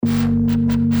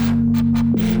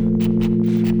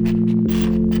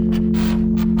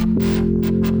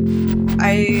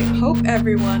hope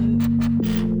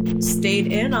everyone stayed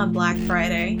in on Black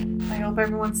Friday. I hope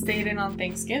everyone stayed in on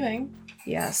Thanksgiving.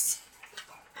 Yes.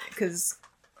 Because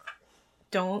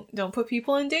don't put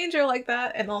people in danger like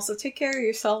that, and also take care of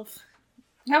yourself.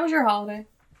 How was your holiday?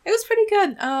 It was pretty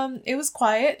good. It was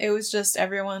quiet. It was just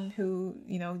everyone who,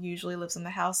 usually lives in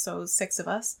the house, so it was 6 of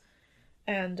us.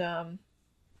 And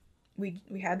we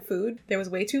had food. There was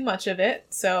way too much of it,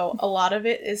 so a lot of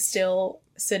it is still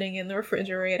sitting in the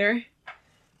refrigerator.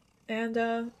 And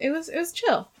it was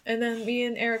chill. And then me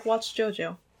and Eric watched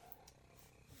JoJo.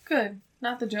 Good.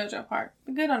 Not the JoJo part,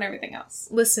 but good on everything else.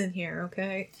 Listen here,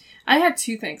 okay? I had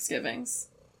 2 Thanksgivings.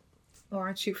 Oh,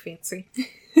 aren't you fancy?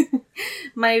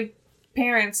 My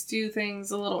parents do things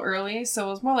a little early, so it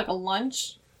was more like a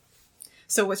lunch.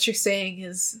 So what you're saying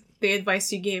is the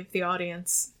advice you gave the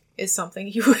audience is something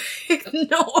you ignored.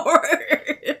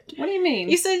 What do you mean?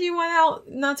 You said you went out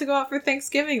not to go out for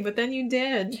Thanksgiving, but then you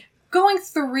did. Going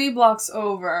 3 blocks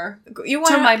over You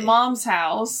to went my mom's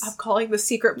house. I'm calling the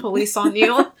secret police on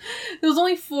you. There was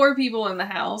only 4 people in the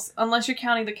house, unless you're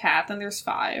counting the cat, then there's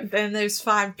 5. Then there's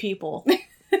 5 people.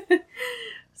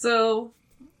 So,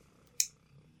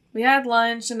 we had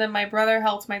lunch, and then my brother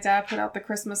helped my dad put out the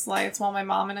Christmas lights while my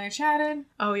mom and I chatted.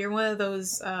 Oh, you're one of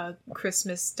those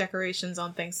Christmas decorations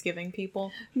on Thanksgiving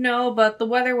people? No, but the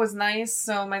weather was nice,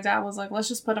 so my dad was like, let's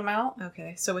just put them out.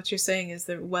 Okay, so what you're saying is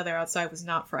the weather outside was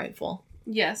not frightful.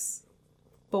 Yes.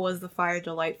 But was the fire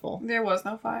delightful? There was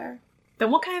no fire.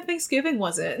 Then what kind of Thanksgiving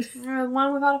was it?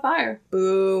 One without a fire.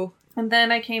 Boo. And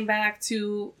then I came back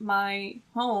to my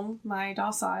home, my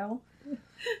docile,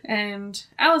 and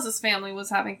Alice's family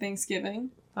was having Thanksgiving,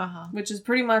 which is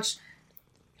pretty much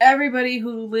everybody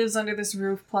who lives under this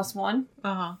roof plus 1.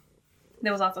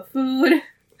 There was lots of food.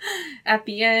 At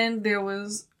the end, there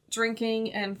was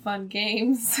drinking and fun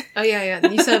games. Oh, yeah.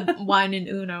 You said wine and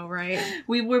Uno, right?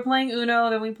 We were playing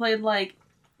Uno, then we played,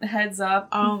 Heads Up.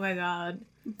 Oh, my God.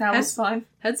 That was fun.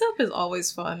 Heads Up is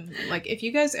always fun. If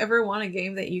you guys ever want a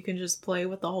game that you can just play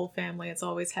with the whole family, it's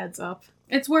always Heads Up.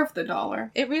 It's worth the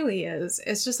 $1. It really is.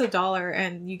 It's just $1,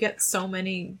 and you get so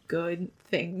many good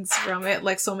things from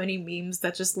it. So many memes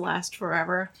that just last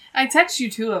forever. I text you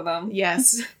 2 of them.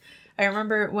 Yes. I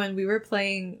remember when we were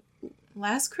playing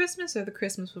last Christmas or the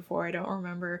Christmas before, I don't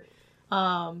remember.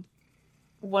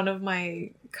 One of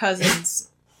my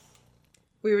cousins,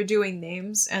 we were doing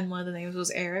names, and one of the names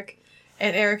was Eric.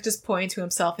 And Eric just pointed to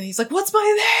himself, and he's like, "What's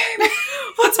my name?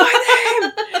 What's my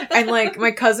name?" And,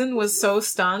 my cousin was so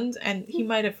stunned, and he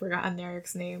might have forgotten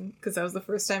Eric's name, because that was the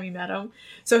first time he met him.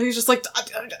 So he was just like,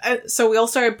 so we all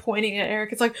started pointing at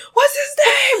Eric. It's like, "What's his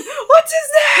name? What's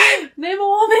his name?" Name a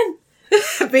woman!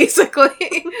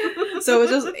 Basically. So it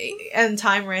was just, and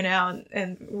time ran out,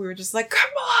 and we were just like, "Come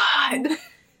on!"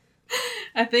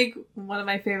 I think one of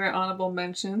my favorite honorable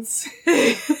mentions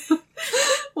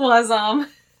was,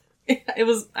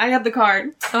 I had the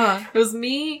card. It was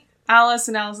me, Alice,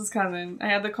 and Alice's cousin. I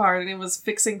had the card, and it was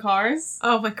fixing cars.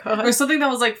 Oh my God. Or something that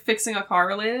was, fixing a car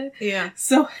related. Yeah.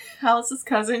 So Alice's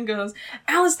cousin goes,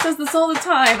 "Alice does this all the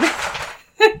time."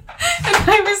 And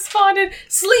I responded,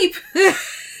 "Sleep."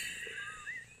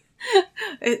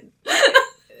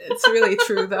 It's really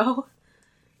true, though.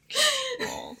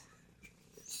 Oh.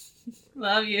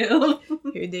 Love you.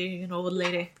 You're dating an old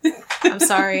lady. I'm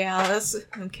sorry, Alice.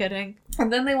 I'm kidding.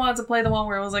 And then they wanted to play the one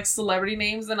where it was celebrity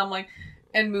names, and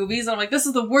and movies, and I'm like, this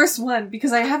is the worst one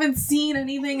because I haven't seen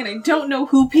anything and I don't know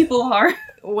who people are.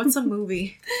 What's a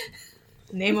movie?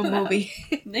 Name a movie.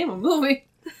 Name a movie.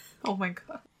 Oh my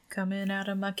God. Coming out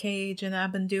of my cage and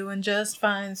I've been doing just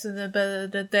fine. So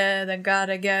I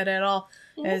gotta get it all.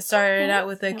 It started out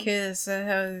with a kiss.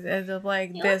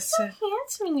 Like you this. You look so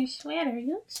handsome in your sweater.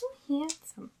 You look so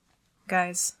handsome.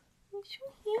 Guys. You're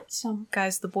so handsome.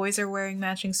 Guys, the boys are wearing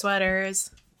matching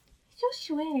sweaters. Your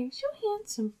sweater. So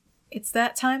handsome. It's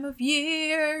that time of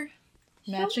year.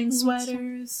 Matching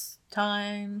sweaters.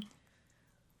 Time.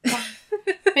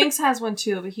 Banks has one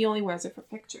too, but he only wears it for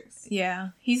pictures.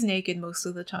 Yeah, he's naked most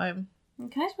of the time.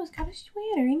 Cosmo's got a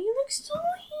sweater, and he looks so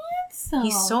handsome.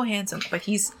 He's so handsome, but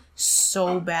he's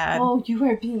so bad. Oh, you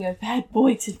are being a bad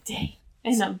boy today.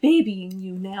 And I'm babying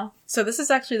you now. So this is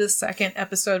actually the second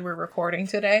episode we're recording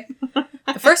today.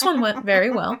 The first one went very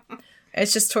well.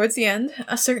 It's just towards the end,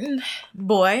 a certain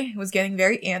boy was getting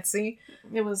very antsy.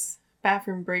 It was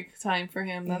bathroom break time for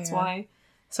him, that's why.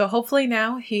 So hopefully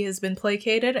now he has been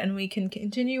placated and we can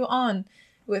continue on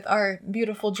with our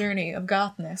beautiful journey of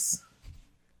gothness.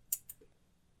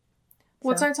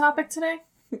 What's our topic today?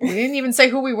 We didn't even say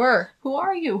who we were. Who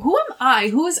are you? Who am I?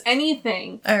 Who is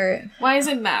anything? Alright. Why does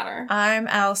it matter? I'm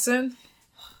Allison.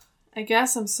 I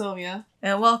guess I'm Sylvia.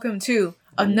 And welcome to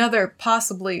another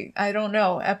possibly, I don't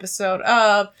know, episode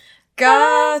of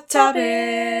Got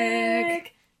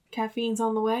Topic. Caffeine's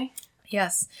on the way.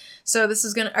 Yes. So this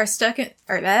is our second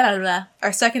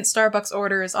Starbucks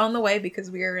order is on the way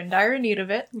because we are in dire need of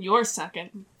it. Your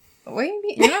second. What do you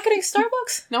mean? You're not getting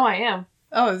Starbucks? No, I am.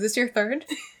 Oh, is this your third?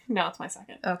 No, it's my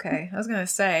second. Okay, I was gonna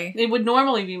say. It would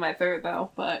normally be my third,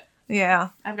 though, but... Yeah.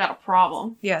 I've got a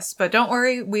problem. Yes, but don't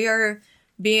worry, we are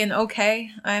being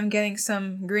okay. I'm getting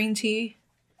some green tea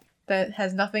that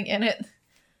has nothing in it.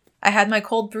 I had my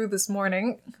cold brew this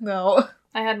morning, though.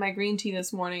 I had my green tea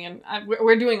this morning, and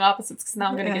we're doing opposites, because now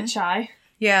I'm gonna get chai.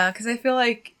 Yeah, because I feel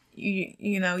like,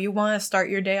 you want to start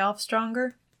your day off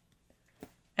stronger.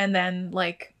 And then,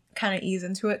 like, kind of ease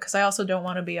into it, because I also don't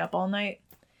want to be up all night.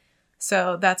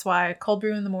 So that's why cold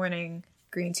brew in the morning,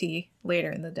 green tea later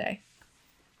in the day.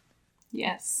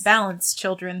 Yes. Balance,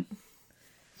 children.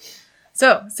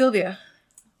 So, Sylvia,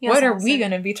 what are we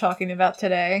going to be talking about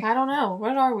today? I don't know.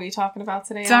 What are we talking about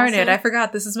today? Darn it, I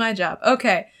forgot this is my job.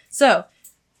 Okay, so,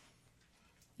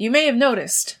 you may have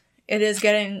noticed it is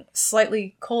getting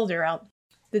slightly colder out.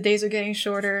 The days are getting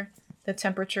shorter, the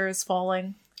temperature is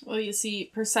falling. Well, you see,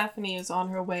 Persephone is on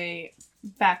her way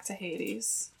back to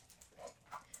Hades.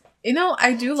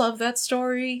 I do love that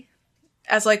story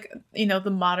as, like,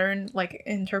 the modern, like,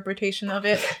 interpretation of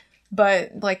it.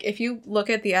 But, like, if you look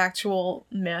at the actual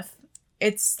myth,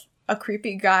 it's a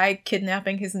creepy guy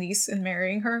kidnapping his niece and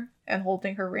marrying her and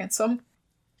holding her ransom.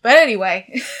 But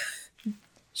anyway,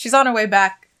 she's on her way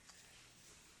back,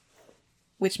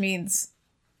 which means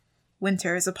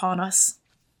winter is upon us.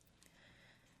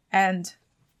 And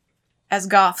as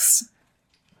goths,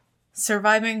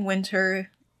 surviving winter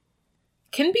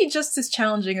can be just as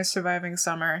challenging as surviving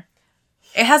summer.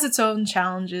 It has its own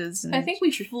challenges. I think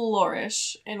we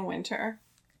flourish in winter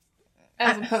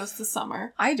as opposed to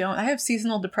summer. I don't. I have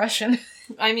seasonal depression.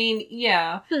 I mean,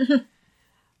 yeah.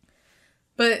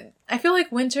 But I feel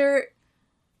like winter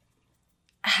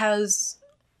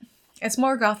it's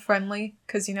more goth friendly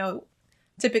because,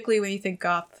 typically when you think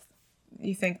goth,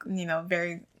 you think,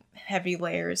 very heavy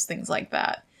layers, things like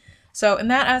that. So in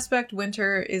that aspect,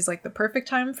 winter is like the perfect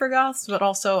time for goths, but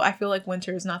also I feel like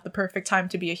winter is not the perfect time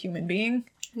to be a human being.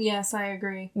 Yes, I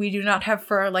agree. We do not have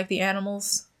fur like the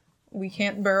animals. We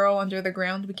can't burrow under the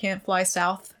ground. We can't fly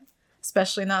south,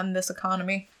 especially not in this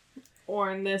economy. Or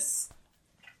in this...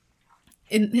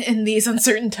 In these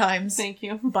uncertain times. Thank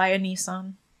you. Buy a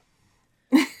Nissan.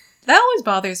 That always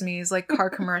bothers me is like car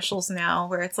commercials now,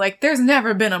 where it's like, there's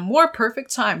never been a more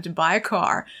perfect time to buy a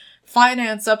car.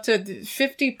 Finance up to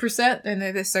 50%, and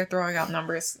they start throwing out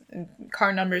numbers. And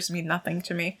car numbers mean nothing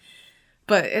to me.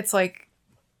 But it's like,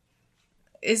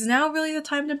 is now really the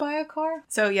time to buy a car?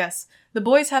 So yes, the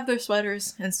boys have their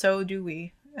sweaters, and so do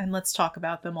we. And let's talk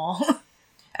about them all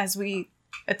as we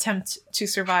attempt to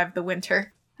survive the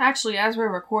winter. Actually, as we're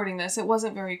recording this, it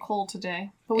wasn't very cold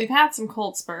today. But we've had some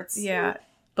cold spurts. Yeah,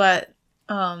 but,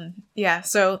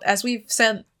 so as we've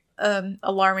said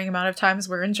alarming amount of times,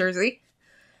 we're in Jersey.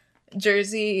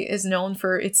 Jersey is known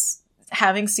for its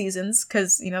having seasons,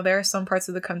 because, there are some parts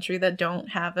of the country that don't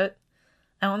have it.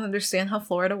 I don't understand how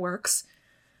Florida works.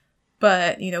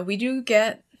 But, we do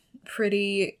get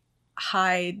pretty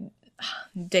high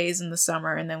days in the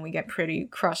summer, and then we get pretty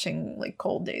crushing, like,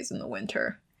 cold days in the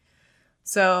winter.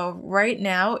 So, right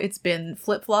now, it's been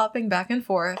flip-flopping back and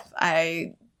forth.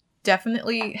 I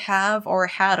definitely have or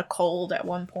had a cold at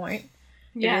one point.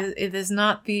 Yeah. It is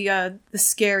not the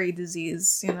scary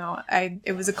disease,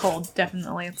 it was a cold,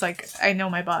 definitely. It's like, I know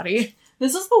my body.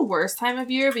 This is the worst time of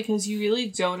year because you really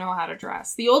don't know how to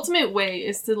dress. The ultimate way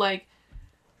is to, like,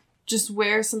 just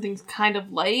wear something kind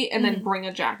of light and then bring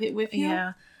a jacket with you.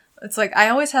 Yeah. It's like, I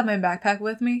always have my backpack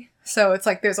with me. So it's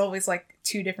like, there's always, like,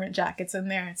 2 different jackets in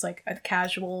there. It's like a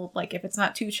casual, like, if it's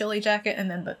not too chilly jacket,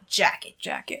 and then the jacket.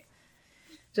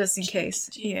 Just in case.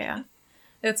 Yeah.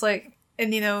 It's like,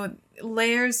 and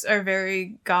layers are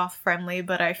very goth friendly,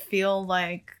 but I feel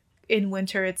like in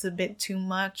winter it's a bit too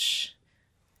much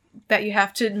that you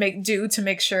have to make do to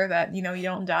make sure that, you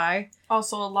don't die.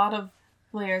 Also, a lot of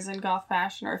layers in goth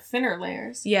fashion are thinner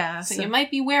layers. Yeah. So you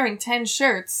might be wearing 10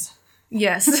 shirts.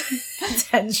 Yes.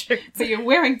 10 shirts. But you're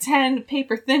wearing 10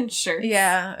 paper thin shirts.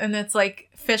 Yeah, and it's like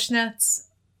fishnets,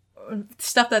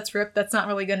 stuff that's ripped, that's not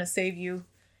really going to save you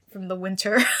from the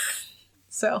winter.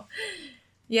 So,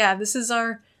 yeah, this is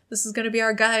going to be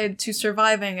our guide to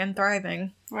surviving and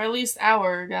thriving. Or at least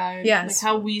our guide. Yes. Like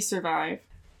how we survive.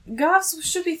 Goths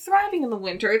should be thriving in the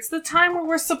winter. It's the time where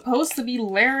we're supposed to be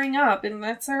layering up, and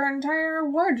that's our entire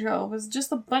wardrobe, is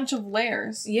just a bunch of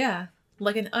layers. Yeah,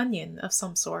 like an onion of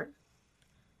some sort.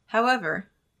 However,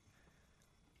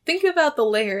 think about the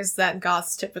layers that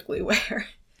goths typically wear.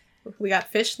 We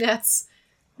got fishnets.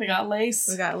 We got lace.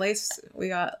 We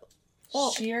got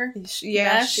sheer.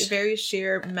 Yeah, mesh. Very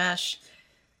sheer mesh.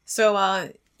 So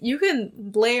you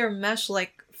can layer mesh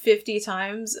like 50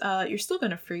 times. You're still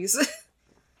gonna freeze.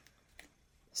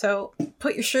 So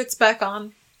put your shirts back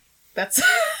on.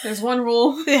 There's one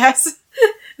rule. Yes.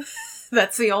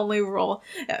 That's the only rule.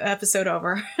 Episode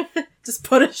over. Just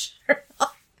put a shirt on.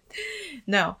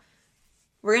 No.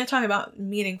 We're going to talk about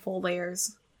meaningful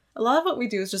layers. A lot of what we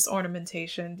do is just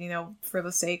ornamentation, for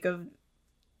the sake of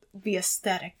the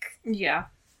aesthetic. Yeah.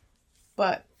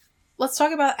 But let's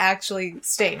talk about actually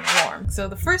staying warm. So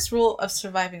the first rule of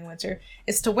surviving winter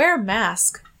is to wear a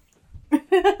mask.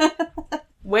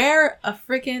 Wear a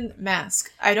freaking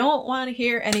mask. I don't want to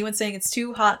hear anyone saying it's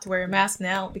too hot to wear a mask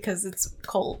now because it's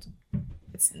cold.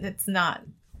 It's not.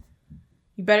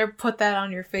 You better put that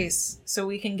on your face so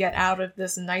we can get out of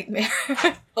this nightmare.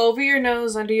 Over your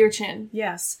nose, under your chin.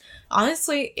 Yes.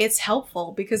 Honestly, it's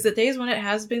helpful because the days when it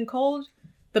has been cold,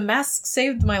 the mask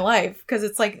saved my life because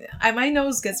it's like, my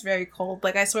nose gets very cold.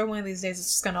 Like, I swear one of these days it's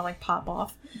just gonna, like, pop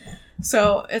off.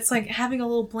 So it's like having a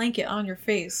little blanket on your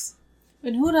face.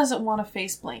 And who doesn't want a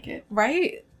face blanket?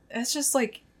 Right? It's just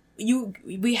like,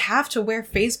 we have to wear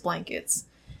face blankets.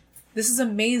 This is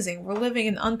amazing. We're living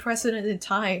in unprecedented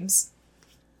times.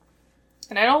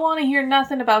 And I don't want to hear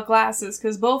nothing about glasses,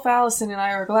 because both Allison and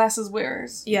I are glasses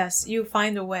wearers. Yes, you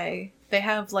find a way. They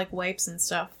have, like, wipes and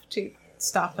stuff to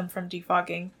stop them from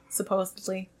defogging,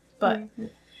 supposedly. But,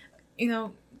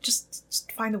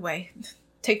 just find a way.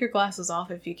 Take your glasses off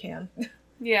if you can.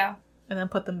 Yeah. And then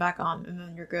put them back on, and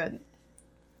then you're good.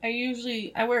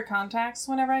 I wear contacts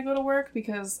whenever I go to work,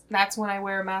 because that's when I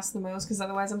wear a mask the most, because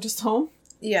otherwise I'm just home.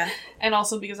 Yeah. And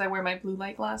also because I wear my blue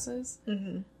light glasses.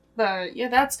 Mm-hmm. But yeah,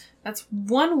 that's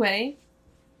one way.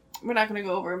 We're not going to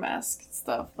go over mask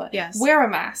stuff, but yes. Wear a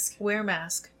mask. Wear a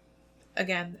mask.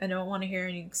 Again, I don't want to hear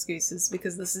any excuses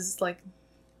because this is like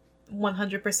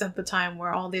 100% the time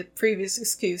where all the previous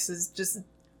excuses just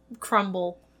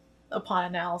crumble upon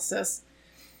analysis.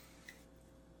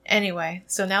 Anyway,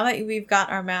 so now that we've got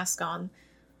our mask on,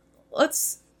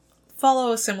 let's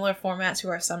follow a similar format to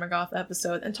our Summer Goth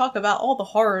episode and talk about all the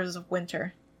horrors of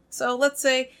winter. So let's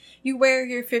say you wear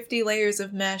your 50 layers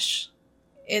of mesh.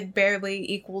 It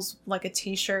barely equals like a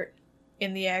t-shirt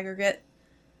in the aggregate.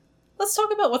 Let's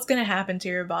talk about what's going to happen to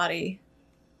your body.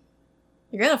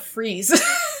 You're going to freeze.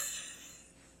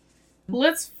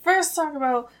 Let's first talk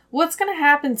about what's going to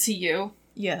happen to you.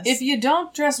 Yes. If you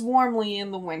don't dress warmly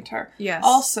in the winter. Yes.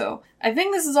 Also, I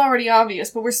think this is already obvious,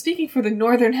 but we're speaking for the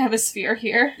Northern Hemisphere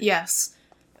here. Yes.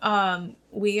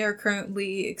 We are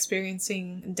currently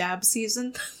experiencing dab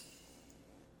season.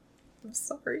 I'm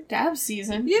sorry. Dab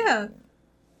season? Yeah.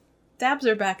 Dabs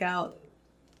are back out.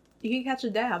 You can catch a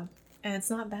dab, and it's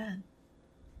not bad.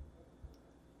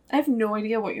 I have no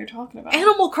idea what you're talking about.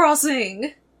 Animal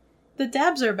Crossing! The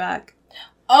dabs are back.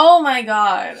 Oh my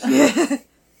god.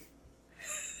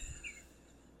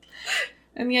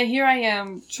 And yeah, here I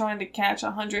am trying to catch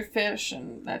 100 fish,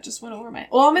 and that just went over my...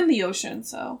 Well, I'm in the ocean,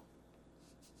 so...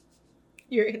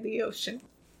 You're in the ocean.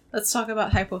 Let's talk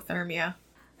about hypothermia.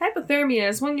 Hypothermia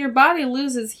is when your body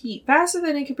loses heat faster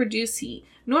than it can produce heat.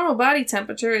 Normal body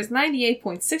temperature is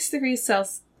 98.6 degrees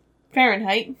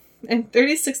Fahrenheit and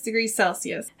 36 degrees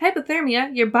Celsius.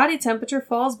 Hypothermia, your body temperature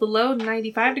falls below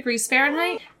 95 degrees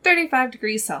Fahrenheit, 35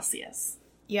 degrees Celsius.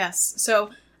 Yes,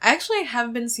 so I actually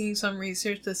have been seeing some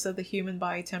research that said the human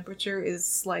body temperature is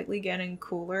slightly getting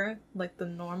cooler, like the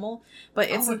normal,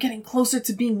 but it's we're getting closer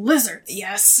to being lizards.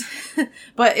 Yes,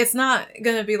 but it's not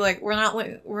gonna be like we're not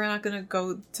gonna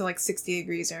go to like 60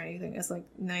 degrees or anything. It's like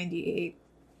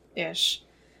 98-ish.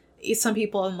 Some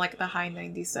people in like the high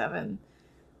 97,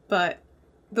 but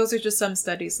those are just some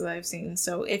studies that I've seen.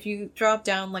 So if you drop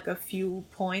down like a few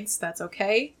points, that's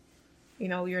okay.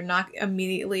 You're not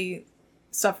immediately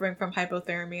suffering from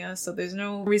hypothermia, so there's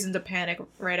no reason to panic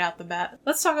right out the bat.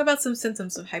 Let's talk about some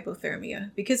symptoms of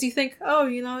hypothermia, because you think,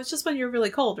 it's just when you're really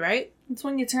cold, right? It's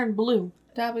when you turn blue.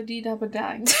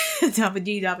 Dabba-dee-dabba-die.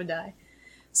 Dabba-dee-dabba-die.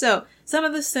 So, some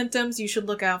of the symptoms you should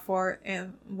look out for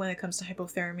when it comes to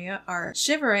hypothermia are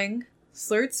shivering,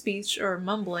 slurred speech or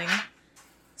mumbling,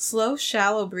 slow,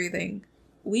 shallow breathing,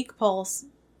 weak pulse,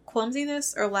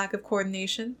 clumsiness or lack of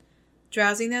coordination,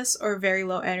 drowsiness or very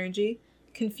low energy,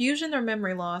 confusion or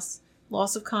memory loss,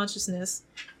 loss of consciousness,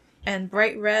 and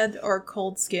bright red or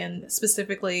cold skin,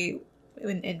 specifically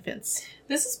in infants.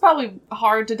 This is probably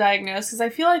hard to diagnose because I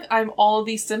feel like I'm all of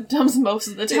these symptoms most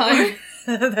of the time.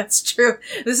 That's true.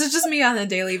 This is just me on a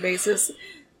daily basis.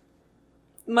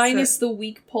 Minus the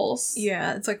weak pulse.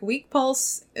 Yeah, it's like weak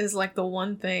pulse is like the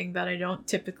one thing that I don't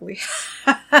typically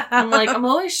I'm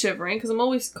always shivering because I'm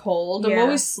always cold. Yeah. I'm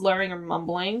always slurring or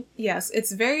mumbling. Yes,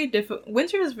 it's very difficult.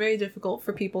 Winter is very difficult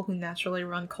for people who naturally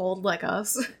run cold like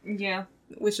us. Yeah.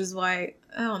 Which is why,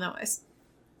 I don't know,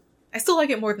 I still like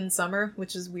it more than summer,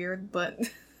 which is weird, but...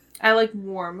 I like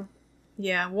warm.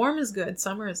 Yeah, warm is good.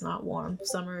 Summer is not warm.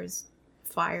 Summer is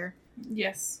fire.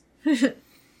 Yes.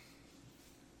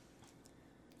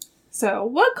 So,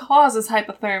 what causes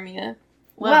hypothermia?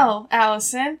 Well,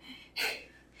 Allison,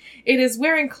 it is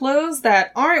wearing clothes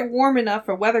that aren't warm enough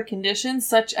for weather conditions,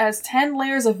 such as 10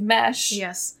 layers of mesh.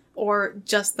 Yes, or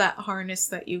just that harness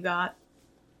that you got.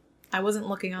 I wasn't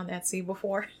looking on Etsy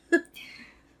before.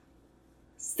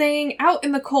 Staying out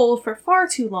in the cold for far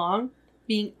too long,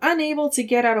 being unable to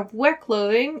get out of wet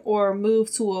clothing or move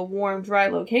to a warm, dry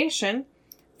location,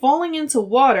 falling into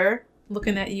water,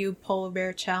 looking at you, polar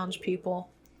bear challenge people,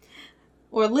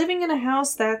 or living in a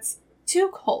house that's too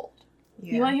cold.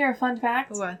 Yeah. You want to hear a fun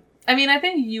fact? What? I mean, I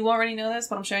think you already know this,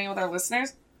 but I'm sharing it with our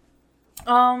listeners.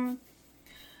 I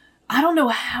don't know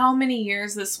how many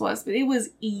years this was, but it was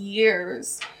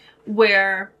years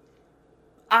where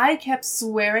I kept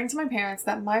swearing to my parents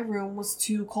that my room was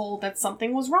too cold, that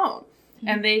something was wrong. Mm-hmm.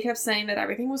 And they kept saying that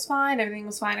everything was fine, everything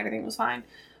was fine, everything was fine.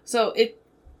 So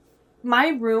my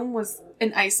room was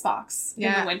an icebox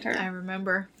in the winter. I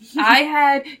remember. I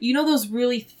had, you know those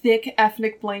really thick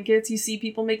ethnic blankets you see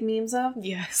people make memes of?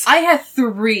 Yes. I had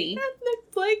 3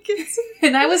 ethnic blankets.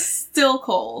 And I was still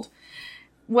cold.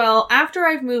 Well, after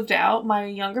I've moved out, my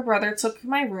younger brother took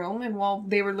my room, and while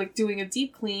they were doing a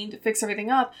deep clean to fix everything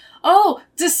up,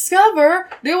 discover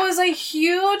there was a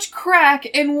huge crack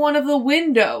in one of the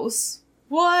windows.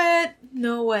 What?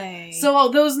 No way. So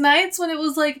those nights when it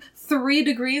was 3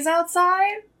 degrees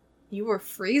outside, you were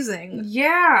freezing.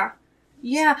 Yeah.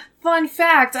 Yeah. Fun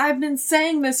fact, I've been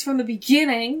saying this from the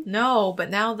beginning. No, but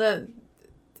now that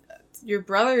your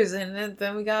brother's in it,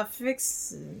 then we gotta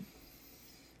fix it.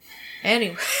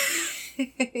 Anyway.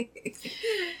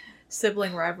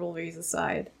 Sibling rivalries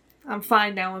aside. I'm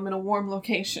fine now. I'm in a warm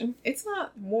location. It's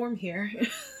not warm here.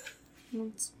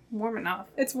 It's warm enough.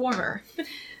 It's warmer.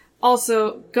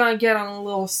 Also, gonna get on a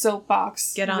little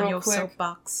soapbox. Get on your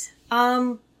soapbox.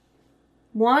 1,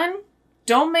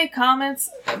 don't make comments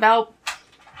about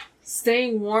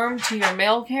staying warm to your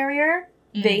mail carrier.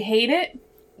 Mm. They hate it.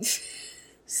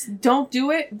 Don't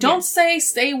do it. Don't say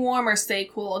stay warm or stay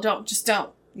cool. Just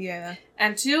don't. Yeah.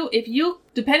 And 2, if you,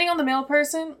 depending on the mail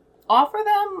person, offer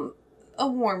them a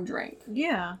warm drink.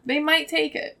 Yeah. They might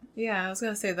take it. Yeah, I was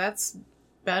gonna say that's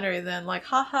better than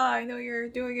haha, I know you're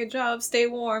doing your job, stay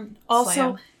warm.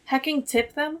 Also, hecking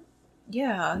tip them.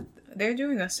 Yeah, they're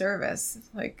doing a service.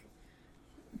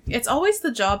 It's always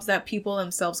the jobs that people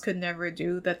themselves could never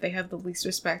do that they have the least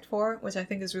respect for, which I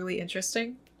think is really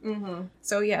interesting. Mm-hmm.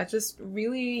 So yeah, just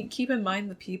really keep in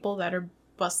mind the people that are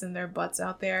busting their butts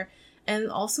out there. And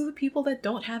also the people that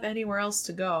don't have anywhere else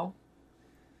to go.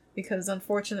 Because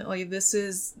unfortunately, this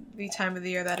is the time of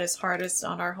the year that is hardest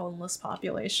on our homeless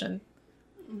population.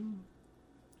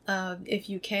 Mm. If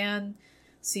you can,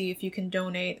 see if you can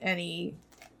donate any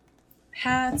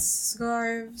hats,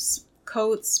 scarves,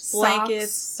 coats,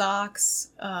 blankets, socks,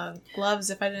 gloves,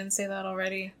 if I didn't say that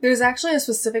already. There's actually a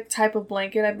specific type of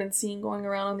blanket I've been seeing going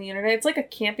around on the internet. It's like a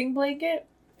camping blanket.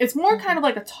 It's more kind of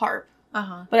like a tarp.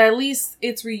 Uh-huh. But at least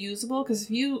it's reusable, because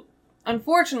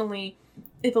unfortunately,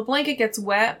 if a blanket gets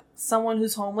wet, someone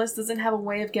who's homeless doesn't have a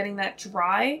way of getting that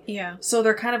dry. Yeah. So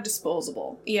they're kind of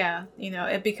disposable. Yeah.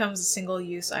 It becomes a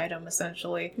single-use item,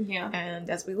 essentially. Yeah. And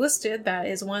as we listed, that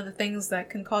is one of the things that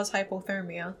can cause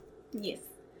hypothermia. Yes.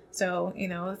 So,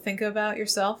 think about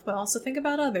yourself, but also think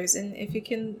about others. And if you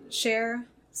can share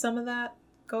some of that,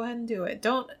 go ahead and do it.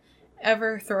 Don't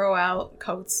ever throw out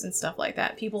coats and stuff like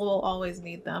that. People will always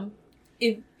need them.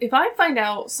 If I find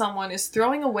out someone is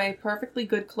throwing away perfectly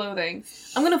good clothing,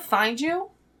 I'm going to find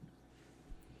you,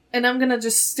 and I'm going to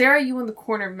just stare at you in the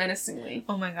corner menacingly.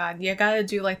 Oh my god, you gotta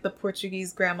do the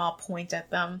Portuguese grandma point at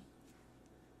them.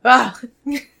 Ah!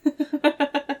 Did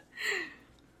I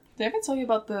ever tell you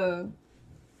about the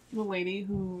lady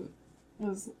who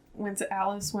went to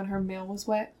Alice when her mail was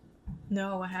wet?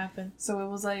 No, what happened? So it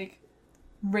was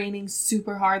raining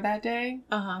super hard that day.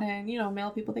 Uh-huh. And, mail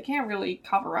people, they can't really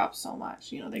cover up so much.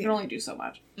 They can only do so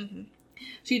much. Mm-hmm.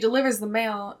 She delivers the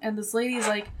mail, and this lady's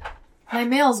like, my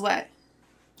mail's wet.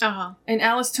 Uh-huh. And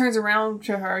Alice turns around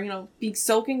to her, being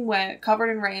soaking wet, covered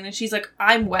in rain, and she's like,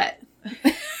 I'm wet.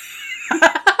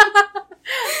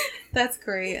 That's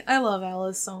great. I love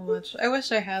Alice so much. I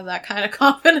wish I had that kind of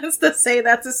confidence to say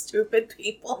that to stupid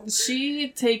people. She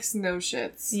takes no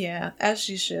shits. Yeah, as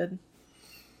she should.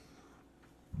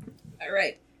 All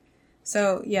right.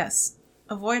 So, yes.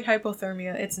 Avoid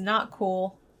hypothermia. It's not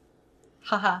cool.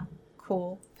 Haha.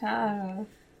 Cool.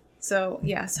 So,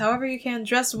 yes. However you can,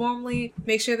 dress warmly.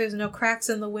 Make sure there's no cracks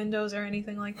in the windows or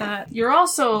anything like that. You're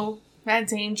also at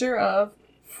danger of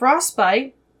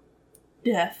frostbite,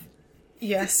 death.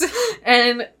 Yes.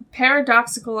 And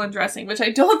paradoxical undressing, which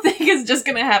I don't think is just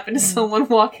going to happen to someone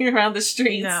walking around the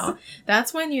streets. No.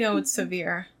 That's when you know it's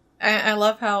severe. I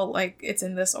love how, like, it's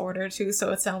in this order, too,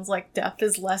 so it sounds like death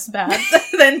is less bad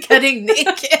than getting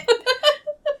naked.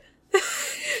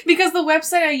 Because the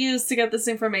website I used to get this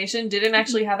information didn't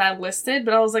actually have that listed,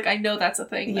 but I was like, I know that's a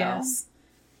thing now. Yes.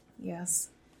 Yes.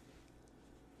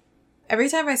 Every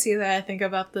time I see that, I think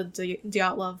about the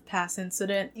Dyatlov Pass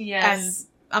incident. Yes. And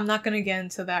I'm not going to get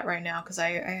into that right now, because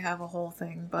I have a whole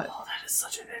thing, but... Oh, that is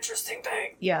such an interesting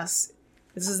thing. Yes.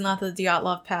 This is not the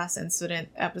Dyatlov Pass incident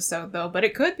episode, though, but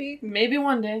it could be. Maybe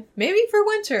one day. Maybe for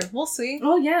winter. We'll see.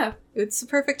 Oh, yeah. It's the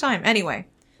perfect time. Anyway,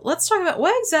 let's talk about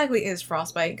what exactly is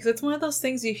frostbite, because it's one of those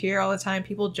things you hear all the time.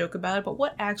 People joke about it, but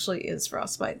what actually is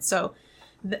frostbite? So,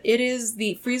 it is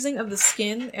the freezing of the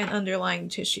skin and underlying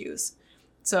tissues.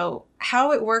 So,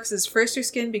 how it works is first your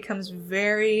skin becomes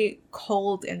very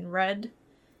cold and red,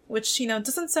 which,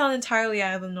 doesn't sound entirely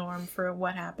out of the norm for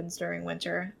what happens during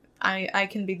winter. I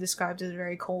can be described as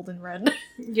very cold and red.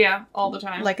 Yeah, all the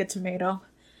time. Like a tomato.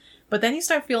 But then you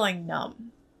start feeling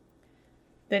numb.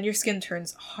 Then your skin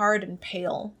turns hard and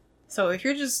pale. So if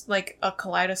you're just like a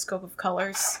kaleidoscope of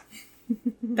colors,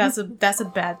 that's a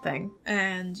bad thing.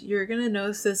 And you're gonna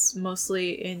notice this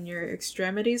mostly in your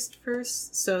extremities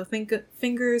first. So think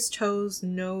fingers, toes,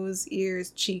 nose, ears,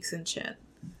 cheeks, and chin.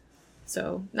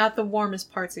 So not the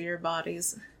warmest parts of your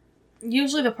bodies.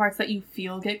 Usually the parts that you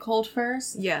feel get cold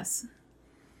first. Yes.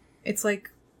 It's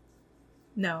like...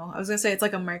 No, I was gonna say it's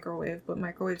like a microwave, but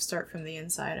microwaves start from the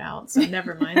inside out, so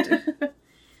never mind.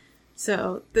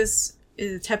 So this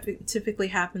typically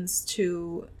happens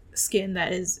to skin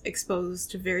that is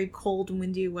exposed to very cold,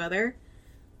 windy weather.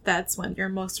 That's when you're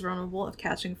most vulnerable of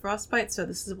catching frostbite, so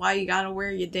this is why you gotta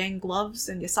wear your dang gloves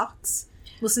and your socks.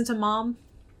 Listen to mom.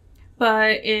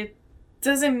 But it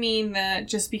doesn't mean that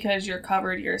just because you're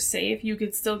covered, you're safe. You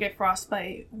could still get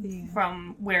frostbite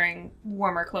from wearing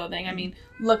warmer clothing. I mean,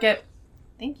 look at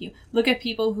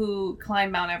people who climb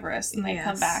Mount Everest and they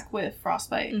come back with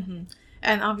frostbite. Mm-hmm.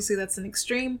 And obviously that's an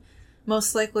extreme.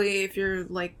 Most likely if you're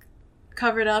like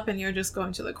covered up and you're just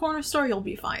going to the corner store, you'll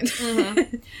be fine.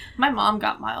 Mm-hmm. My mom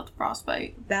got mild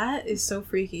frostbite. That is so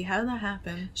freaky. How did that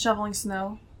happen? Shoveling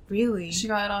snow. Really? She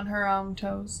got it on her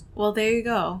toes. Well, there you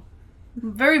go.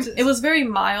 It was very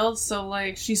mild, so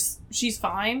like she's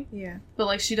fine. Yeah. But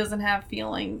like she doesn't have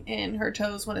feeling in her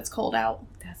toes when it's cold out.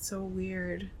 That's so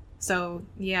weird. So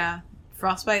yeah,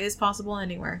 frostbite is possible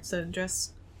anywhere. So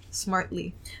dress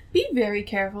smartly. Be very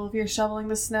careful if you're shoveling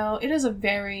the snow. It is a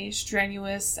very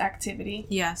strenuous activity.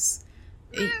 Yes.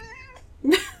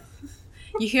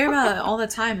 You hear about it all the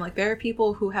time. Like there are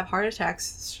people who have heart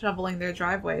attacks shoveling their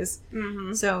driveways.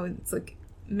 Mm-hmm. So it's like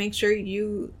make sure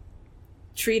you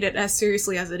treat it as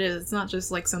seriously as it is. It's not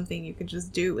just like something you can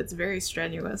just do. It's very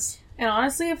strenuous. And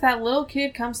honestly, if that little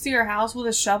kid comes to your house with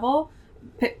a shovel,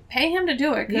 pay him to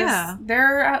do it. Because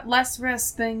they're at less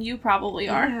risk than you probably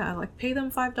are. Yeah, like pay them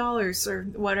 $5 or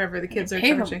whatever the kids are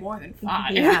charging. Pay them more than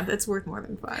 $5. Yeah, that's worth more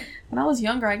than $5. When I was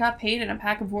younger, I got paid in a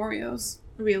pack of Oreos.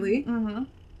 Really? Mm-hmm.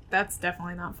 That's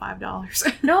definitely not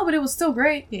 $5. No, but it was still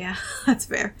great. Yeah, that's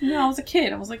fair. I was a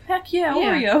kid. I was like, heck yeah,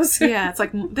 Oreos. Yeah, it's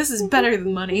like, this is better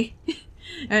than money.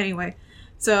 Anyway,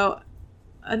 so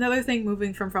another thing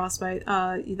moving from frostbite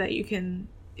that you can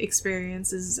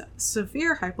experience is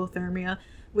severe hypothermia,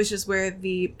 which is where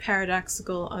the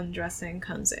paradoxical undressing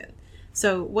comes in.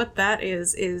 So what that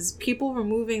is people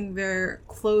removing their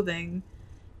clothing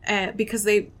because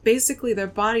their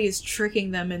body is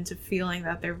tricking them into feeling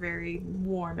that they're very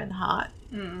warm and hot.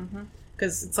 Mm-hmm.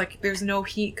 Because it's like there's no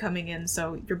heat coming in,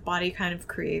 so your body kind of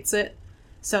creates it.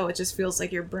 So it just feels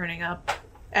like you're burning up.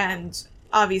 And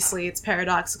obviously it's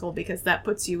paradoxical because that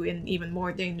puts you in even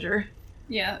more danger.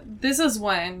 Yeah, this is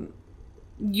when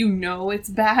you know it's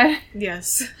bad.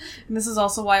 Yes. And this is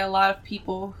also why a lot of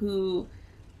people who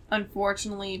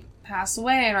unfortunately pass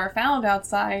away and are found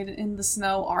outside in the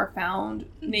snow are found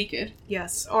naked.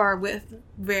 Yes, or with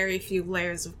very few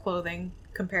layers of clothing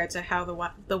compared to how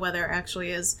the weather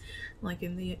actually is. Like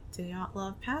in the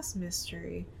Dyatlov Pass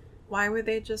mystery. Why were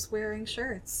they just wearing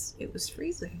shirts? It was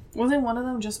freezing. Wasn't one of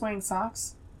them just wearing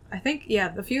socks? I think,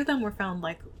 yeah, a few of them were found,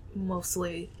 like,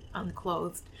 mostly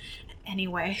unclothed.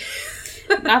 Anyway.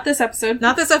 Not this episode.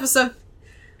 Not this episode.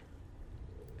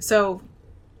 So,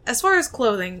 as far as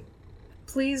clothing,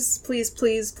 please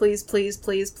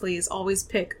always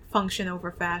pick function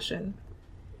over fashion.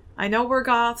 I know we're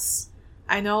goths.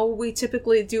 I know we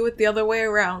typically do it the other way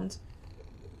around.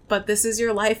 But this is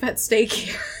your life at stake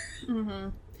here. Mm-hmm.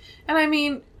 And I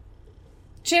mean,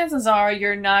 chances are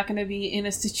you're not going to be in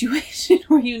a situation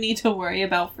where you need to worry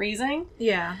about freezing.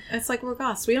 Yeah, it's like we're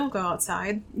goths. We don't go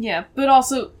outside. Yeah, but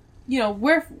also, you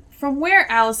know, from where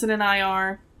Allison and I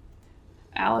are,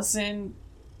 Allison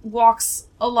walks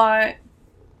a lot.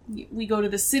 We go to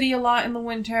the city a lot in the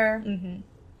winter,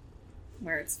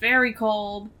 where it's very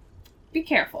cold. Be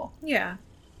careful. Yeah.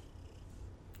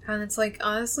 And it's like,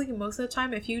 honestly, most of the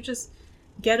time, if you just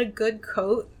get a good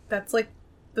coat, that's like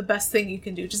the best thing you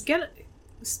can do. Just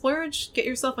splurge, get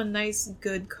yourself a nice,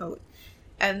 good coat.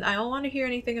 And I don't want to hear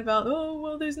anything about, oh,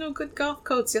 well, there's no good goth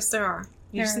coats. Yes, there are.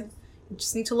 You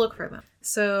just need to look for them.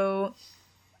 So,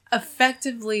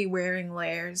 effectively wearing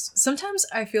layers. Sometimes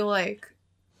I feel like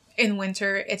in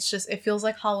winter, it feels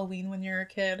like Halloween when you're a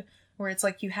kid, where it's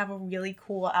like you have a really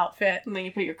cool outfit. And then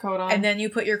you put your coat on. And then you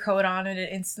put your coat on and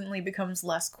it instantly becomes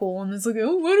less cool. And it's like,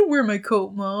 oh, I don't wear my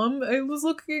coat, Mom. I was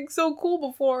looking so cool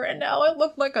before and now I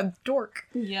look like a dork.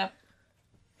 Yep.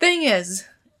 Thing is,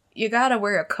 you gotta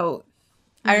wear a coat.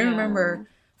 I remember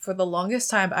for the longest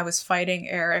time I was fighting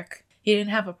Eric. He didn't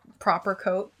have a proper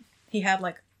coat. He had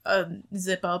like a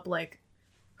zip up like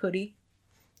hoodie.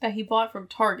 That he bought from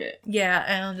Target. Yeah,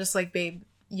 and I'm just like, babe,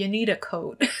 you need a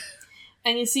coat.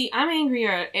 And you see, I'm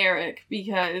angrier at Eric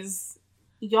because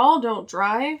y'all don't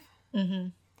drive. Mm-hmm.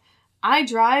 I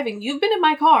drive, and you've been in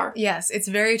my car. Yes, it's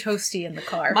very toasty in the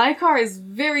car. My car is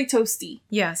very toasty.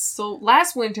 Yes. So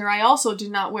last winter, I also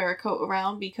did not wear a coat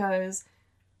around because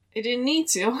I didn't need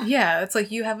to. Yeah, it's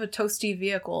like you have a toasty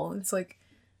vehicle. It's like,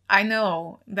 I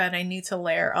know that I need to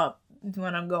layer up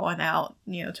when I'm going out,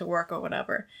 to work or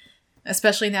whatever.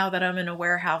 Especially now that I'm in a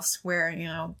warehouse where,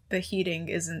 the heating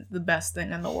isn't the best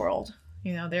thing in the world.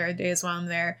 There are days when I'm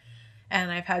there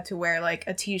and I've had to wear like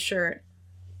a t-shirt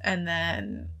and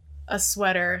then a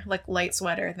sweater, like light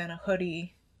sweater, then a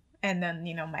hoodie, and then,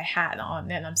 my hat on,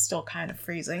 and I'm still kind of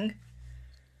freezing.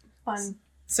 Fun.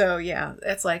 So yeah,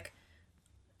 it's like,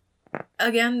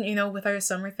 again, with our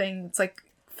summer thing, it's like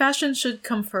fashion should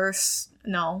come first.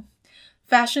 No.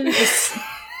 Fashion is...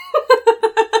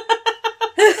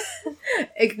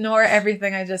 Ignore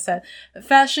everything I just said.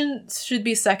 Fashion should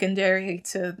be secondary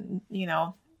to,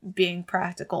 being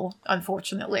practical,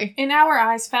 unfortunately. In our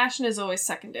eyes, fashion is always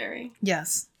secondary.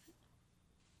 Yes.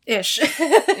 Ish.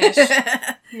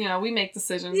 We make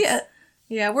decisions. Yeah.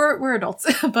 Yeah, we're adults.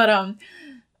 But,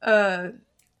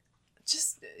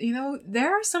 just,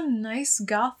 there are some nice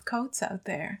goth coats out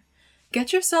there.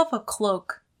 Get yourself a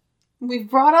cloak. We've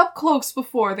brought up cloaks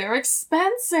before. They're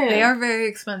expensive. They are very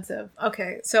expensive.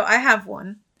 Okay, so I have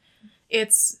one.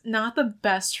 It's not the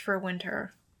best for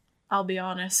winter. I'll be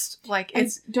honest. Like, I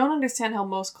don't understand how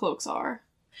most cloaks are.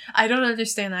 I don't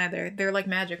understand either. They're like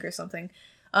magic or something.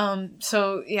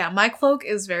 So yeah, my cloak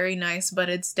is very nice, but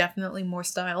it's definitely more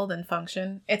style than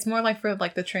function. It's more like for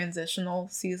like the transitional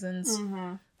seasons.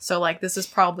 Mm-hmm. So like this is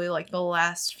probably like the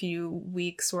last few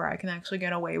weeks where I can actually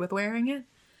get away with wearing it.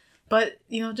 But,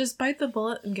 just bite the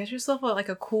bullet and get yourself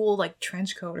a cool, like,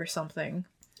 trench coat or something.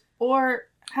 Or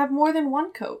have more than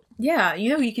one coat. Yeah,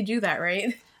 you could do that,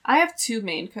 right? I have 2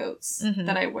 main coats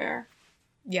that I wear.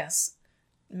 Yes.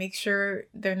 Make sure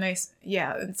they're nice.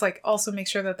 Yeah, it's like, also make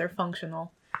sure that they're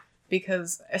functional.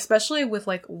 Because, especially with,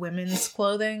 like, women's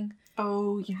clothing.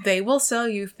 Oh, yeah. They will sell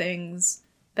you things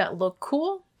that look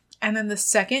cool. And then the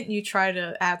second you try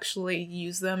to actually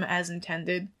use them as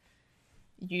intended,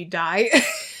 you die.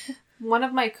 One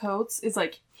of my coats is,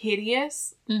 like,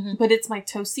 hideous, but it's my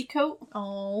toasty coat.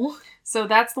 Oh. So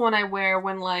that's the one I wear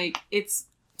when, like, it's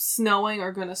snowing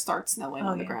or gonna start snowing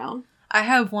on the ground. I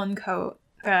have one coat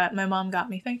that my mom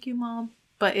got me. Thank you, Mom.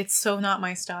 But it's so not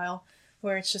my style,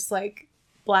 where it's just, like,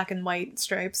 black and white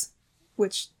stripes,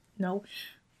 which, no.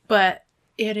 But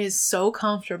it is so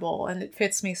comfortable, and it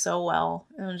fits me so well.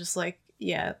 And I'm just like,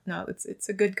 yeah, no, it's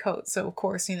a good coat. So, of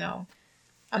course,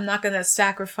 I'm not gonna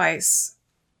sacrifice,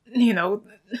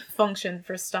 function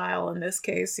for style in this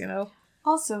case,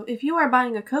 Also, if you are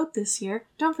buying a coat this year,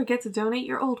 don't forget to donate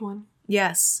your old one.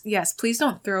 Yes, please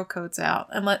don't throw coats out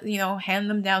and hand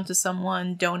them down to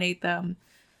someone, donate them.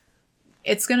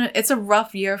 It's a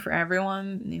rough year for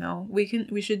everyone,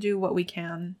 we should do what we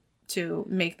can to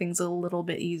make things a little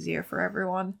bit easier for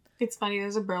everyone. It's funny,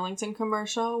 there's a Burlington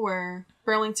commercial where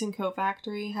Burlington Coat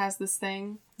Factory has this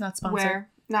thing. Not sponsored.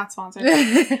 Not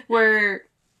sponsored. Where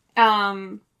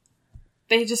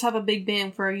they just have a big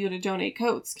bin for you to donate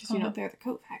coats because they're the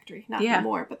coat factory. Not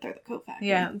anymore, but they're the coat factory.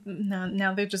 Yeah,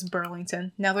 now they're just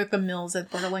Burlington. Now they're the mills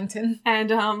at Burlington.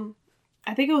 And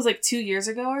I think it was like 2 years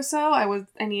ago or so,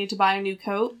 I needed to buy a new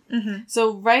coat. Mm-hmm.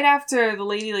 So right after the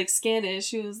lady like scanned it,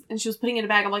 she was putting it in a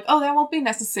bag. I'm like, oh, that won't be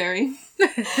necessary.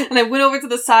 And I went over to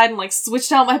the side and like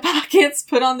switched out my pockets,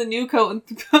 put on the new coat, and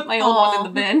put my old one in the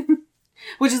bin.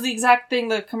 Which is the exact thing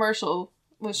the commercial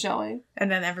was showing. And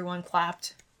then everyone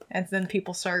clapped. And then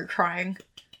people started crying.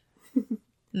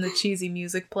 And the cheesy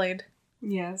music played.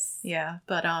 Yes. Yeah,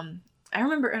 but I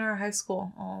remember in our high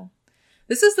school,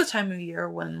 this is the time of year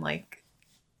when, like,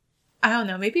 I don't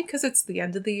know, maybe because it's the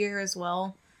end of the year as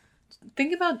well.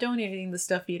 Think about donating the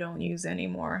stuff you don't use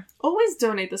anymore. Always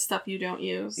donate the stuff you don't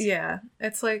use. Yeah,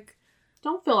 it's like...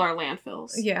 Don't fill our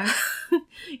landfills. Yeah.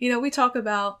 We talk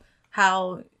about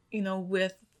how,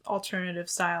 with alternative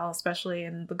style, especially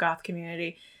in the goth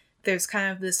community, there's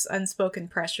kind of this unspoken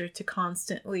pressure to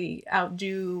constantly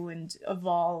outdo and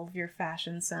evolve your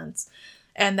fashion sense.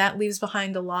 And that leaves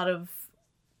behind a lot of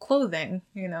clothing.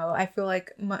 I feel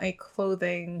like my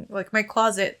clothing, like my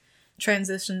closet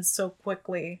transitions so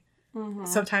quickly. Mm-hmm.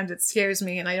 Sometimes it scares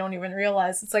me and I don't even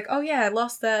realize. It's like, oh yeah, I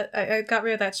lost that. I got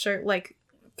rid of that shirt like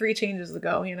 3 changes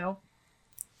ago,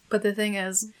 But the thing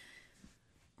is,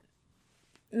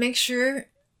 make sure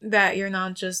that you're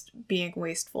not just being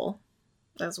wasteful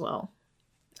as well.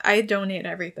 I donate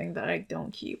everything that I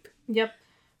don't keep. Yep.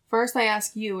 First, I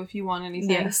ask you if you want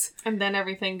anything. Yes. And then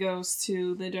everything goes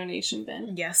to the donation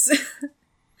bin. Yes.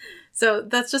 So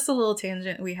that's just a little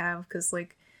tangent we have, because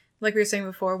like we were saying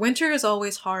before, winter is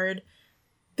always hard.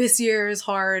 This year is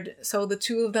hard. So the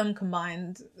two of them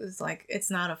combined is like,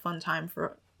 it's not a fun time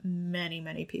for many,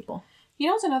 many people. You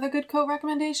know what's another good coat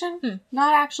recommendation?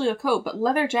 Not actually a coat, but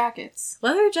leather jackets.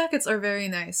 Leather jackets are very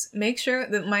nice. Make sure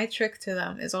that my trick to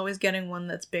them is always getting one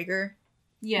that's bigger.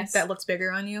 Yes. That looks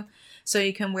bigger on you. So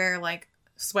you can wear like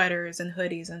sweaters and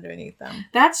hoodies underneath them.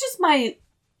 That's just my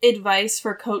advice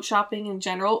for coat shopping in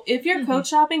general. If you're coat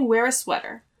shopping, wear a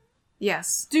sweater.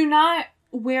 Yes. Do not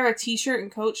wear a t-shirt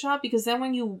and coat shop, because then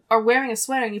when you are wearing a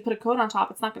sweater and you put a coat on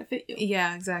top, it's not going to fit you.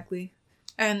 Yeah, exactly.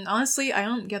 And honestly, I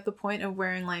don't get the point of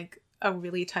wearing like a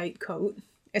really tight coat.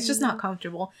 It's just not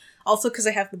comfortable. Also because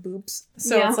I have the boobs.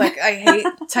 So it's like, I hate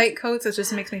tight coats. It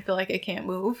just makes me feel like I can't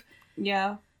move.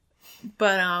 Yeah.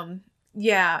 But,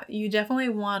 yeah, you definitely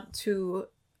want to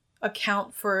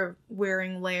account for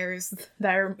wearing layers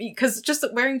that are... Because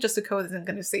wearing just a coat isn't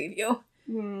going to save you.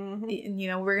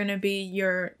 Mm-hmm. We're going to be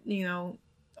your,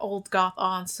 old goth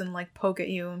aunts and like poke at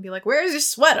you and be like, where's your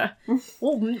sweater?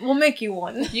 We'll make you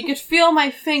one. You could feel my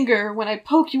finger when I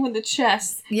poke you in the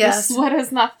chest. Yes. The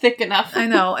sweater's not thick enough. I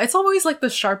know. It's always like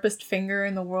the sharpest finger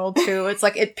in the world too. It's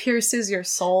like it pierces your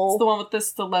soul. It's the one with the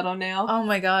stiletto nail. Oh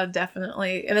my god,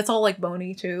 definitely. And it's all like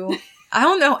bony too. I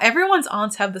don't know. Everyone's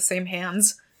aunts have the same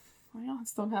hands. My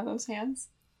aunts don't have those hands.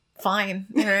 Fine.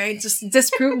 Alright, just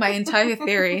disprove my entire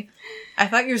theory. I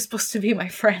thought you were supposed to be my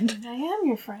friend. I am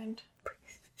your friend.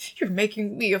 You're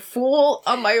making me a fool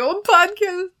on my own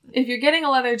podcast. If you're getting a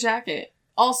leather jacket,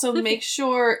 also make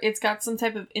sure it's got some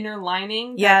type of inner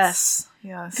lining. Yes.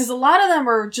 Because a lot of them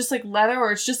are just like leather,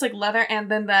 or it's just like leather and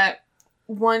then that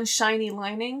one shiny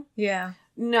lining. Yeah.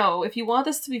 No, if you want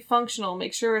this to be functional,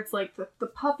 make sure it's like the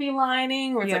puffy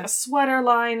lining, or it's like a sweater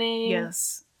lining.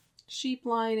 Yes. Sheep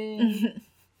lining.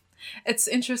 It's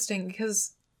interesting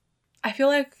because I feel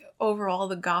like overall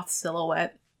the goth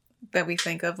silhouette that we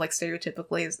think of, like,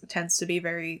 stereotypically tends to be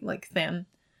very, like, thin.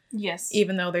 Yes.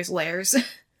 Even though there's layers.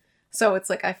 So it's,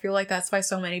 like, I feel like that's why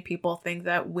so many people think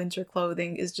that winter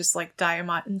clothing is just, like,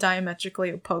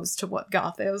 diametrically opposed to what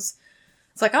goth is.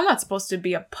 It's like, I'm not supposed to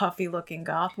be a puffy-looking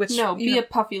goth, which... No, be a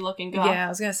puffy-looking goth. Yeah, I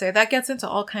was gonna say, that gets into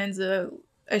all kinds of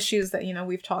issues that,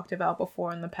 we've talked about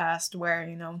before in the past, where,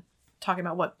 talking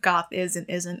about what goth is and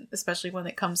isn't, especially when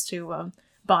it comes to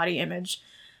body image.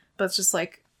 But it's just,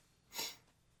 like...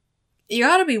 You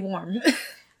gotta be warm.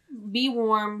 Be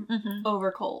warm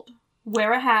over cold.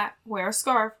 Wear a hat, wear a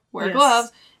scarf, wear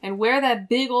gloves, and wear that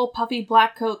big old puffy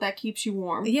black coat that keeps you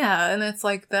warm. Yeah, and it's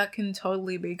like, that can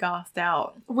totally be gothed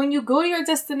out. When you go to your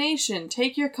destination,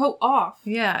 take your coat off.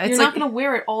 Yeah. It's not gonna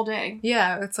wear it all day.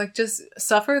 Yeah, it's like, just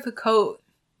suffer the coat,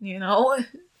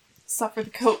 Suffer the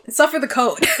coat. Suffer the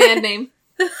coat. Band name.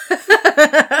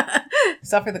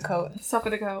 Suffer the coat. Suffer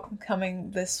the coat.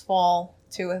 Coming this fall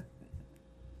to a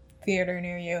theater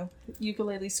near you.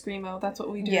 Ukulele Screamo, that's what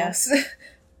we do. Yes.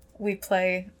 We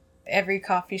play every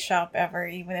coffee shop ever,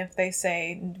 even if they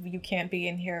say you can't be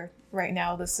in here right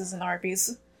now, this is an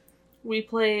Arby's. We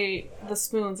play the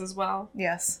spoons as well.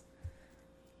 Yes.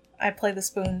 I play the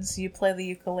spoons, you play the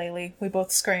ukulele. We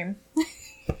both scream.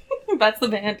 That's the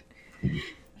band.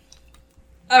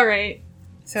 Alright.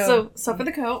 So suffer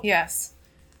the coat. Yes.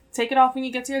 Take it off when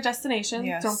you get to your destination.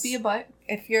 Yes. Don't be a butt.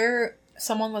 If you're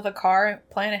someone with a car,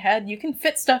 plan ahead. You can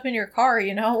fit stuff in your car,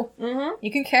 you know? Mm-hmm.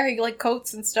 You can carry, like,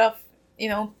 coats and stuff. You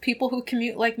know, people who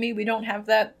commute like me, we don't have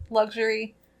that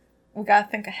luxury. We gotta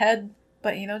think ahead.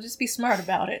 But, you know, just be smart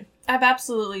about it. I've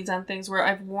absolutely done things where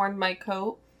I've worn my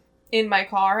coat in my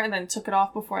car and then took it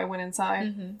off before I went inside.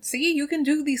 Mm-hmm. See, you can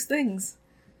do these things.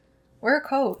 Wear a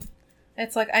coat.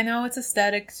 It's like, I know it's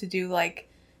aesthetic to do, like,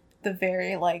 the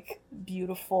very, like,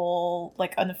 beautiful,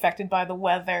 like, unaffected by the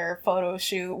weather photo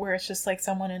shoot where it's just, like,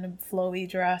 someone in a flowy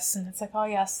dress and it's like, oh,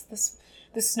 yes, this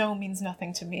snow means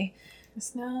nothing to me. The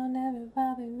snow never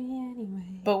bothered me anyway.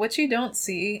 But what you don't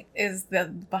see is the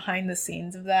behind the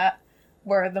scenes of that,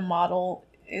 where the model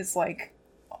is, like,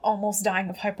 almost dying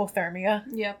of hypothermia.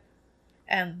 Yep.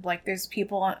 And, like, there's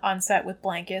people on set with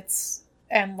blankets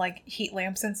and, like, heat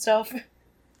lamps and stuff.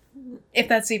 If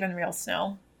that's even real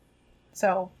snow.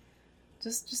 So,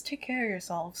 just take care of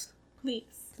yourselves.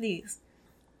 Please. Please.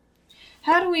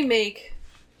 How do we make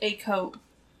a coat?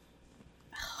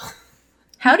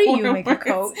 How do you make a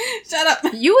coat? Shut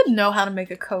up. You would know how to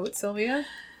make a coat, Sylvia.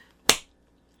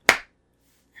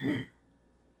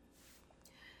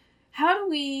 How do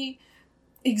we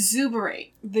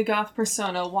exuberate the goth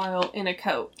persona while in a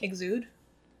coat? Exude?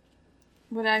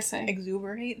 What did I say?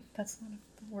 Exuberate? That's not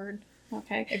a word.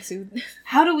 Okay. Exude.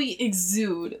 How do we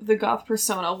exude the goth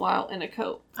persona while in a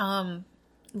coat?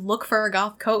 Look for a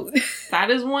goth coat.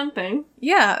 That is one thing.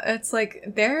 Yeah, it's like,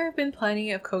 there have been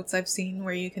plenty of coats I've seen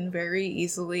where you can very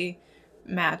easily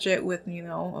match it with, you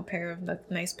know, a pair of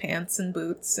nice pants and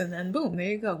boots, and then boom,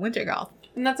 there you go, winter goth.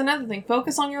 And that's another thing.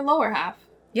 Focus on your lower half.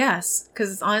 Yes,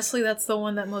 because honestly, that's the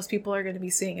one that most people are going to be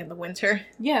seeing in the winter.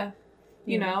 Yeah.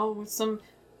 You know, with some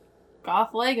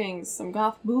goth leggings, some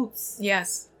goth boots.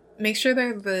 Yes. Make sure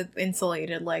they're the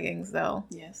insulated leggings, though.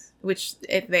 Yes. Which,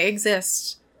 if they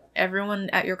exist, everyone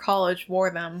at your college wore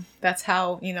them. That's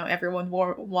how, you know, everyone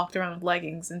walked around with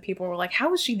leggings, and people were like,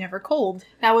 how is she never cold?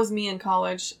 That was me in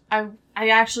college. I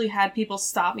actually had people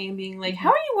stop me and being like, how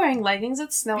are you wearing leggings?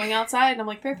 It's snowing outside. And I'm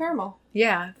like, they're thermal.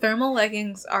 Yeah, thermal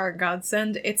leggings are a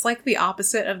godsend. It's like the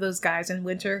opposite of those guys in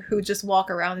winter who just walk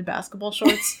around in basketball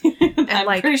shorts. And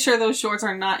I'm pretty sure those shorts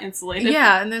are not insulated.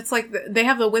 Yeah, and it's like, they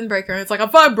have the windbreaker, and it's like, I'm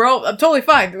fine, bro. I'm totally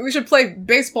fine. We should play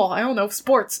baseball. I don't know,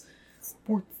 sports.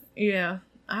 Yeah.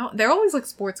 They're always like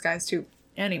sports guys, too.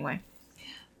 Anyway.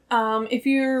 If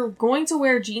you're going to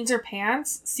wear jeans or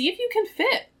pants, see if you can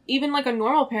fit even like a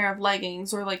normal pair of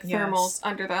leggings or like thermals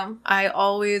under them. I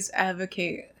always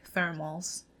advocate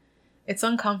thermals. It's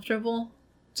uncomfortable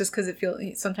just because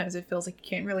sometimes it feels like you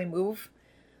can't really move.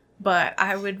 But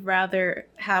I would rather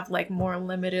have like more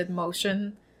limited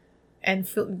motion and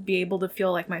be able to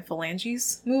feel like my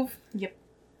phalanges move. Yep.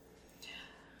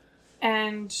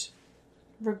 And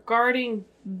regarding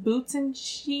boots and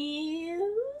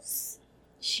shoes?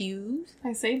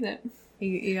 I saved it.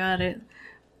 You got it.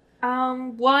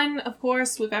 One, of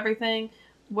course, with everything,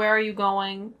 where are you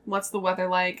going? What's the weather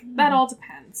like? That all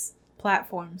depends.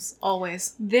 Platforms,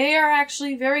 always. They are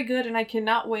actually very good, and I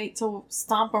cannot wait to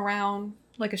stomp around.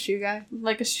 Like a shoe guy?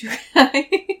 Like a shoe guy.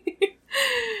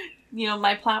 You know,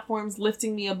 my platform's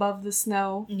lifting me above the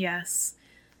snow. Yes.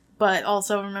 But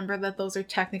also remember that those are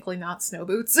technically not snow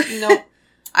boots. Nope.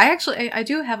 I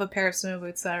do have a pair of snow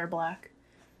boots that are black.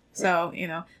 So, you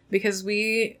know, because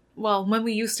when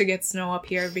we used to get snow up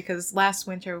here, because last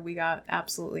winter we got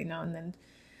absolutely none, and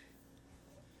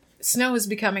snow is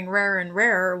becoming rarer and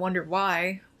rarer, wonder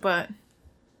why, but,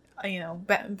 you know,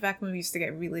 back when we used to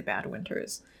get really bad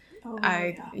winters,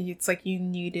 it's like you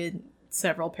needed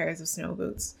several pairs of snow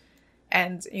boots.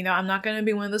 And, you know, I'm not going to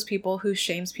be one of those people who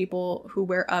shames people who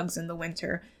wear Uggs in the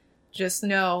winter. Just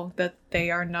know that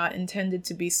they are not intended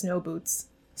to be snow boots,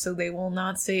 so they will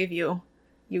not save you.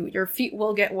 Your feet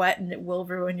will get wet and it will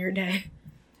ruin your day.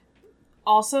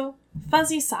 Also,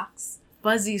 fuzzy socks.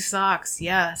 Fuzzy socks,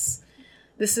 yes.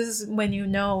 This is when you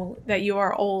know that you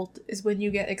are old, is when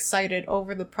you get excited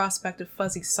over the prospect of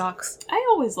fuzzy socks. I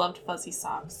always loved fuzzy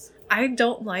socks. I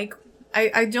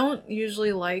don't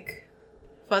usually like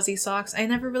fuzzy socks. I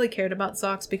never really cared about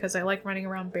socks because I like running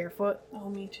around barefoot. Oh,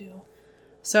 me too.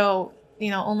 So, you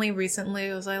know, only recently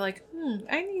was I like,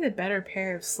 I need a better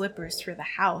pair of slippers for the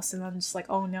house. And I'm just like,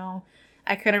 oh no.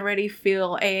 I could already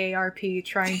feel AARP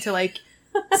trying to, like,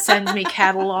 send me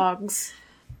catalogs.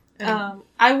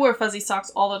 I wore fuzzy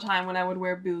socks all the time when I would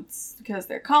wear boots because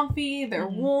they're comfy, they're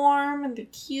warm, and they're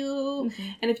cute. Mm-hmm.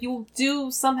 And if you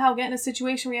do somehow get in a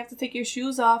situation where you have to take your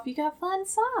shoes off, you got fun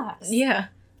socks. Yeah.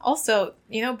 Also,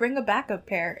 you know, bring a backup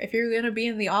pair. If you're going to be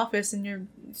in the office and your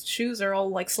shoes are all,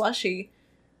 like, slushy,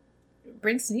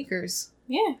 bring sneakers.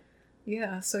 Yeah.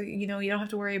 Yeah, so, you know, you don't have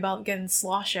to worry about getting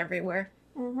slosh everywhere.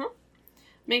 Mm-hmm.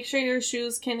 Make sure your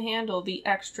shoes can handle the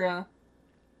extra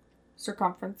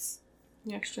circumference,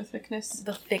 the extra thickness.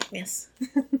 The thickness.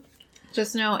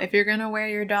 Just know, if you're gonna wear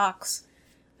your Docs,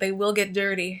 they will get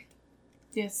dirty.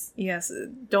 Yes. Yes.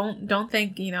 Don't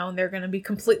think, they're gonna be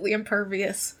completely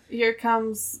impervious. Here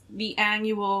comes the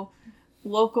annual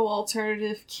local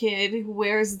alternative kid who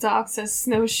wears Docs as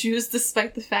snowshoes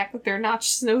despite the fact that they're not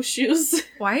snowshoes.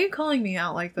 Why are you calling me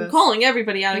out like this? I'm calling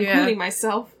everybody out, including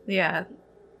myself. Yeah.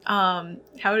 How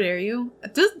dare you?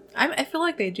 I feel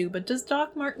like they do, but does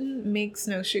Doc Martin make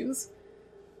snowshoes?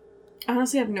 I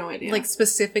honestly have no idea. Like,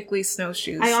 specifically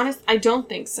snowshoes. I don't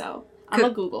think so. I'm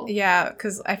gonna Google. Yeah,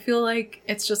 because I feel like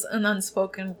it's just an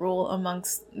unspoken rule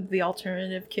amongst the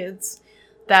alternative kids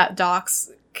that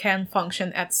Docs can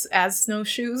function as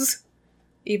snowshoes,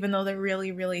 even though they're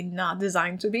really, really not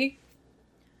designed to be.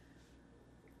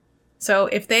 So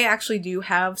if they actually do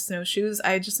have snowshoes,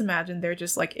 I just imagine they're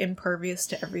just, like, impervious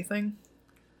to everything.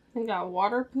 They got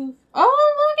waterproof.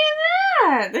 Oh, look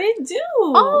at that! They do!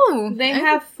 Oh! They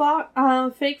have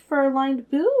fake fur-lined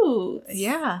boots.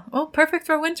 Yeah. Oh, perfect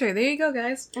for winter. There you go,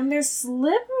 guys. And they're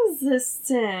slip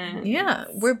resistant. Yeah.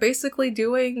 We're basically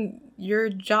doing your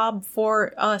job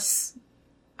for us.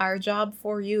 Our job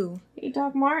for you. Hey,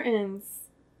 Doc Martens.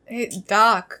 Hey,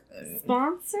 Doc.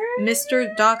 Sponsor?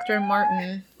 Mr. Dr.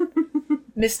 Martin.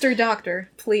 Mr. Doctor,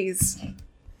 please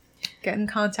get in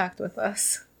contact with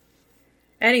us.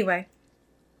 Anyway,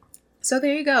 so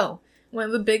there you go. One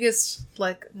of the biggest,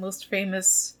 most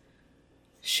famous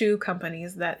shoe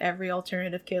companies that every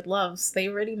alternative kid loves. They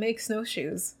already make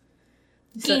snowshoes.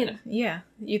 So, yeah.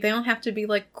 They don't have to be,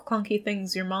 clunky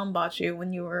things your mom bought you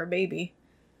when you were a baby.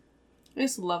 I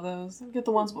used to love those. Get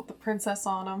the ones with the princess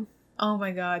on them. Oh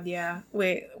my god, yeah.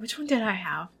 Wait, which one did I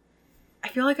have? I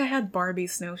feel like I had Barbie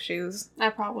snowshoes. I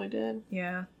probably did.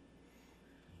 Yeah.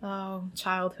 Oh,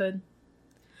 childhood.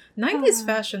 90s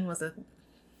fashion was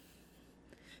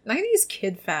 90s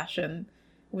kid fashion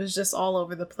was just all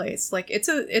over the place.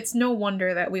 It's no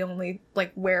wonder that we only,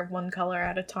 wear one color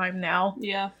at a time now.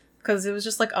 Yeah. Because it was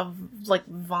just, a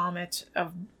vomit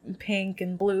of pink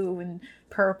and blue and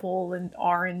purple and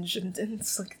orange. And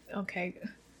it's okay.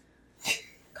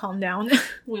 Calm down.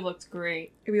 We looked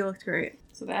great. We looked great.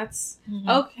 So that's... Mm-hmm.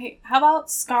 Okay, how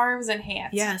about scarves and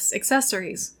hats? Yes,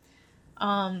 accessories.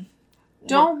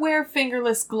 Don't wear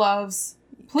fingerless gloves.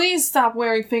 Please stop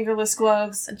wearing fingerless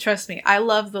gloves. Trust me, I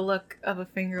love the look of a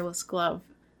fingerless glove.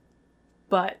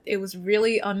 But it was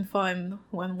really unfun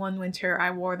when one winter I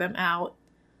wore them out.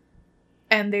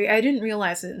 And I didn't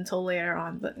realize it until later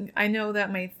on, but I know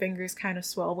that my fingers kind of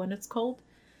swell when it's cold.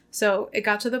 So it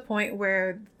got to the point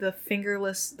where the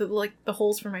fingerless, the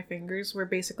holes for my fingers were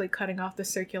basically cutting off the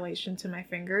circulation to my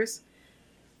fingers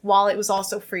while it was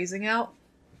also freezing out.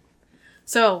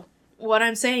 So what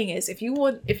I'm saying is, if you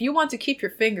want to keep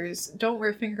your fingers, don't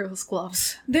wear fingerless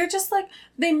gloves. They're just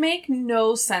they make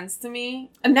no sense to me.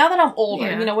 And now that I'm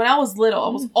older, when I was little, I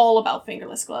was all about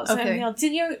fingerless gloves. Okay. And, do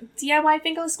your DIY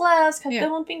fingerless gloves, cut their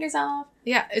own fingers off.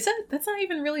 Yeah, that's not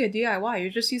even really a DIY.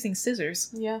 You're just using scissors.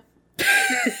 Yeah.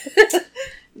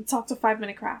 Talk to 5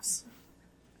 Minute Crafts.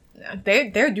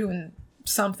 They're doing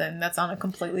something that's on a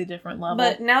completely different level.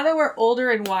 But now that we're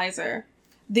older and wiser,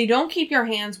 they don't keep your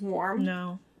hands warm.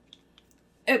 No.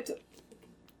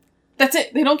 That's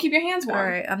it. They don't keep your hands warm.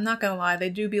 Alright, I'm not gonna lie.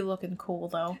 They do be looking cool,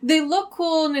 though. They look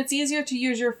cool and it's easier to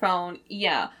use your phone,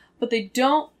 yeah. But they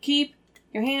don't keep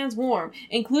your hands warm.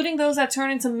 Including those that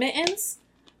turn into mittens.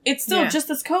 It's still just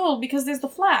as cold because there's the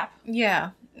flap.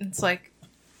 Yeah. It's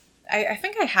I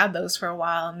think I had those for a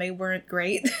while and they weren't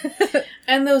great.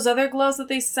 And those other gloves that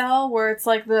they sell where it's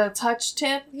the touch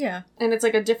tip. Yeah. And it's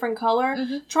a different color.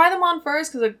 Mm-hmm. Try them on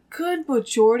first because a good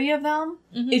majority of them,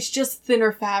 it's just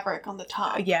thinner fabric on the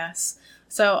top. Yes.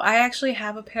 So I actually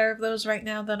have a pair of those right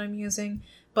now that I'm using,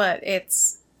 but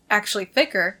it's actually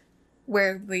thicker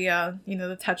where the,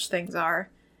 the touch things are.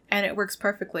 And it works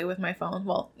perfectly with my phone.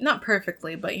 Well, not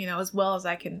perfectly, but, as well as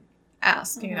I can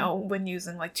ask, when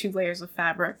using 2 layers of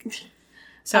fabric.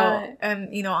 So,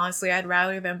 and, honestly, I'd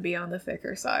rather them be on the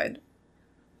thicker side.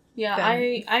 Yeah,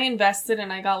 I invested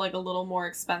and I got a little more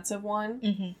expensive one.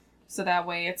 Mm-hmm. So that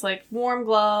way it's warm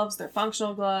gloves, they're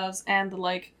functional gloves, and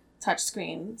the touch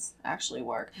screens actually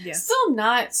work. Yes. Still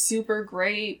not super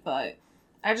great, but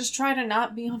I just try to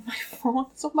not be on my phone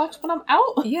so much when I'm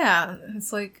out. Yeah,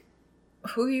 it's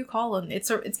who are you calling?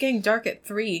 It's getting dark at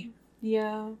 3.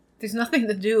 Yeah. There's nothing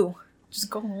to do.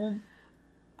 Just go home.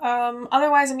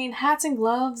 Otherwise, hats and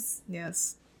gloves.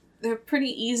 Yes. They're pretty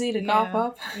easy to gop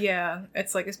up. Yeah.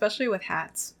 It's especially with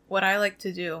hats. What I like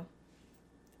to do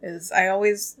is I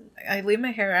leave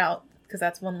my hair out because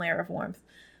that's one layer of warmth.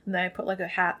 And then I put like a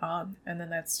hat on, and then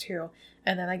that's 2.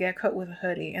 And then I get a coat with a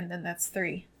hoodie, and then that's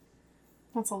 3.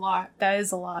 That's a lot. That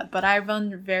is a lot, but I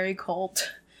run very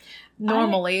cold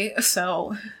normally,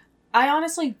 so... I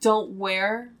honestly don't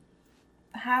wear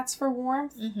hats for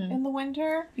warmth in the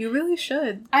winter. You really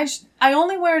should. I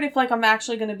only wear it if, like, I'm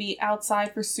actually going to be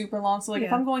outside for super long. So, like,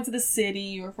 if I'm going to the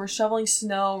city, or if we're shoveling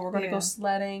snow, or we're going to go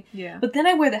sledding. Yeah. But then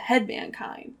I wear the headband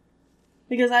kind.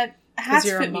 Because hats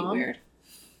fit me weird.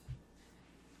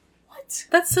 What?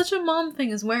 That's such a mom thing,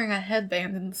 is wearing a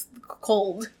headband in the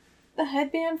cold. The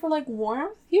headband for, like,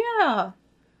 warmth? Yeah.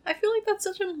 I feel like that's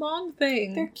such a mom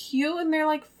thing. They're cute and they're,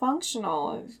 like,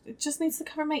 functional. It just needs to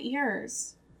cover my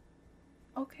ears.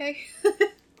 Okay.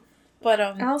 But,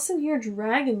 Allison here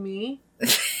dragging me.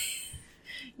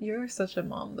 You're such a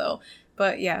mom, though.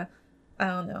 But, yeah. I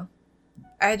don't know.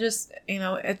 I just,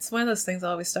 it's one of those things that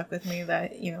always stuck with me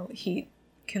that, heat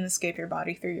can escape your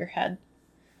body through your head.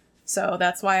 So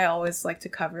that's why I always like to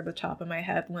cover the top of my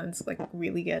head when it's, like,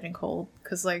 really getting cold.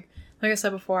 Because, like I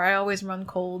said before, I always run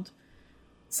cold.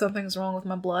 Something's wrong with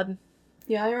my blood.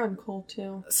 Yeah, I run cold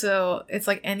too. So it's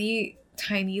like any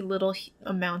tiny little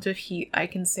amount of heat I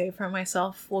can save for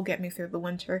myself will get me through the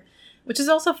winter. Which is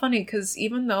also funny because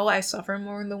even though I suffer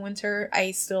more in the winter,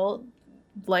 I still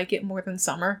like it more than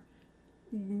summer.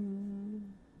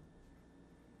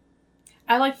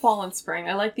 I like fall and spring.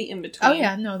 I like the in-between. Oh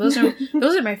yeah, no, those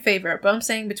are my favorite. But I'm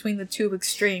saying between the two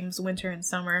extremes, winter and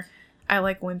summer, I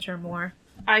like winter more.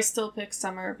 I still pick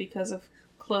summer because of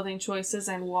clothing choices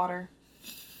and water.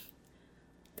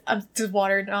 Does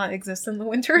water not exist in the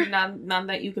winter? None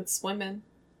that you could swim in.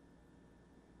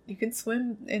 You can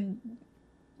swim in...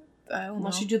 I don't know.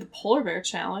 Unless you do the polar bear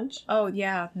challenge. Oh,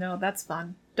 yeah. No, that's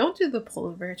fun. Don't do the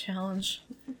polar bear challenge.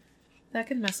 That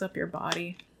can mess up your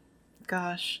body.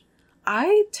 Gosh.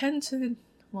 I tend to...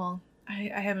 Well, I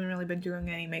haven't really been doing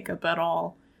any makeup at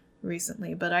all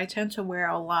recently, but I tend to wear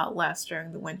a lot less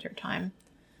during the winter time.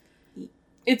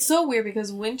 It's so weird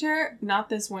because winter, not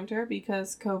this winter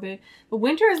because COVID, but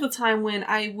winter is the time when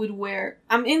I would wear...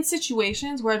 I'm in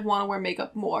situations where I'd want to wear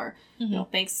makeup more. Mm-hmm.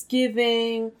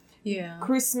 Thanksgiving... Yeah.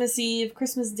 Christmas Eve,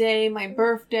 Christmas Day, my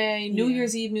birthday, New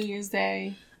Year's Eve, New Year's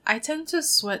Day. I tend to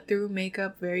sweat through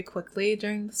makeup very quickly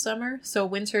during the summer. So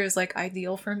winter is like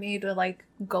ideal for me to like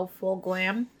go full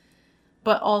glam.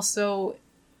 But also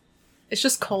it's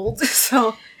just cold.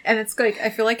 So and it's like I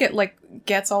feel like it like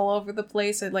gets all over the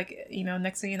place. It like,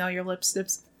 next thing you know your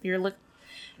lipstick's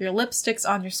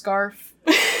on your scarf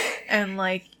and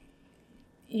like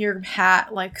your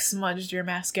hat like smudged your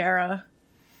mascara.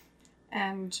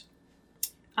 And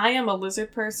I am a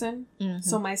lizard person,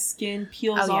 so my skin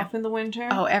peels off in the winter.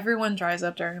 Oh, everyone dries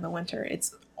up during the winter.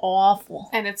 It's awful.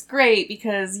 And it's great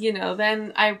because,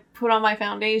 then I put on my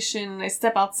foundation and I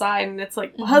step outside and it's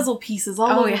like puzzle pieces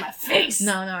all over my face.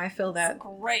 No, I feel that. It's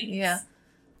great. Yeah.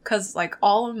 Because, like,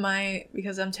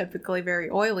 because I'm typically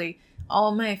very oily,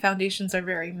 all of my foundations are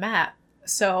very matte.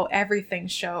 So everything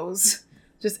shows.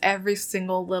 Just every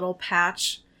single little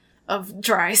patch of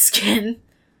dry skin.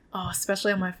 Oh,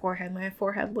 especially on my forehead. My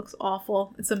forehead looks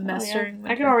awful. It's a mess during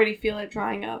winter. I can already feel it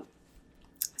drying up.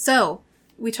 So,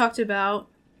 we talked about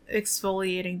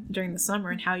exfoliating during the summer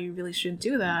and how you really shouldn't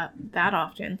do that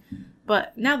often.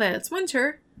 But now that it's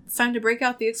winter, it's time to break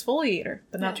out the exfoliator,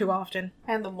 but not too often.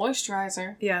 And the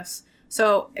moisturizer. Yes.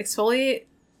 So, exfoliate...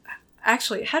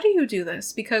 Actually, how do you do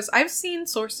this? Because I've seen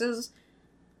sources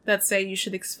that say you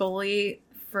should exfoliate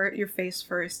for your face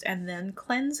first and then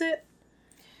cleanse it.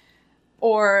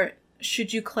 Or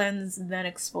should you cleanse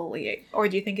then exfoliate? Or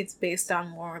do you think it's based on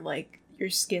more like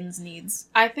your skin's needs?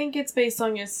 I think it's based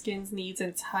on your skin's needs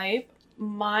and type.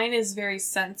 Mine is very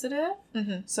sensitive.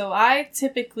 Mm-hmm. So I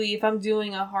typically, if I'm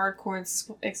doing a hardcore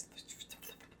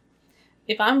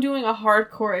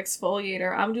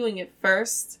exfoliator, I'm doing it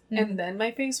first and then my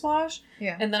face wash.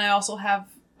 Yeah. And then I also have,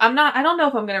 I don't know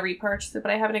if I'm going to repurchase it,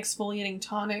 but I have an exfoliating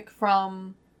tonic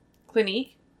from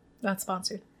Clinique. Not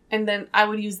sponsored. And then I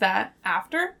would use that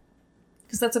after.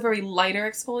 Because that's a very lighter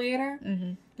exfoliator.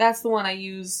 Mm-hmm. That's the one I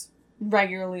use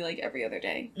regularly, like every other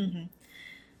day. Mm-hmm.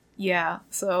 Yeah.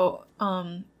 So,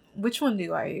 which one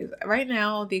do I use? Right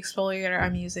now, the exfoliator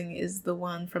I'm using is the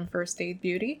one from First Aid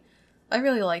Beauty. I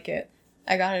really like it.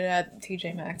 I got it at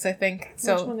TJ Maxx, I think.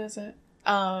 So, which one is it?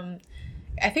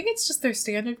 I think it's just their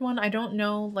standard one. I don't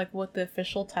know, like, what the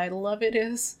official title of it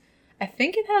is. I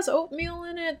think it has oatmeal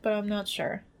in it, but I'm not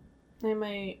sure. I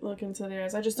might look into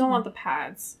theirs. I just don't want the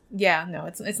pads. Yeah, no,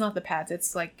 it's not the pads.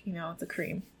 It's like, the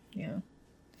cream. Yeah.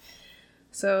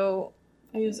 So...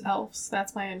 I use e.l.f.'s.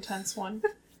 That's my intense one.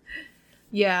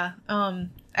 Yeah.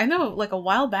 I know, like, a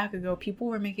while back ago, people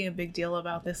were making a big deal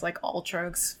about this, like, ultra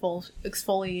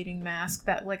exfoliating mask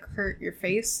that, like, hurt your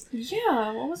face.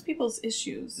 Yeah, what was people's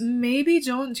issues? Maybe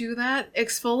don't do that.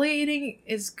 Exfoliating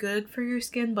is good for your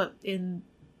skin, but in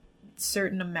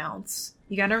certain amounts.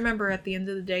 You gotta remember, at the end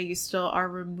of the day, you still are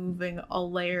removing a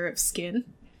layer of skin,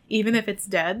 even if it's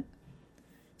dead.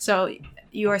 So,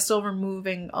 you are still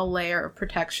removing a layer of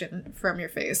protection from your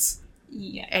face.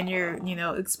 Yeah. And you're,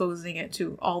 exposing it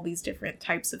to all these different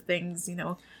types of things,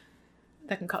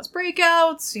 that can cause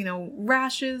breakouts,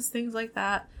 rashes, things like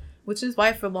that. Which is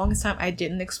why for the longest time I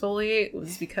didn't exfoliate,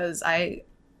 was because I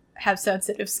have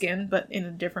sensitive skin, but in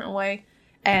a different way.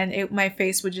 And my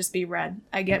face would just be red.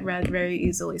 I get red very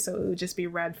easily, so it would just be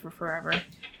red for forever.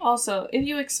 Also, if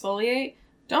you exfoliate,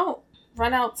 don't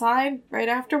run outside right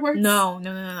afterwards. No.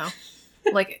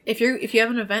 Like, if you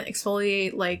have an event,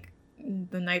 exfoliate, like,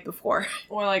 the night before.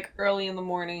 Or, like, early in the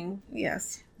morning.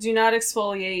 Yes. Do not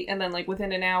exfoliate and then, like,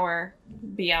 within an hour,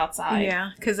 be outside.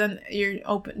 Yeah, because then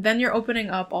you're opening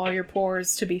up all your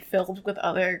pores to be filled with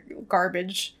other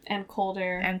garbage. And cold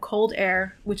air. And cold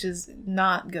air, which is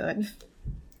not good.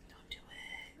 Don't do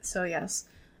it. So, yes.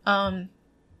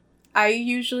 I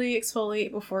usually exfoliate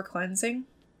before cleansing.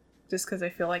 Just because I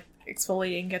feel like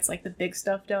exfoliating gets, like, the big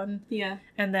stuff done. Yeah.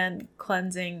 And then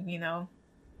cleansing,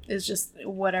 is just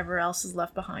whatever else is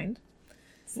left behind.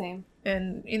 Same.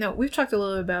 And, we've talked a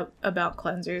little bit about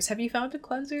cleansers. Have you found a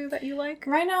cleanser that you like?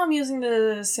 Right now I'm using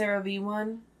the CeraVe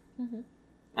one.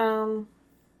 Mm-hmm.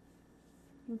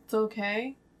 It's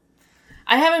okay.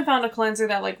 I haven't found a cleanser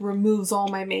that, like, removes all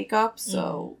my makeup,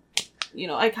 so,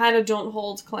 I kind of don't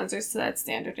hold cleansers to that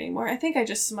standard anymore. I think I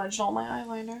just smudged all my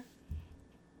eyeliner.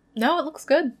 No, it looks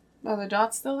good. Are the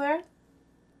dots still there?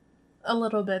 A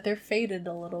little bit. They're faded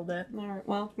a little bit. Alright,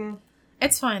 well,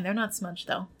 It's fine. They're not smudged,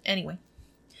 though. Anyway.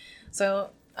 So,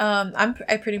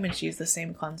 I pretty much use the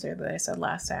same cleanser that I said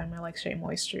last time. I like Shea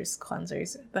Moisture's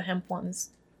cleansers. The hemp one's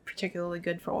particularly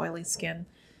good for oily skin.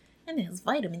 And it has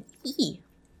vitamin E.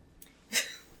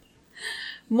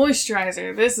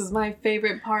 Moisturizer. This is my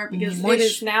favorite part because it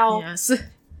is now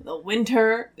the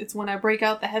winter. It's when I break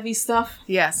out the heavy stuff.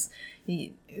 Yes.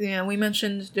 We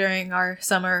mentioned during our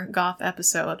summer goth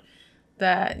episode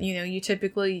that, you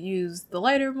typically use the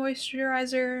lighter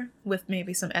moisturizer with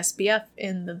maybe some SPF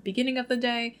in the beginning of the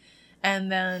day,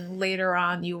 and then later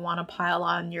on you want to pile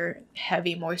on your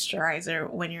heavy moisturizer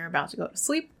when you're about to go to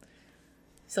sleep.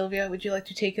 Sylvia, would you like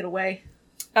to take it away?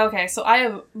 Okay, so I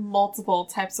have multiple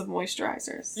types of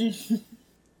moisturizers.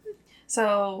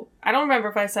 So, I don't remember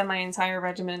if I said my entire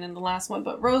regimen in the last one,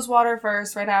 but rose water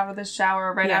first, right after the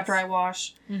shower, right after I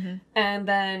wash. Mm-hmm. And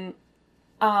then,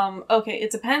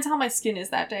 it depends how my skin is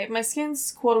that day. If my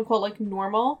skin's quote-unquote, like,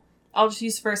 normal, I'll just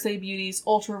use First Aid Beauty's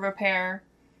Ultra Repair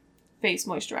Face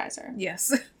Moisturizer.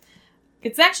 Yes.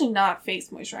 It's actually not face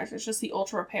moisturizer, it's just the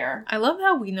Ultra Repair. I love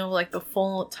how we know, like, the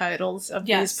full titles of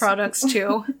these products,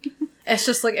 too. It's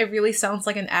just, like, it really sounds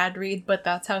like an ad read, but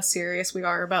that's how serious we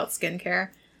are about skincare.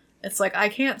 It's like, I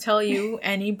can't tell you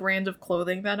any brand of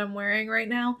clothing that I'm wearing right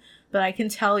now, but I can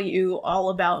tell you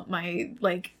all about my,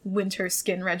 like, winter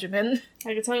skin regimen.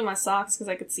 I can tell you my socks because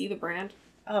I could see the brand.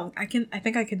 Oh, I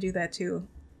think I can do that too.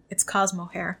 It's Cosmo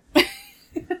Hair.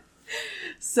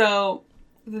 So,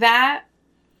 that,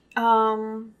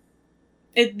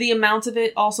 the amount of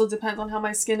it also depends on how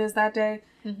my skin is that day.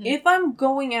 Mm-hmm. If I'm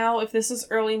going out, if this is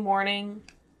early morning,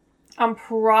 I'm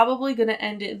probably going to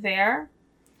end it there.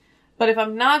 But if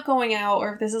I'm not going out,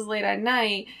 or if this is late at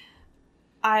night,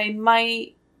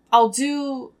 I'll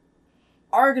do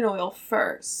argan oil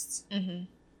first. Mm-hmm.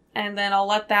 And then I'll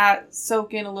let that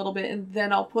soak in a little bit, and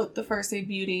then I'll put the First Aid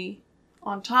Beauty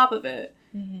on top of it.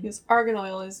 Mm-hmm. Because argan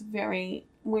oil is very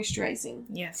moisturizing.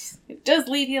 Yes. It does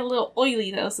leave you a little oily,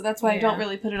 though, so that's why I don't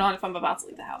really put it on if I'm about to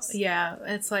leave the house. Yeah,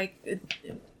 it's like,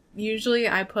 usually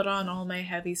I put on all my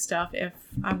heavy stuff if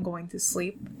I'm going to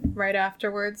sleep right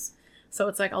afterwards. So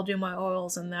it's like, I'll do my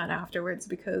oils and that afterwards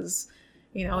because,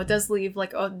 it does leave,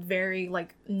 like, a very,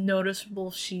 like,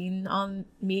 noticeable sheen on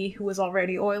me who is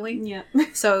already oily. Yeah.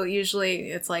 So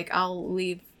usually it's like, I'll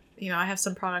leave, I have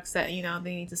some products that,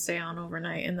 they need to stay on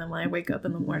overnight. And then when I wake up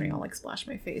in the morning, I'll, like, splash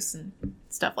my face and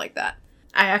stuff like that.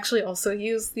 I actually also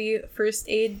use the First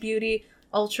Aid Beauty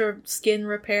Ultra Skin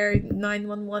Repair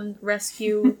 911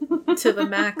 Rescue to the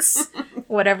max,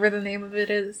 whatever the name of it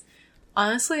is.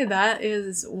 Honestly, that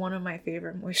is one of my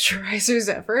favorite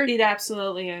moisturizers ever. It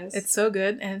absolutely is. It's so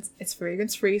good, and it's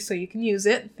fragrance free, so you can use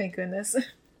it. Thank goodness.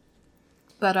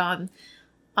 But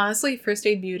honestly, First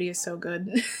Aid Beauty is so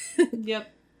good.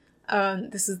 Yep.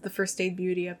 This is the First Aid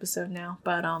Beauty episode now,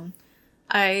 but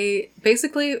I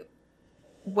basically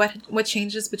what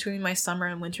changes between my summer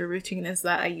and winter routine is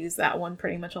that I use that one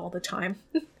pretty much all the time.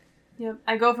 Yep.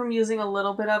 I go from using a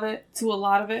little bit of it to a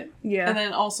lot of it. Yeah. And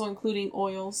then also including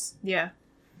oils. Yeah.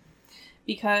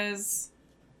 Because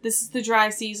this is the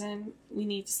dry season. We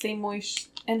need to stay moist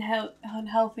and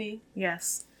healthy.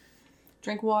 Yes.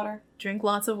 Drink water. Drink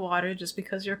lots of water. Just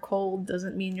because you're cold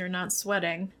doesn't mean you're not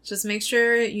sweating. Just make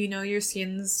sure you know your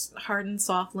skin's hard and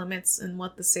soft limits and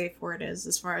what the safe word is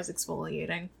as far as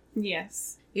exfoliating.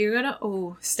 Yes. You're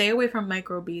gonna, stay away from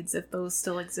microbeads if those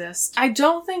still exist. I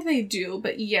don't think they do,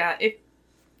 but yeah, if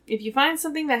you find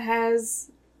something that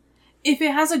if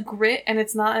it has a grit and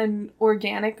it's not an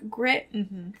organic grit,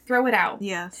 throw it out.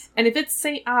 Yes. And if it's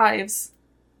St. Ives,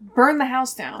 burn the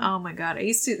house down. Oh my god, I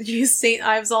used to use St.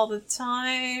 Ives all the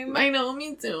time. I know,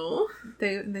 me too.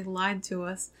 They lied to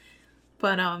us.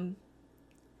 But,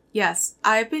 yes,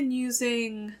 I've been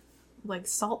using, like,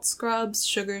 salt scrubs,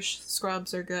 sugar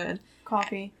scrubs are good.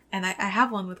 Coffee. And I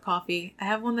have one with coffee. I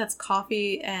have one that's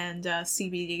coffee and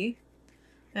CBD.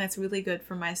 And it's really good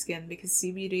for my skin because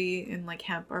CBD and, like,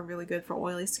 hemp are really good for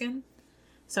oily skin.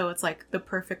 So it's, like, the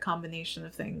perfect combination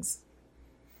of things.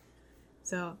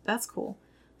 So that's cool.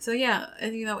 So yeah,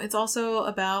 and it's also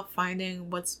about finding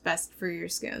what's best for your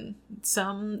skin.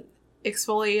 Some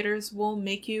exfoliators will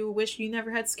make you wish you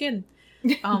never had skin.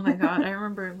 Oh my god, I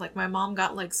remember, like, my mom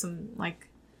got, like, some, like,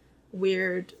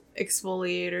 weird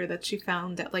exfoliator that she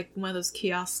found at, like, one of those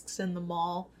kiosks in the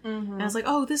mall. And I was like,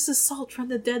 oh, this is salt from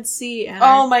the Dead Sea. And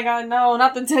my god, no,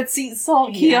 not the Dead Sea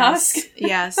salt kiosk.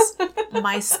 Yes.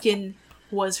 My skin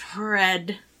was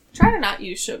red. Try to not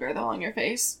use sugar, though, on your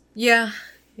face. Yeah.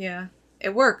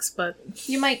 It works, but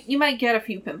you might get a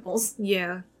few pimples.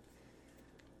 Yeah.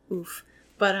 Oof.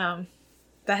 But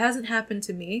that hasn't happened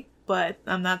to me, but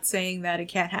I'm not saying that it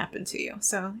can't happen to you.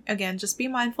 So again, just be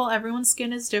mindful. Everyone's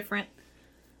skin is different.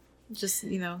 Just,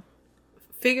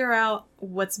 figure out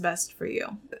what's best for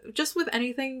you. Just with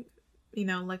anything,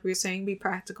 like we were saying, be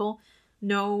practical.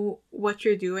 Know what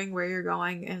you're doing, where you're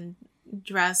going, and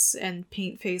dress and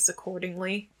paint face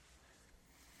accordingly.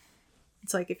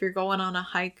 It's like if you're going on a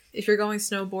hike, if you're going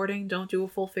snowboarding, don't do a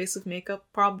full face of makeup,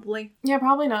 probably. Yeah,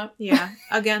 probably not. Yeah.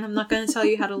 Again, I'm not going to tell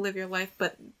you how to live your life,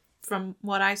 but from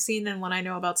what I've seen and what I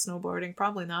know about snowboarding,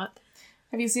 probably not.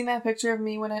 Have you seen that picture of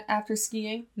me after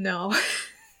skiing? No.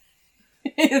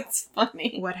 It's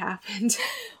funny. What happened?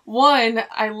 One,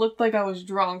 I looked like I was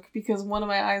drunk because one of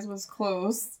my eyes was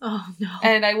closed. Oh, no.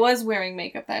 And I was wearing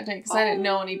makeup that day because I didn't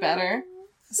know any better.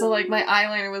 So, like, my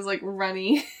eyeliner was, like,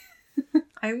 runny.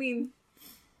 I mean,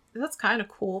 that's kind of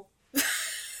cool.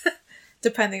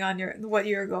 Depending on what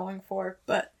you're going for.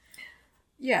 But,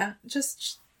 yeah,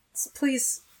 just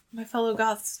please, my fellow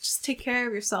goths, just take care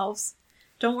of yourselves.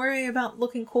 Don't worry about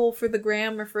looking cool for the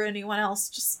gram or for anyone else.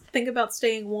 Just think about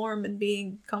staying warm and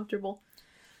being comfortable.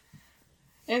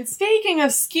 And speaking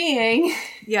of skiing...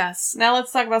 Yes. Now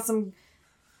let's talk about some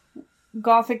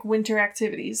gothic winter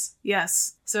activities.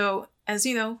 Yes. So, as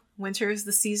you know, winter is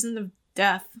the season of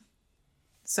death.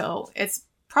 So, it's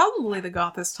probably the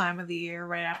gothest time of the year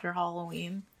right after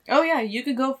Halloween. Oh yeah, you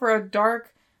could go for a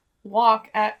dark walk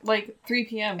at, like, 3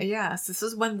 p.m. Yes, this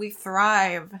is when we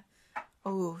thrive.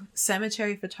 Oh,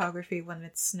 cemetery photography when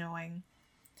it's snowing.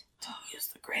 Don't use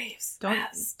the graves. Don't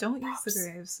use the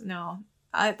graves. No.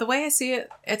 The way I see it,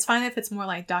 it's fine if it's more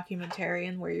like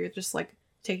documentarian where you're just like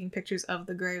taking pictures of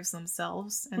the graves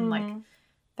themselves and like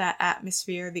that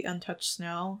atmosphere, the untouched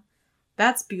snow.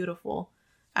 That's beautiful.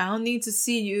 I don't need to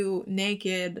see you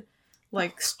naked,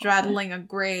 like straddling a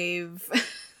grave.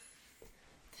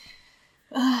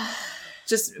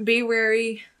 Just be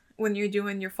wary when you're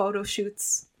doing your photo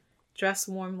shoots. Dress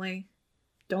warmly.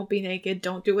 Don't be naked.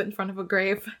 Don't do it in front of a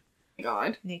grave.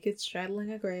 God. Naked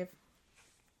straddling a grave.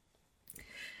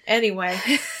 Anyway.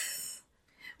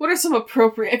 What are some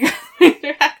appropriate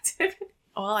winter activities?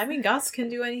 Well, I mean, goths can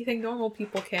do anything normal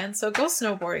people can, so go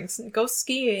snowboarding, go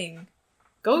skiing,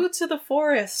 go to the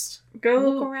forest, go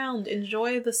look around,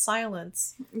 enjoy the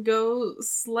silence. Go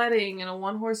sledding in a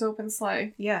one-horse open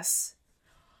sleigh. Yes.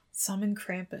 Summon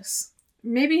Krampus.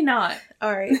 Maybe not.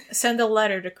 Alright, send a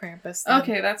letter to Krampus then.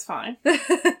 Okay, that's fine.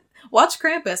 Watch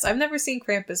Krampus. I've never seen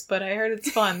Krampus, but I heard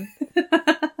it's fun.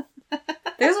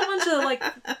 There's a bunch of, like,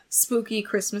 spooky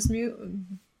Christmas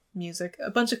music.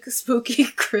 A bunch of spooky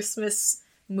Christmas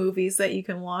movies that you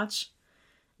can watch.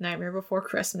 Nightmare Before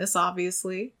Christmas,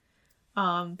 obviously.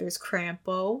 There's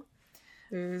Crampo.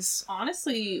 There's...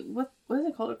 Honestly, what is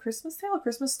it called? A Christmas Tale? A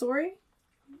Christmas Story?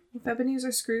 With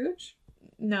Ebenezer Scrooge?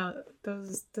 No,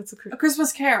 that's a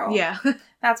Christmas Carol. Yeah.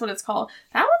 That's what it's called.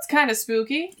 That one's kind of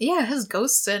spooky. Yeah, it has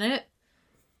ghosts in it.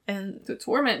 And to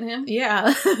torment him.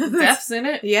 Yeah. Death's in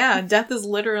it. Yeah, death is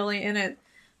literally in it.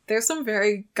 there's some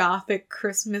very gothic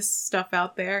Christmas stuff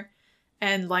out there.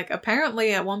 And, like,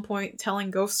 apparently at one point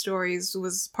telling ghost stories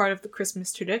was part of the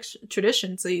Christmas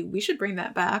tradition, so we should bring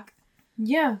that back.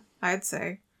 Yeah. I'd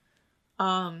say.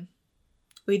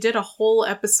 We did a whole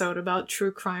episode about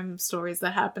true crime stories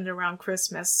that happened around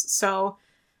Christmas, so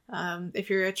if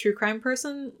you're a true crime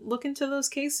person, look into those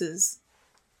cases.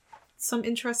 Some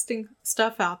interesting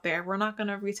stuff out there. We're not going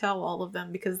to retell all of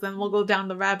them because then we'll go down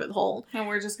the rabbit hole. And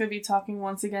we're just going to be talking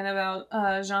once again about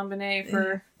JonBenet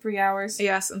for 3 hours.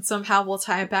 Yes, and somehow we'll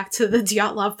tie it back to the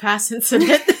Dyatlov Pass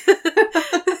incident.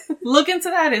 Look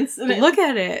into that incident. Look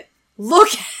at it. Look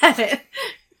at it.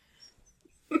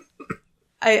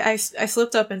 I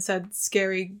slipped up and said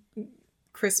scary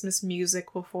Christmas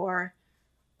music before.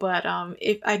 But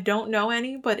if I don't know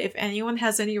any, but if anyone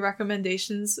has any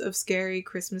recommendations of scary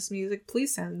Christmas music,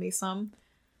 please send me some.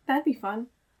 That'd be fun.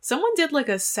 Someone did like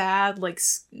a sad, like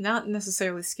not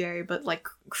necessarily scary, but like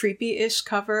creepy-ish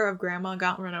cover of Grandma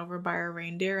Got Run Over by a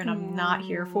Reindeer, and I'm not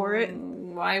here for it.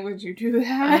 Why would you do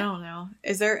that? I don't know.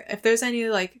 If there's any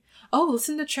like, oh,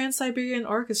 listen to Trans-Siberian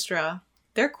Orchestra.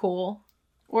 They're cool.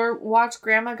 Or watch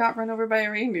Grandma Got Run Over by a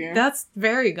Reindeer. That's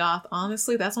very goth.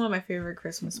 Honestly, that's one of my favorite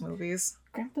Christmas movies.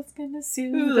 Grandpa's gonna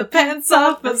sue the pants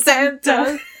off of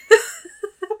Santa.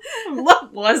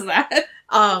 What was that?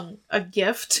 A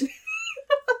gift.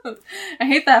 I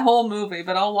hate that whole movie,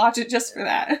 but I'll watch it just for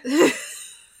that.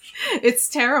 It's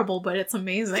terrible, but it's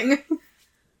amazing.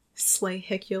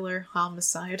 Slahicular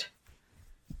homicide.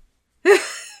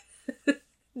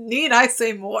 Need I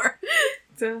say more?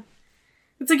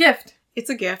 It's a gift. It's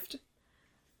a gift.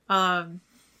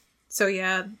 So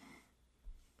yeah.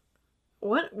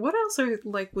 What else are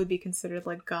like would be considered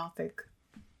like gothic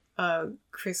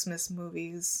Christmas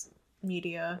movies,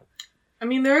 media? I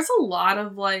mean, there's a lot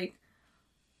of like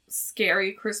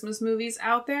scary Christmas movies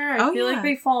out there. I feel like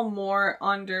they fall more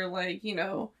under like, you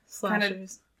know, slashers. Kind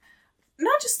of,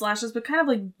 not just slashers, but kind of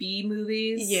like B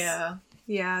movies. Yeah.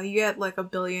 Yeah, you get like a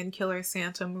billion Killer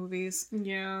Santa movies.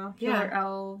 Yeah. Killer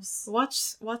Elves.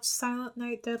 Watch Silent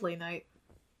Night, Deadly Night.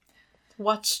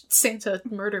 Watch Santa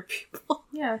murder people.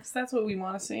 Yeah, because that's what we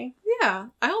want to see. Yeah.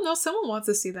 I don't know, someone wants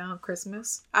to see that on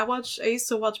Christmas. I used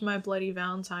to watch My Bloody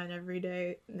Valentine every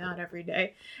day. Not every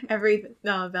day. Every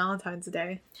Valentine's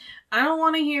Day. I don't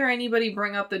want to hear anybody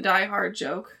bring up the Die Hard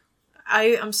joke.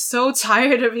 I'm so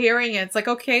tired of hearing it. It's like,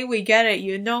 okay, we get it.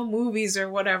 You know movies or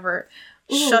whatever.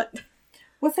 Ooh. Shut.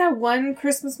 What's that one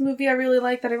Christmas movie I really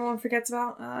like that everyone forgets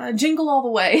about? Jingle All the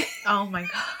Way. Oh my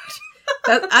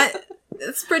god.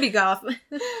 It's pretty goth.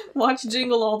 Watch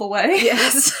Jingle All the Way.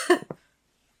 Yes.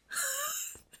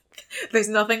 There's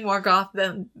nothing more goth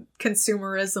than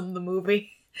Consumerism, the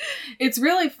movie. It's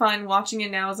really fun watching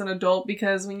it now as an adult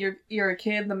because when you're a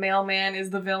kid, the mailman is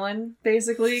the villain,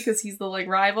 basically, because he's the, like,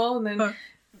 rival. And then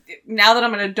now that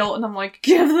I'm an adult and I'm like,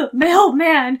 give the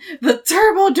mailman the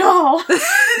turbo doll!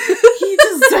 He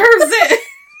deserves it!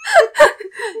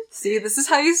 See, this is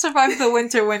how you survive the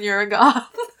winter when you're a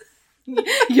goth.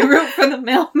 You root for the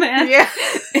mailman. Yeah.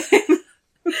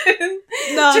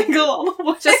 No, Jingle All the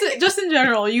Way. Just in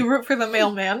general, you root for the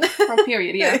mailman. Oh,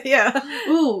 period, yeah. Yeah.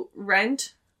 Ooh,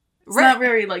 Rent. It's not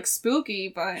very, like, spooky,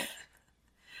 but...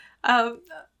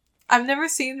 I've never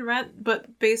seen Rent,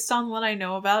 but based on what I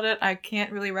know about it, I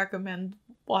can't really recommend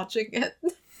watching it.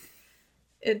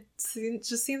 It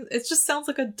just sounds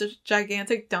like a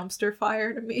gigantic dumpster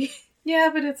fire to me.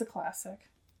 Yeah, but it's a classic.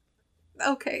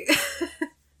 Okay.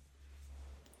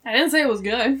 I didn't say it was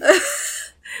good.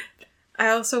 I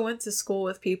also went to school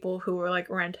with people who were like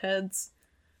Rent heads,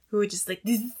 who were just like,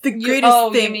 this is the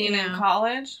greatest thing. You mean in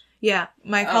college? Yeah,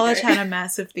 my college had a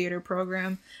massive theater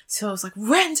program, so I was like,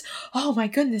 Rent! Oh my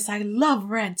goodness, I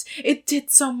love Rent! It did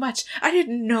so much! I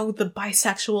didn't know the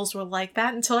bisexuals were like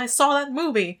that until I saw that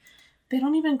movie! They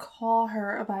don't even call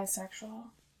her a bisexual.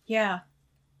 Yeah.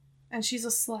 And she's a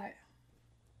slut.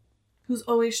 Who's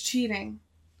always cheating.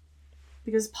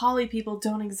 Because poly people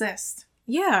don't exist.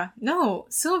 Yeah, no,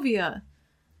 Sylvia.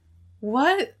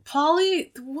 What?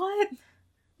 Poly? What?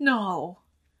 No.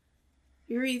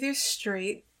 You're either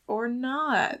straight or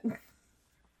not.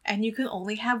 And you can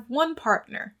only have one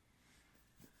partner.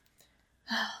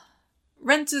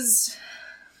 Rent is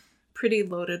pretty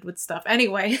loaded with stuff.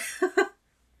 Anyway.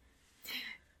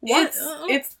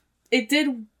 It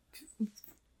did,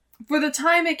 for the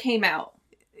time it came out.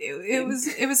 It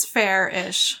was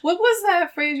fair-ish. What was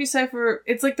that phrase you said for,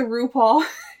 it's like the RuPaul?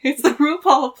 It's the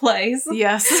RuPaul of plays.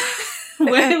 Yes.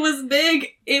 When it was big,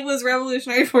 it was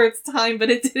revolutionary for its time,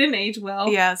 but it didn't age well.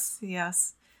 Yes,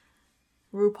 yes.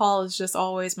 RuPaul is just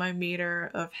always my meter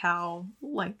of how,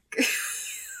 like,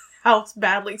 how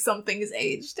badly something is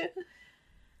aged.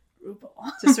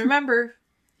 RuPaul. Just remember,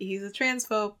 he's a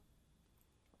transphobe.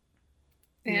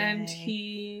 And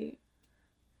he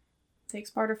takes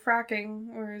part of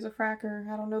fracking, or is a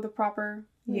fracker. I don't know the proper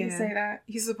way to say that.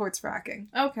 He supports fracking.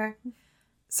 Okay.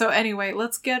 So anyway,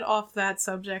 let's get off that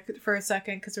subject for a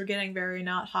second, because we're getting very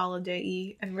not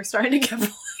holiday-y, and we're starting to get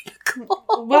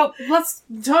political. Well, let's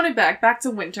tone it back. Back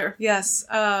to winter. Yes.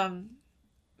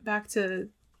 Back to...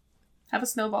 Have a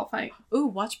snowball fight. Ooh,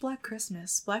 watch Black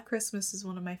Christmas. Black Christmas is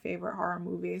one of my favorite horror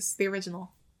movies. The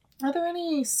original. Are there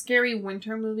any scary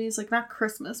winter movies? Like, not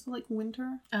Christmas, but like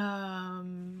winter?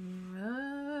 I'm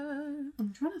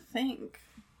trying to think.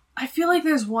 I feel like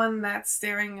there's one that's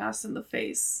staring us in the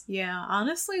face. Yeah,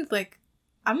 honestly, like,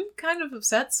 I'm kind of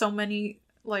upset so many,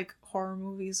 like, horror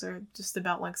movies are just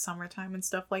about, like, summertime and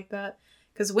stuff like that.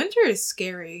 Because winter is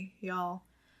scary, y'all.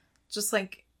 Just,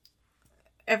 like,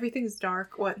 everything's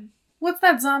dark. What's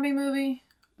that zombie movie?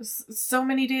 So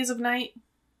Many Days of Night?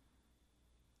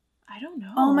 I don't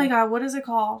know. Oh my god, what is it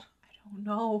called? I don't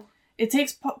know. It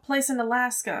takes place in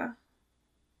Alaska.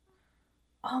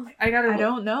 Oh my, I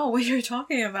don't know what you're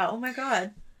talking about. Oh my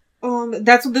god.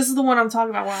 This is the one I'm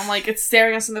talking about where I'm like, it's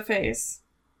staring us in the face.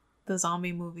 The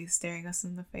zombie movie staring us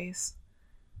in the face.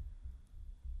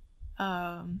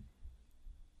 But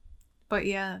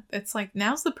yeah, it's like,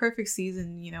 now's the perfect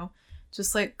season, you know?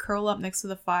 Just like curl up next to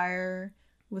the fire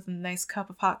with a nice cup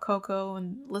of hot cocoa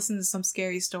and listen to some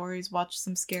scary stories, watch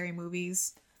some scary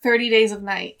movies. 30 Days of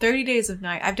Night. 30 Days of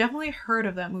Night. I've definitely heard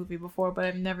of that movie before, but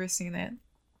I've never seen it.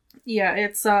 Yeah,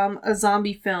 it's a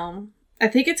zombie film. I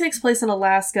think it takes place in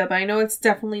Alaska, but I know it's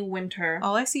definitely winter.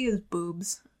 All I see is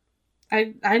boobs.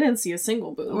 I didn't see a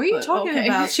single boob. What are you talking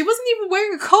about? She wasn't even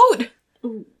wearing a coat.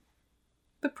 Ooh.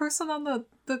 The person on the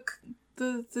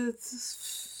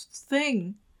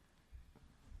thing.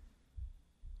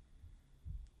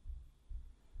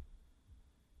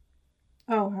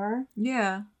 Oh, her?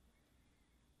 Yeah.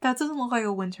 That doesn't look like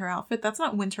a winter outfit. That's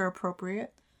not winter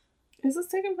appropriate. Is this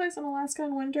taking place in Alaska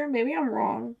in winter? Maybe I'm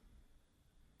wrong.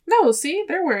 No, see?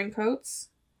 They're wearing coats.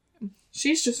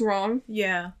 She's just wrong.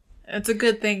 Yeah. It's a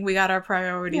good thing we got our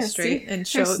priorities straight and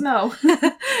showed snow.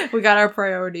 We got our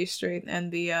priorities straight,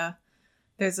 and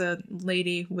there's a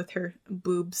lady with her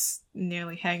boobs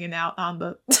nearly hanging out on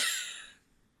the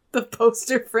the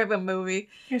poster for the movie.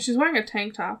 Yeah, she's wearing a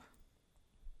tank top.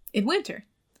 In winter.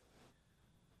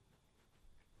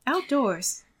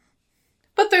 Outdoors.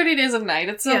 But 30 Days of Night,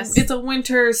 it's a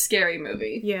winter scary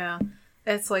movie. Yeah.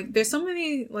 It's like, there's so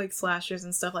many, like, slashers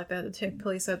and stuff like that take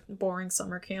place at boring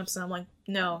summer camps, and I'm like,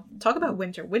 no, talk about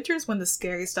winter. Winter is when the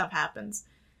scary stuff happens.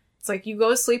 It's like, you go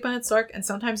to sleep and it's dark, and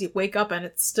sometimes you wake up and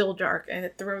it's still dark, and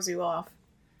it throws you off.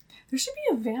 There should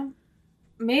be a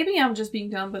maybe I'm just being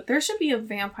dumb, but there should be a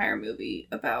vampire movie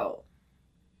about...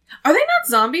 Are they not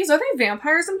zombies? Are they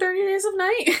vampires in 30 Days of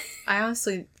Night? I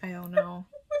don't know.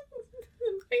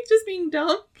 Am I just being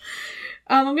dumb?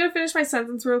 I'm gonna finish my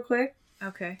sentence real quick.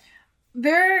 Okay.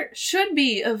 There should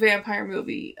be a vampire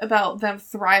movie about them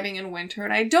thriving in winter,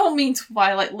 and I don't mean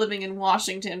Twilight living in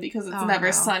Washington because it's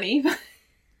never sunny.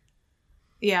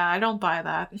 Yeah, I don't buy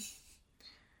that.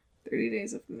 30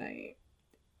 Days of Night.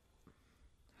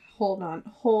 Hold on.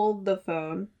 Hold the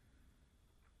phone.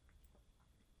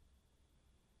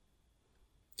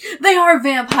 They are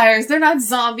vampires! They're not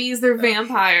zombies, they're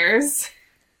vampires.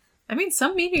 I mean,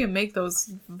 some media make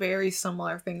those very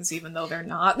similar things, even though they're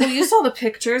not. Well, you saw the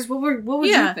pictures. What were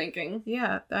you thinking?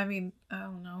 Yeah, I mean, I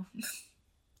don't know.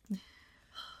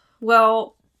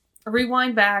 Well,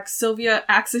 rewind back. Sylvia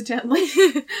accidentally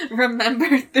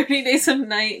remembered 30 Days of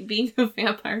Night being a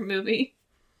vampire movie.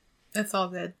 It's all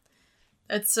good.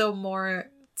 It's so more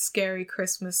scary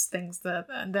Christmas things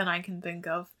than I can think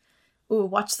of. Ooh,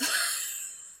 watch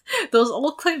those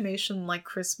old claymation, like,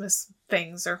 Christmas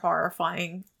things are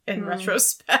horrifying. In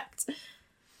retrospect.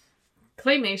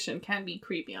 Claymation can be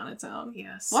creepy on its own.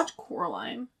 Yes. Watch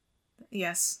Coraline.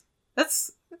 Yes.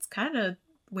 That's kind of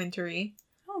wintry.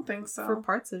 I don't think so. For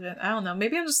parts of it. I don't know.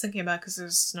 Maybe I'm just thinking about it because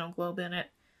there's a snow globe in it.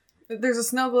 There's a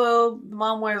snow globe, the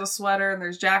mom wears a sweater, and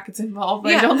there's jackets involved,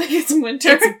 but I don't think it's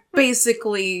winter. It's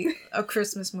basically a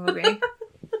Christmas movie.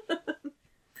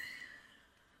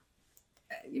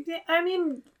 I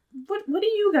mean, what do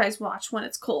you guys watch when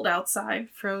it's cold outside?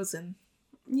 Frozen.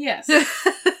 Yes.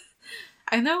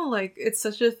 I know, like, it's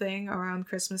such a thing around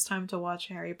Christmas time to watch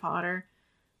Harry Potter.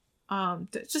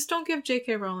 Just don't give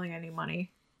J.K. Rowling any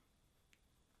money.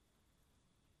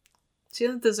 She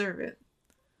doesn't deserve it.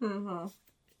 Mm-hmm.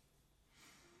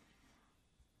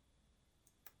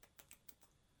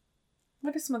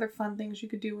 What are some other fun things you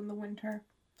could do in the winter?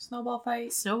 Snowball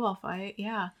fight? Snowball fight,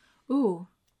 yeah. Ooh.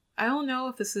 I don't know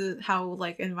if this is how,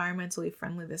 like, environmentally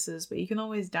friendly this is, but you can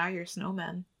always dye your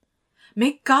snowmen.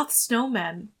 Make goth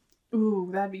snowmen. Ooh,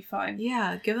 that'd be fun.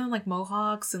 Yeah, give them, like,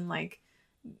 mohawks and, like,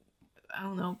 I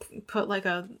don't know, put, like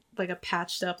a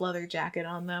patched up leather jacket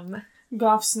on them.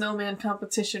 Goth snowman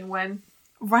competition when?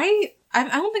 Right? I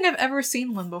don't think I've ever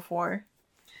seen one before.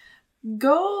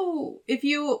 Go, if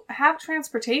you have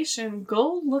transportation,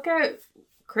 go look at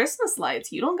Christmas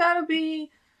lights. You don't gotta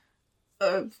be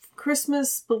a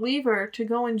Christmas believer to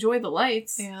go enjoy the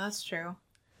lights. Yeah, that's true.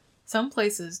 Some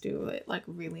places do it, like,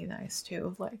 really nice,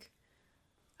 too. Like,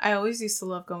 I always used to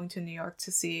love going to New York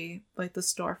to see, like, the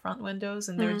storefront windows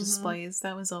and their displays.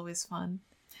 That was always fun.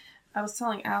 I was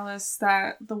telling Alice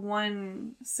that the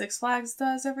one Six Flags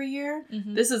does every year,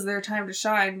 this is their time to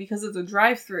shine because it's a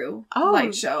drive-through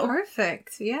light show.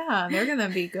 Perfect. Yeah, they're gonna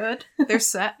be good. They're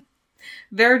set.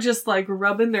 They're just, like,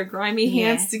 rubbing their grimy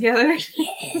hands together.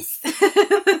 Yes.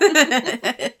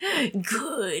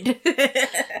 Good.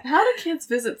 How do kids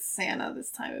visit Santa this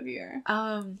time of year?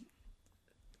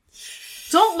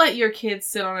 Don't let your kids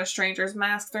sit on a stranger's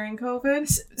mask during COVID.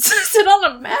 Sit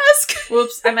on a mask?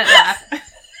 Whoops, I meant that. No.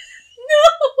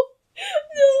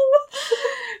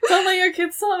 Don't let your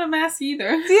kids sit on a mask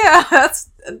either. Yeah,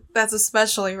 that's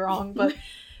especially wrong, but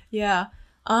yeah.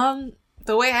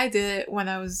 The way I did it when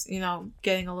I was,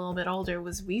 getting a little bit older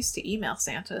was we used to email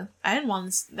Santa. I didn't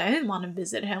want to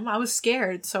visit him. I was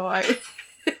scared, so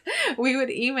we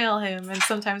would email him and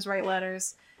sometimes write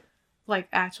letters, like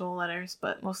actual letters,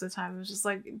 but most of the time it was just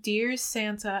like, Dear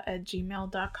Santa at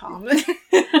gmail.com.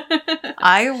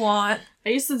 I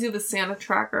used to do the Santa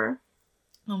tracker.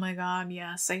 Oh my god,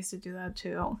 yes, I used to do that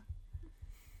too.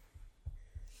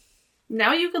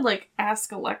 Now you could, like,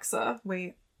 ask Alexa.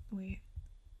 Wait.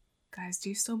 Guys, do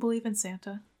you still believe in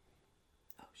Santa?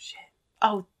 Oh, shit.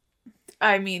 Oh,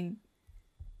 I mean,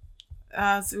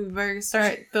 so we better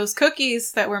start those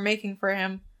cookies that we're making for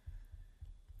him.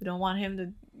 We don't want him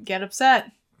to get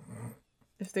upset.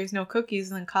 If there's no cookies,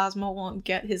 then Cosmo won't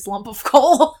get his lump of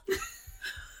coal.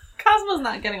 Cosmo's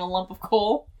not getting a lump of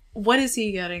coal. What is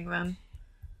he getting, then?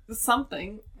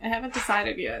 Something. I haven't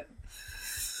decided yet.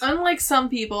 Unlike some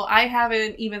people, I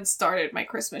haven't even started my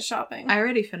Christmas shopping. I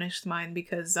already finished mine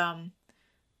because, I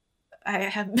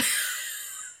have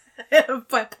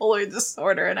bipolar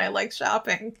disorder and I like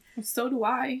shopping. So do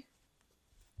I.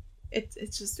 It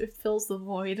fills the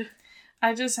void.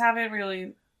 I just haven't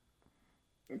really...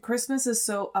 Christmas is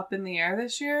so up in the air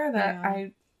this year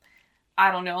that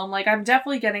I don't know. I'm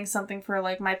definitely getting something for,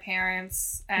 like, my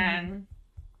parents and...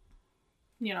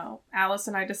 Alice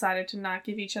and I decided to not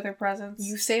give each other presents.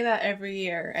 You say that every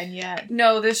year, and yet...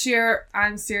 No, this year,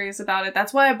 I'm serious about it.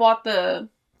 That's why I bought the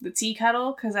tea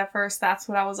kettle, because at first that's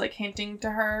what I was, like, hinting to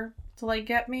her to, like,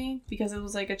 get me, because it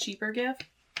was, like, a cheaper gift.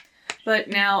 But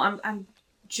now I'm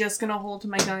just gonna hold to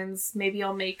my guns. Maybe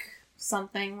I'll make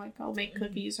something, like, I'll make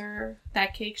cookies or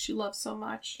that cake she loves so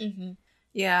much. Mm-hmm.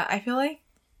 Yeah, I feel like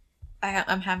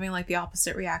I'm having, like, the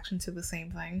opposite reaction to the same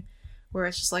thing, where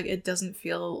it's just, like, it doesn't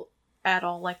feel... at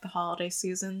all like the holiday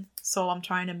season, so I'm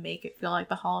trying to make it feel like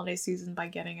the holiday season by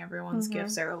getting everyone's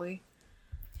gifts early.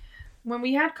 When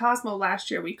we had Cosmo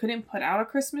last year, we couldn't put out a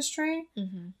Christmas tree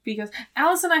because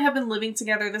Alice and I have been living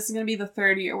together. This is going to be the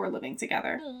third year we're living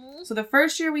together. So the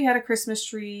first year we had a Christmas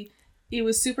tree. It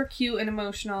was super cute and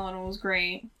emotional, and it was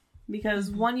great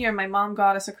because one year my mom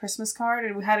got us a Christmas card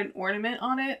and we had an ornament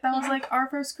on it that was like our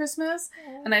first Christmas,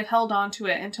 and I've held on to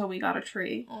it until we got a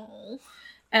tree.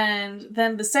 And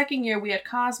then the second year we had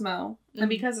Cosmo, and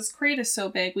because his crate is so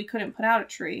big, we couldn't put out a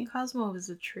tree. Cosmo is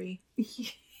a tree.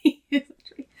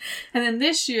 And then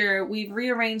this year we've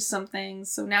rearranged some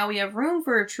things, so now we have room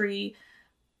for a tree.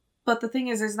 But the thing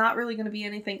is, there's not really going to be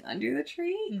anything under the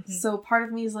tree. So part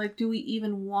of me is like, do we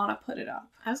even want to put it up?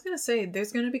 I was going to say,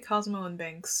 there's going to be Cosmo and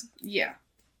Banks. Yeah.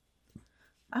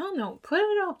 I don't know. Put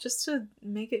it up just to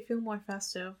make it feel more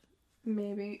festive.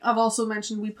 Maybe. I've also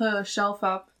mentioned we put a shelf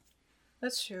up.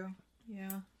 That's true.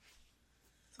 Yeah.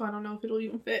 So I don't know if it'll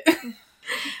even fit.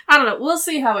 I don't know. We'll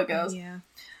see how it goes. Yeah.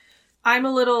 I'm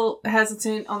a little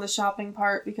hesitant on the shopping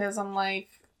part because I'm like,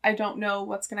 I don't know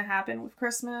what's going to happen with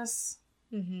Christmas.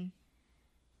 I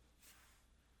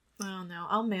don't know.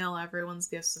 I'll mail everyone's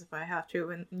gifts if I have to.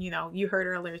 And, you heard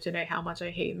earlier today how much I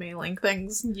hate mailing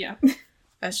things. Yeah.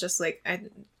 That's just like,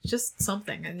 just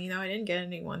something. And, I didn't get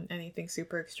anyone anything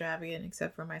super extravagant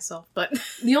except for myself. But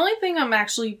the only thing I'm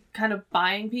actually kind of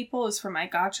buying people is for my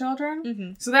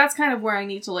godchildren. So that's kind of where I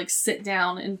need to, like, sit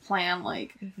down and plan,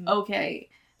 like, okay,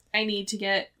 I need to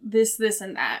get this,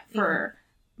 and that for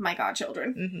my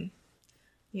godchildren.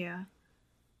 Yeah.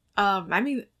 I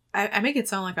mean, I make it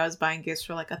sound like I was buying gifts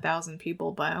for like 1,000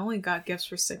 people, but I only got gifts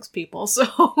for 6 people,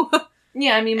 so...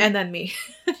 Yeah, I mean... And then me.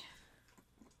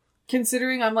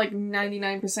 Considering I'm like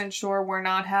 99% sure we're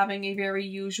not having a very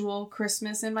usual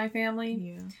Christmas in my family,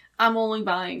 yeah. I'm only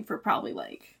buying for probably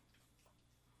like...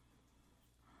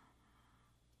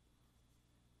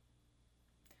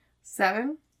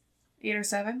 7? 8 or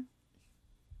 7?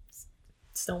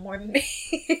 Still more than me.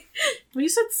 Well, you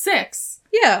said 6.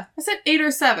 Yeah. I said 8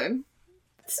 or 7.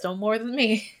 Still more than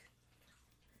me.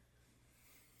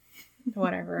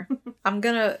 Whatever. I'm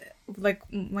gonna, like,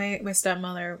 my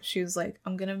stepmother, she was like,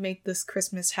 I'm gonna make this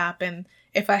Christmas happen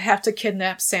if I have to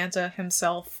kidnap Santa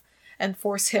himself and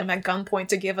force him at gunpoint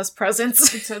to give us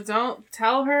presents. So don't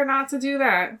tell her not to do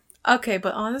that. Okay,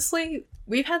 but honestly,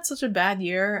 we've had such a bad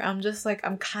year. I'm just like,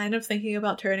 I'm kind of thinking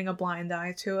about turning a blind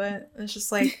eye to it. It's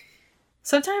just like,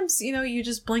 sometimes, you know, you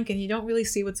just blink and you don't really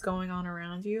see what's going on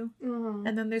around you. Mm-hmm.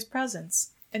 And then there's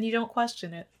presents. And you don't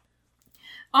question it.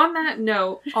 On that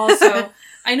note, also,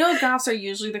 I know goths are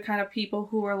usually the kind of people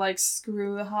who are like,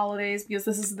 screw the holidays because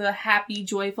this is the happy,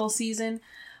 joyful season.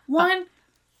 One,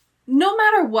 no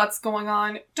matter what's going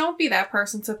on, don't be that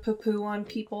person to poo-poo on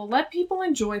people. Let people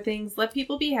enjoy things. Let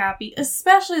people be happy,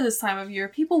 especially this time of year.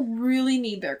 People really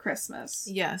need their Christmas.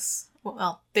 Yes.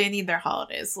 Well, they need their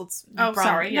holidays.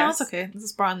 Sorry, No, yes. it's okay.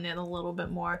 Let's broaden it a little bit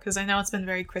more, because I know it's been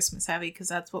very Christmas heavy, because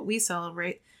that's what we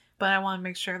celebrate. But I want to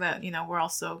make sure that, you know, we're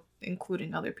also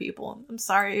including other people. I'm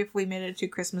sorry if we made it too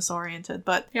Christmas oriented,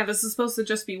 but... Yeah, this is supposed to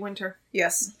just be winter.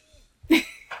 Yes.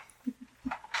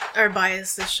 Our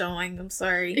bias is showing. I'm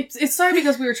sorry. It's sorry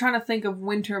because we were trying to think of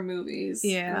winter movies.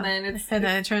 Yeah. And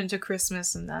then it turned into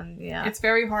Christmas, and then, yeah. It's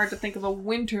very hard to think of a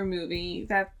winter movie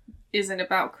that isn't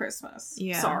about Christmas.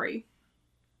 Yeah. Sorry.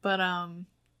 But,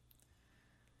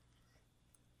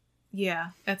 yeah.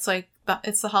 It's like,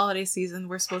 it's the holiday season.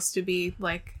 We're supposed to be,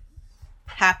 like,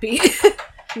 happy.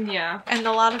 Yeah. And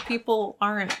a lot of people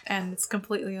aren't, and it's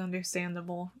completely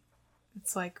understandable.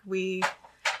 It's like, we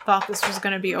thought this was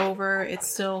going to be over. It's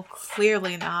still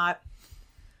clearly not.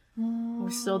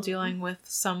 We're still dealing with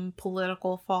some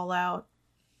political fallout.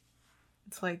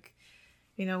 It's like,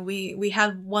 you know, we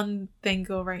had one thing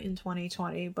go right in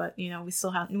 2020, but, you know,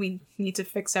 we need to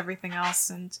fix everything else.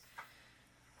 And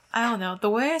I don't know. The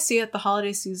way I see it, the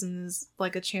holiday season is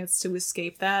like a chance to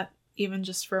escape that, even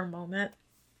just for a moment.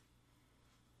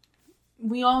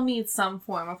 We all need some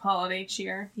form of holiday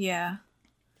cheer. Yeah.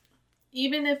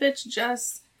 Even if it's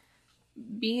just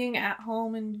being at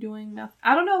home and doing nothing.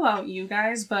 I don't know about you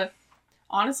guys, but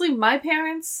honestly, my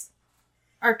parents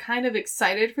are kind of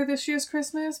excited for this year's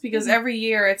Christmas because every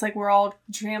year it's like we're all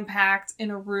jam-packed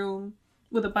in a room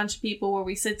with a bunch of people where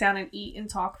we sit down and eat and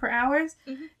talk for hours.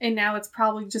 Mm-hmm. And now it's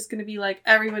probably just going to be like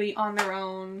everybody on their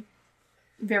own,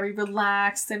 very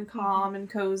relaxed and calm and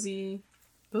cozy.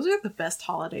 Those are the best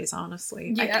holidays,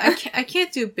 honestly. Yeah. I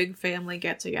can't do big family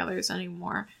get-togethers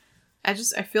anymore. I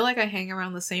feel like I hang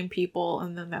around the same people,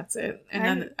 and then that's it. And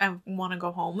then I want to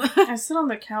go home. I sit on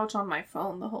the couch on my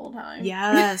phone the whole time.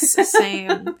 Yes,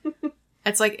 same.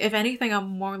 It's like, if anything, I'm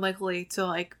more likely to,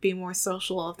 like, be more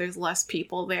social if there's less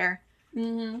people there.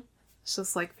 Mm-hmm. It's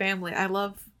just like family. I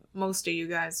love most of you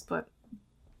guys, but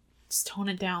just tone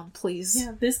it down, please.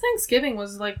 Yeah, this Thanksgiving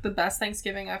was, like, the best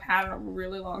Thanksgiving I've had in a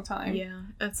really long time. Yeah,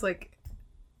 it's like...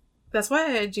 That's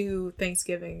why I do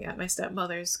Thanksgiving at my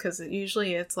stepmother's, because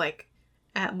usually it's, like,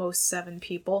 at most 7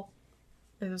 people.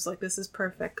 And it was like, this is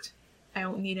perfect. I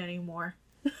don't need any more.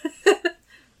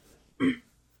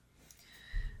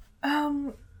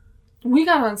 We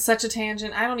got on such a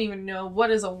tangent. I don't even know what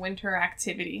is a winter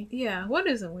activity. Yeah, what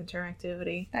is a winter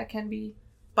activity? That can be...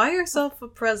 Buy yourself a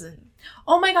present.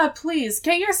 Oh my god, please,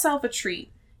 get yourself a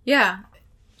treat. Yeah.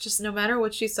 Just no matter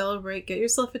what you celebrate, get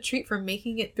yourself a treat for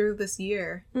making it through this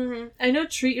year. Mm-hmm. I know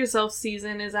treat yourself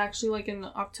season is actually like in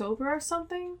October or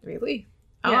something. Really?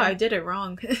 Yeah. Oh, I did it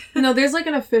wrong. No, there's like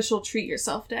an official treat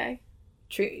yourself day.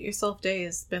 Treat yourself day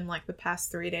has been like the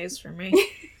past 3 days for me.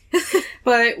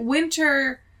 But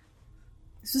winter,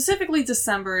 specifically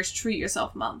December, is treat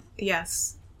yourself month.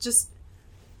 Yes. Just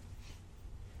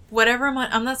whatever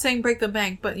I'm not saying break the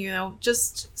bank, but, you know,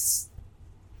 just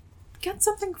get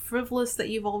something frivolous that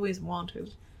you've always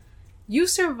wanted. You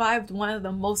survived one of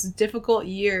the most difficult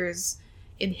years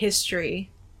in history.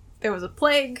 There was a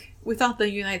plague. We thought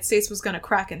the United States was going to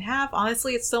crack in half.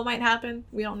 Honestly, it still might happen.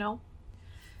 We don't know.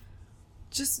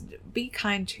 Just be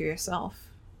kind to yourself.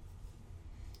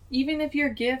 Even if your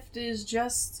gift is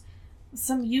just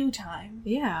some you time.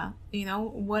 Yeah. You know,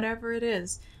 whatever it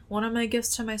is. One of my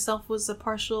gifts to myself was a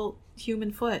partial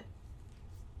human foot.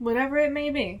 Whatever it may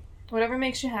be. Whatever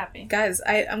makes you happy. Guys,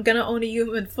 I'm gonna own a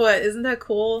human foot. Isn't that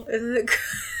cool? Isn't it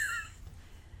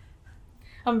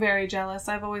I'm very jealous.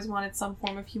 I've always wanted some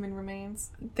form of human remains.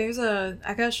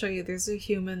 I gotta show you, there's a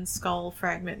human skull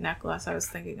fragment necklace I was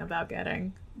thinking about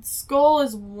getting. Skull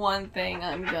is one thing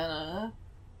I'm gonna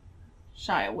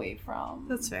shy away from.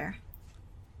 That's fair.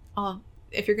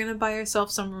 If you're gonna buy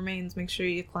yourself some remains, make sure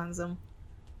you cleanse them.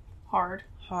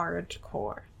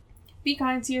 Hardcore. Be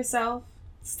kind to yourself.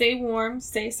 Stay warm.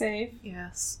 Stay safe.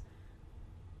 Yes.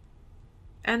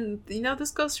 And, this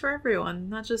goes for everyone,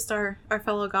 not just our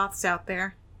fellow goths out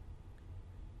there.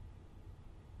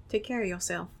 Take care of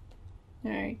yourself.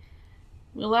 Alright.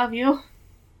 We love you.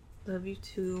 Love you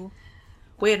too.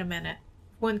 Wait a minute.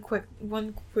 One thing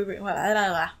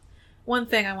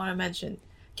I want to mention.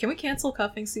 Can we cancel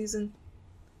cuffing season?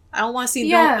 I don't want to see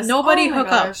nobody hook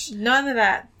up. None of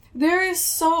that. There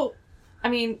is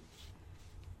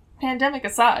pandemic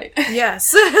aside.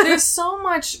 Yes. There's so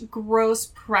much gross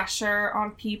pressure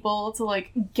on people to,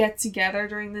 get together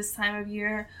during this time of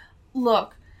year.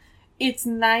 Look, it's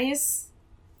nice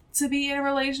to be in a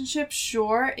relationship.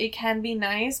 Sure, it can be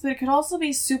nice, but it could also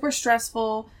be super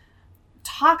stressful,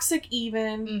 toxic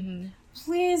even. Mm-hmm.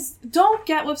 Please don't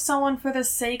get with someone for the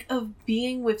sake of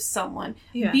being with someone.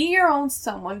 Yeah. Be your own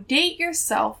someone. Date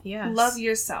yourself. Yes. Love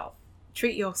yourself.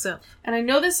 Treat yourself. And I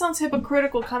know this sounds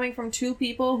hypocritical coming from two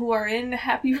people who are in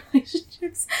happy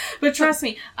relationships, but trust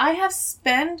me, I have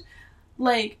spent,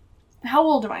 how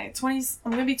old am I? I'm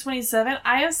going to be 27.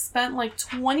 I have spent,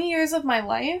 20 years of my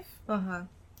life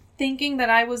thinking that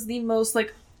I was the most,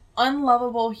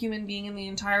 unlovable human being in the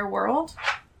entire world.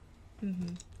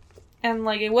 Mm-hmm. And,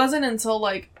 it wasn't until,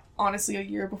 honestly, a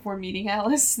year before meeting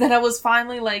Alice that I was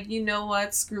finally you know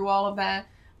what? Screw all of that.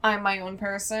 I'm my own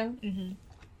person. Mm-hmm.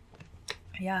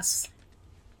 Yes.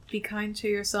 Be kind to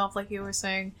yourself, like you were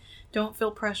saying. Don't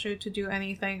feel pressured to do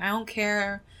anything. I don't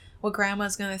care what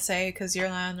grandma's gonna say because you're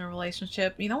not in a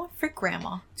relationship. You know what? Frick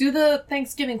grandma. Do the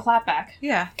Thanksgiving clapback.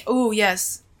 Yeah. Oh,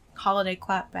 yes. Holiday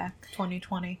clapback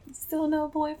 2020. Still no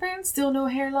boyfriend? Still no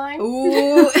hairline?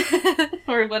 Ooh.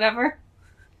 Or whatever.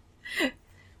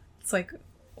 It's like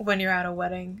when you're at a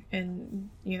wedding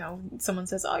and, someone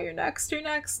says, oh, you're next.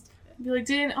 Be like,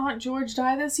 didn't Aunt George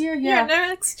die this year? Yeah. You're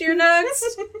next.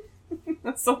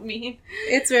 That's so mean.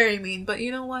 It's very mean, but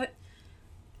you know what?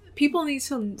 People need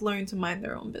to learn to mind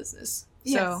their own business.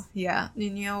 Yes. So, yeah.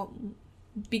 And,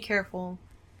 be careful.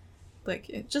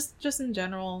 Just in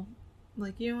general,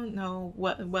 you don't know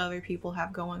what other people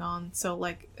have going on. So,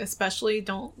 especially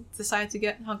don't decide to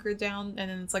get hunkered down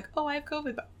and then it's oh, I have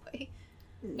COVID, by the way.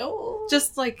 No.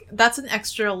 Just, that's an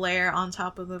extra layer on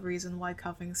top of the reason why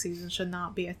cuffing season should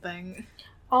not be a thing.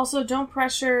 Also, don't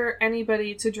pressure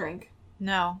anybody to drink.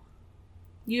 No.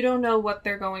 You don't know what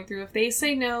they're going through. If they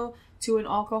say no to an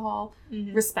alcohol,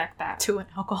 respect that. To an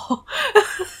alcohol.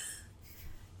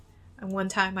 And one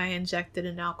time I injected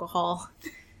an alcohol.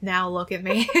 Now look at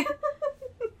me.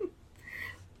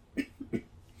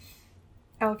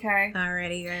 Okay.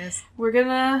 Alrighty, guys. We're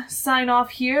gonna sign off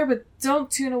here, but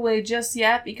don't tune away just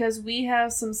yet because we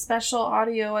have some special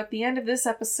audio at the end of this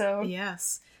episode.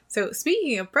 Yes. So,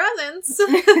 speaking of presents,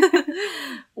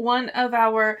 one of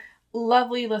our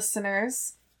lovely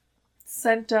listeners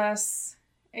sent us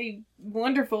a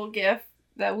wonderful gift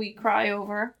that we cry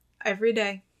over every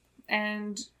day.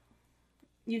 And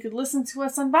you could listen to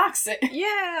us unbox it.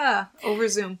 Yeah! Over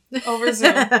Zoom.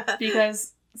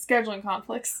 Because scheduling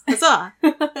conflicts. Huzzah!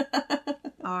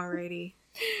 Alrighty.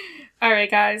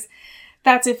 Alright, guys.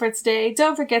 That's it for today.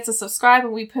 Don't forget to subscribe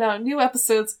when we put out new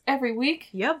episodes every week.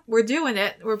 Yep, we're doing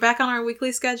it. We're back on our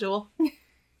weekly schedule.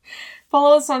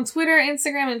 Follow us on Twitter,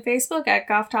 Instagram, and Facebook at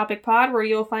Goth Topic Pod, where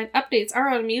you'll find updates, our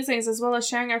own musings, as well as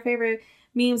sharing our favorite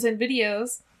memes and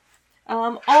videos.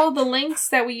 All the links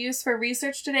that we used for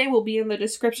research today will be in the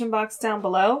description box down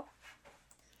below.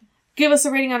 Give us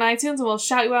a rating on iTunes and we'll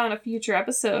shout you out in a future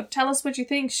episode. Tell us what you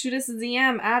think. Shoot us a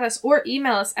DM, add us, or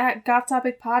email us at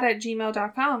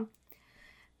gothtopicpod@gmail.com.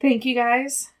 Thank you,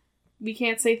 guys. We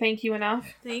can't say thank you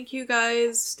enough. Thank you,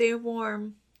 guys. Stay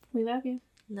warm. We love you.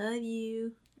 Love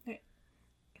you. Right.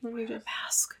 Let me just...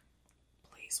 mask.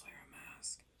 Please wear a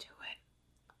mask. Do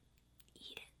it.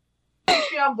 Eat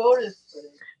it. On bonus.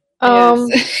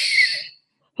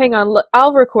 Hang on.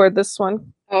 I'll record this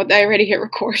one. Oh, I already hit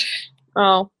record.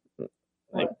 Oh.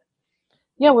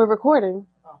 Yeah, we're recording.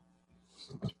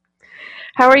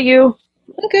 How are you?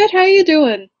 I'm good. How are you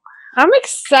doing? I'm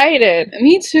excited.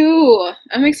 Me too.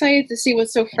 I'm excited to see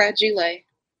what's so fragile.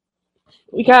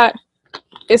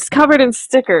 It's covered in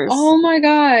stickers. Oh my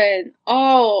god.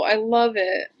 Oh, I love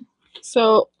it.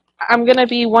 So I'm going to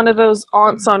be one of those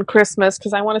aunts on Christmas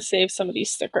because I want to save some of these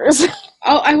stickers.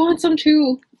 Oh, I want some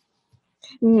too.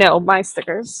 No, my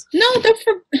stickers. No,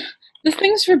 the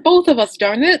thing's for both of us,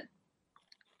 darn it.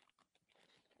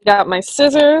 Got my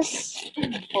scissors.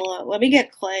 Hold on, let me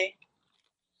get clay.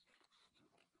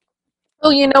 Oh,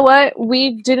 you know what?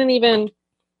 We didn't even...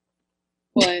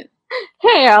 What?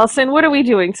 Hey, Allison, what are we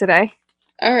doing today?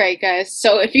 Alright, guys,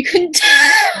 so if you couldn't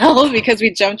tell, because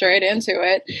we jumped right into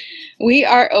it, we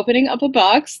are opening up a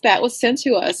box that was sent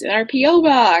to us in our P.O.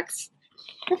 box.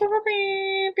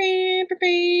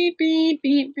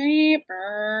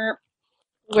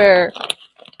 We're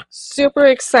super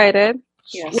excited.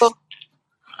 Yes. Well,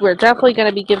 we're definitely going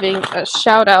to be giving a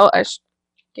shout out. I should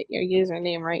get your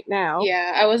username right now.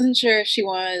 Yeah, I wasn't sure if she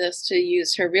wanted us to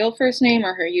use her real first name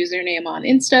or her username on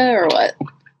Insta or what.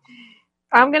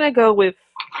 I'm going to go with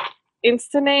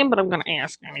Insta name, but I'm going to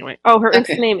ask anyway. Oh, her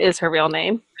Insta name is her real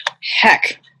name.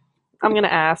 Heck. I'm going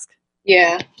to ask.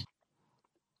 Yeah.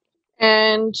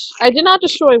 And I did not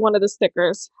destroy one of the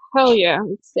stickers. Hell yeah,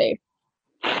 let's see.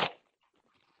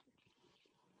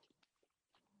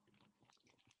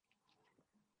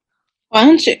 Why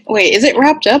don't you... Wait, is it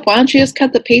wrapped up? Why don't you just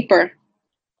cut the paper?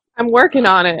 I'm working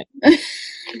on it.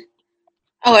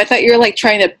 Oh, I thought you were, like,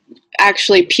 trying to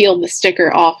actually peel the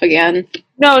sticker off again.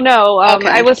 No. Okay.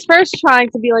 I was first trying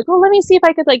to be like, well, let me see if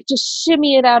I could, like, just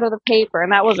shimmy it out of the paper,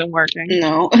 and that wasn't working.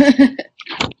 No.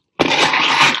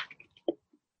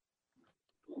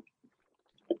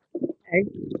 Okay.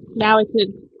 Now it's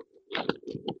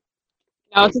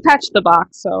attached to the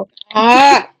box, so.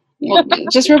 Well,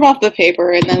 just rip off the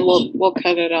paper and then we'll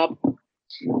cut it up.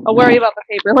 I'll worry about the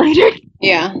paper later.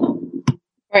 Yeah.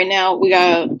 Right now we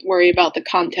gotta worry about the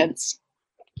contents.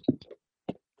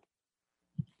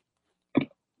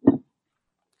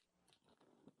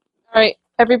 Alright,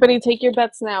 everybody take your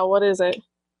bets now. What is it?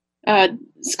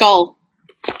 Skull.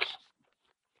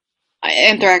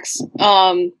 Anthrax.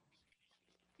 What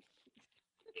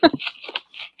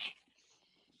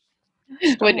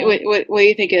do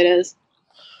you think it is?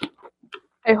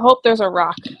 I hope there's a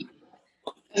rock.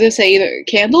 I was gonna say either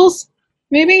candles,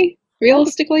 maybe?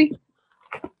 Realistically?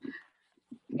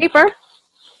 Paper.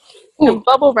 Ooh, and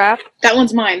bubble wrap. That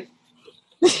one's mine.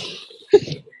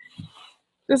 It's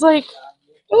like...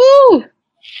 Ooh!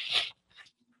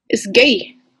 It's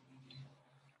gay.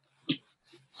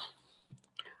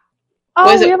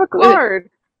 Oh, we have a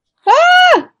card.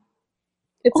 Ah!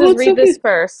 It says read this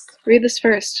first. Read this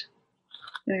first.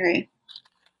 Alright.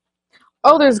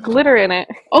 Oh, there's glitter in it.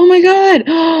 Oh my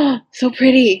god! So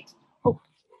pretty. Oh.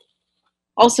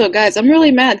 Also, guys, I'm really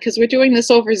mad because we're doing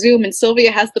this over Zoom and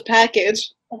Sylvia has the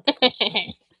package.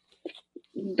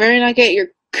 Better not get your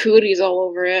cooties all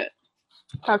over it.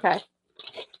 Okay.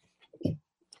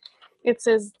 It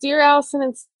says, Dear Allison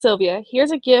and Sylvia,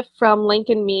 here's a gift from Link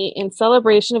and me in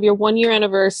celebration of your 1-year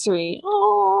anniversary.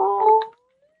 Oh.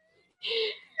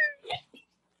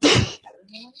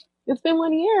 It's been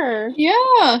 1 year.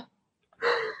 Yeah.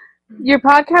 Your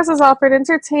podcast has offered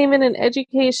entertainment and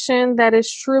education that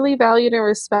is truly valued and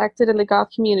respected in the goth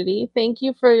community. Thank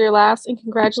you for your laughs and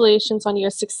congratulations on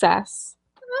your success.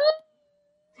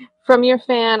 From your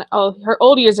fan, oh, her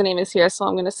old username is here, so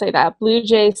I'm going to say that,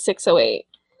 BlueJ608.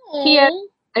 P.S.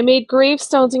 I made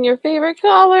gravestones in your favorite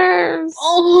colors.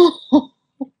 Oh.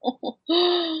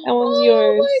 That one's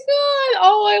yours. Oh my god.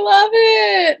 Oh, I love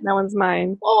it. That one's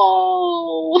mine.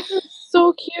 Oh.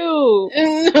 So cute.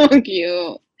 It's so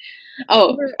cute.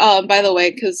 Oh, by the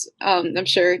way, because I'm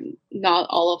sure not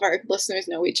all of our listeners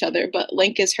know each other, but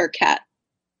Link is her cat,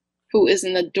 who is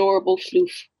an adorable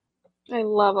floof. I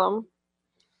love them.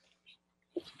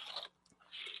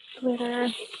 Glitter.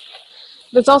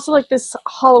 There's also like this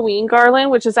Halloween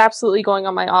garland, which is absolutely going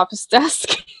on my office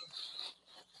desk.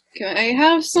 Can I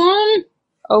have some?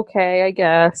 Okay, I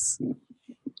guess.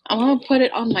 I want to put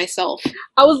it on myself.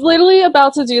 I was literally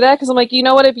about to do that because I'm like, you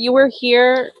know what? If you were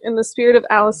here in the spirit of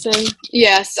Allison.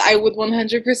 Yes, I would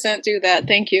 100% do that.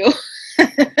 Thank you.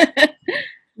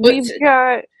 We've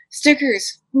got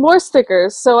stickers. More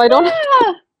stickers, so I don't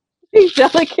have to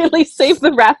delicately save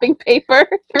the wrapping paper.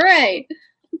 Hooray!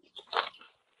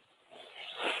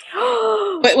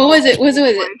 Wait, what was it? What was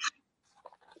it?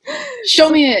 Show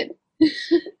me it.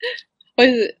 What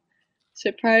is it?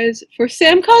 Surprise for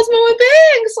Sam Cosmo and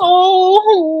Banks!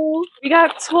 Oh! We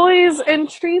got toys and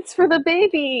treats for the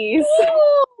babies.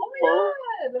 Oh my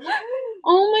god!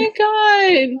 Oh my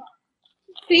god!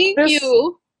 Thank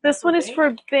you. This one is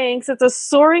for Banks. It's a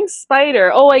soaring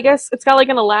spider. Oh, I guess it's got like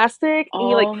an elastic and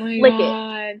you like flick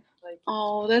it.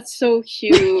 Oh, that's so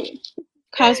cute.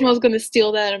 Cosmo's gonna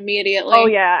steal that immediately. Oh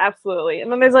yeah, absolutely.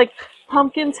 And then there's like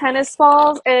pumpkin tennis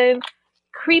balls and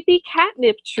creepy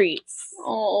catnip treats.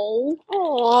 Oh.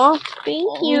 Aw,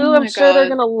 thank you. I'm sure they're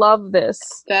gonna love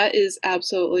this. That is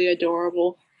absolutely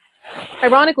adorable.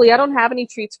 Ironically, I don't have any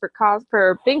treats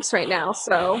for Binks right now,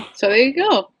 so. So there you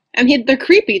go. And they're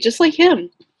creepy, just like him.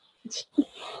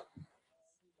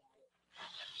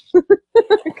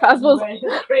 Cosmo's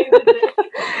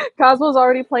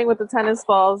already playing with the tennis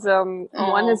balls.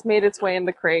 One has made its way in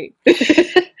the crate.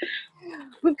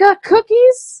 We've got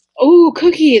cookies. Oh,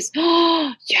 cookies!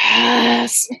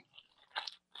 Yes.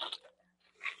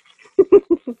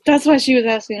 That's why she was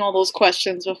asking all those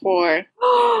questions before.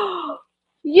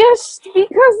 Yes, because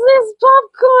there's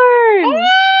popcorn.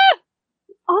 Ah!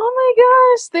 Oh my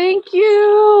gosh! Thank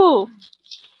you.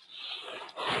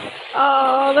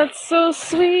 Oh, that's so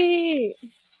sweet.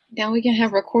 Now we can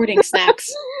have recording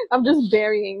snacks. I'm just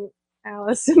burying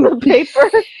Alice in the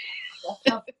paper.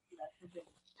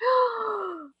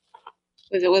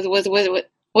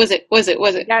 Was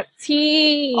it? Got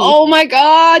tea. Oh my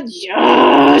god,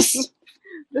 yes!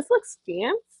 This looks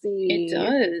fancy. It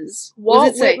does.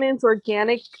 Walt Whitman's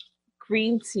organic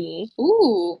green tea.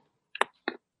 Ooh.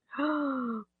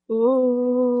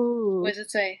 Ooh. What does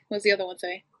it say? What does the other one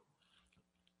say?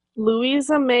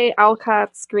 Louisa May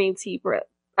Alcott's green tea Brit.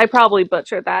 I probably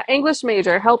butchered that. English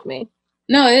major, help me.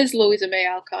 No, it is Louisa May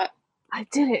Alcott. I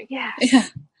did it, yes. Yeah.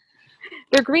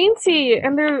 Their green tea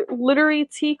and their literary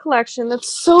tea collection. That's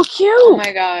so cute. Oh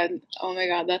my god,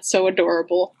 that's so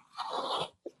adorable.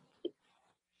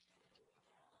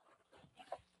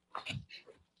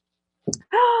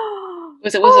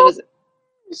 Was it?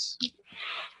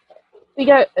 We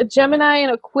got a Gemini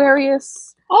and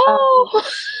Aquarius. Oh,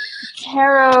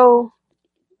 tarot.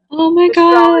 Oh my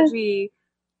god.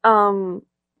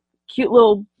 Cute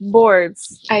little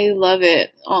boards. I love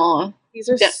it. Aw. These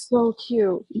are so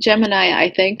cute. Gemini,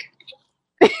 I think.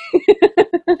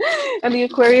 And the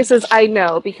Aquarius is I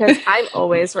know, because I'm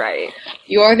always right.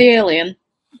 You are the alien.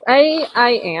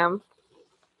 I am.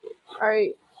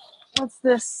 Alright. What's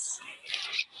this?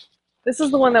 This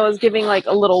is the one that was giving like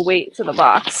a little weight to the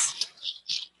box.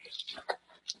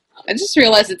 I just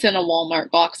realized it's in a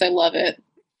Walmart box. I love it.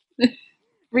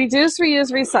 Reduce,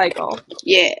 reuse, recycle.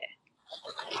 Yeah.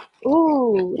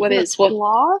 Ooh. What?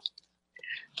 Cloth?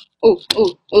 Ooh.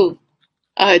 Ooh.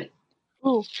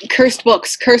 Cursed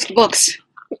books.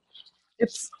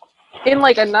 It's in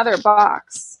like another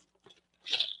box.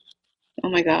 Oh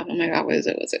my god. What is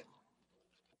it?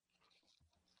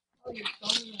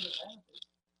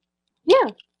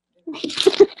 Yeah.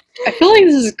 I feel like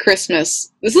this is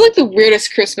Christmas. This is like the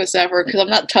weirdest Christmas ever because I'm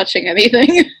not touching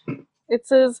anything. It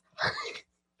says,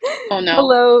 oh no.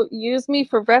 Hello, use me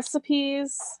for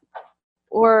recipes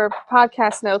or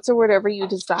podcast notes or whatever you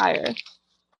desire.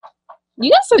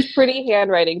 You got such pretty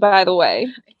handwriting, by the way.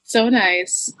 So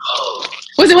nice.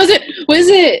 Was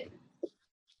it?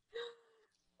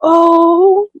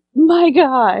 Oh my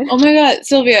god. Oh my god,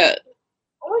 Sylvia.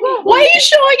 Why are you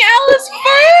showing Alice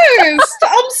first?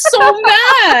 I'm so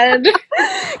mad.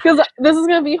 Because this is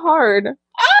going to be hard. Oh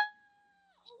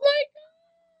my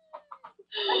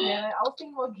god. Man, I was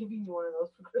thinking about giving you one of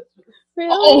those for Christmas.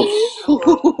 Really?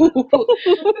 Oh.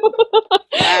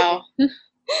 Wow.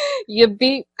 You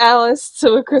beat Alice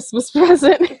to a Christmas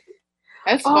present.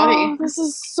 That's funny. Oh, this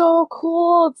is so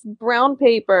cool. It's brown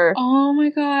paper. Oh my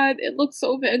god, it looks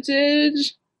so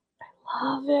vintage.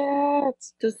 I love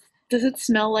it. Does it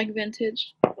smell like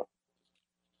vintage?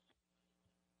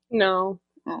 No.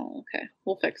 Oh, okay.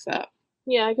 We'll fix that.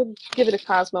 Yeah, I could give it to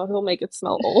Cosmo. He'll make it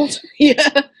smell old.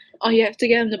 Yeah. Oh, you have to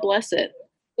get him to bless it.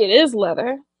 It is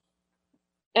leather.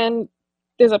 And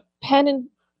there's a pen in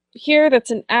here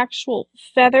that's an actual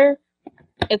feather.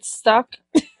 It's stuck.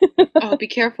 Oh, be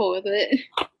careful with it.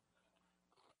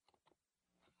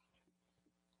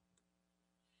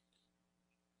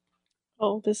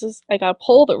 Oh, I gotta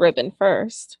pull the ribbon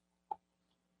first.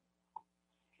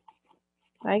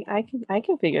 I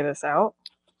can figure this out.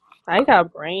 I got a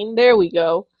brain. There we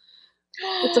go.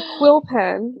 It's a quill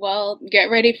pen. Well, get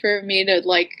ready for me to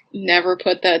never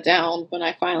put that down when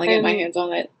I finally get my hands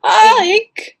on it.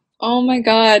 Ike! Oh my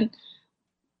god.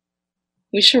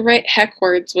 We should write heck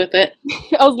words with it.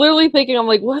 I was literally thinking, I'm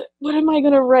like, what am I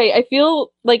gonna write? I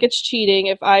feel like it's cheating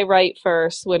if I write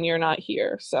first when you're not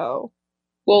here, so.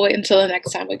 We'll wait until the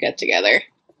next time we get together.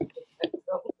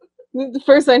 The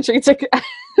first entry,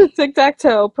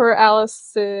 tic-tac-toe, per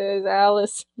Alice's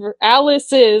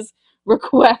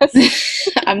request.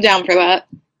 I'm down for that.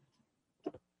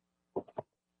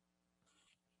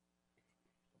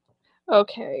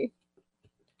 Okay.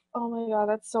 Oh my god,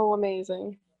 that's so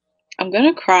amazing. I'm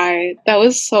gonna cry. That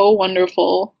was so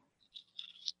wonderful.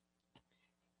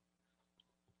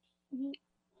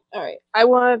 Alright, I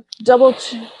want to double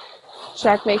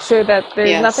check, make sure that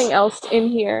there's nothing else in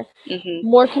here. Mm-hmm.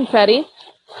 More confetti.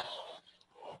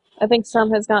 I think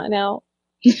some has gotten out.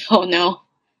 Oh no.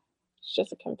 It's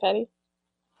just a confetti.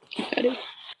 Confetti. I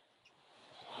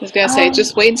was gonna say,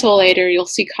 just wait until later. You'll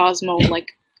see Cosmo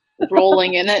like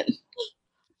rolling in it.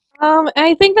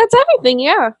 I think that's everything.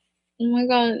 Yeah. Oh my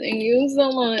god! Thank you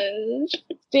so much.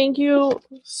 Thank you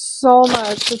so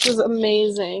much. This is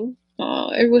amazing.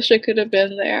 Oh, I wish I could have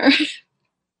been there.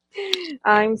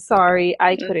 I'm sorry,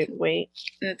 I couldn't wait.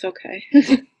 It's okay.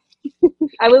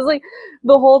 I was like,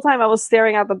 the whole time I was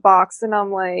staring at the box, and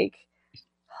I'm like,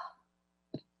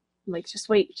 just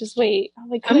wait. I'm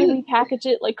like, can I repackage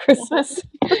it like Christmas?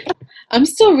 I'm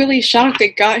still really shocked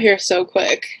it got here so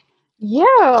quick.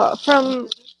 Yeah, from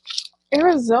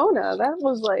Arizona. That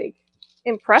was like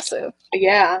impressive.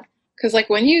 Yeah, because like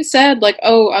when you said like,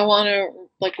 oh, I want to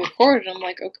like record, I'm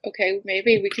like, okay,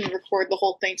 maybe we can record the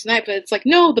whole thing tonight. But it's like,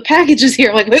 no, the package is here.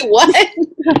 I'm like, wait, what?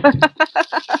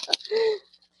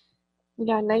 We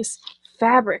got nice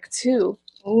fabric too.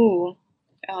 Ooh,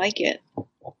 I like it.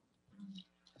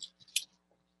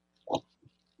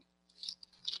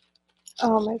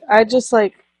 Oh my! I just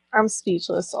like, I'm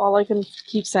speechless. All I can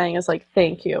keep saying is like,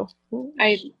 thank you.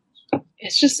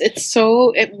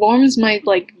 It warms my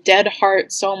like dead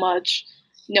heart so much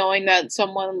knowing that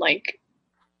someone like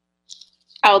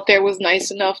out there was nice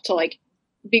enough to like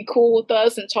be cool with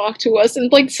us and talk to us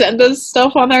and like send us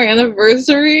stuff on our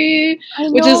anniversary,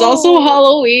 which is also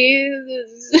Halloween.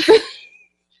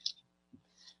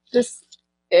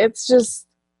 It's just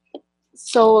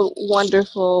so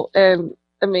wonderful and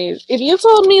amazing. If you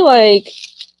told me like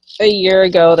a year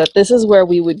ago that this is where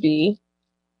we would be,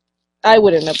 I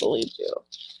wouldn't have believed you.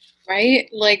 Right?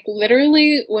 Like,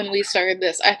 literally, when we started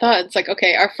this, I thought it's like,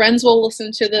 okay, our friends will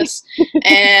listen to this,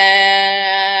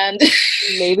 and...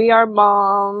 maybe our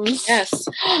moms. Yes.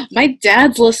 My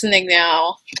dad's listening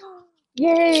now.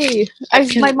 Yay!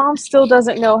 My mom still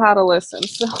doesn't know how to listen,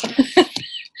 so...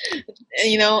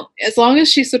 You know, as long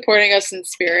as she's supporting us in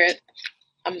spirit,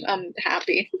 I'm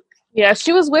happy. Yeah,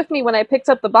 she was with me when I picked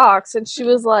up the box, and she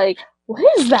was like, what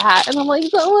is that? And I'm like,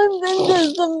 someone sent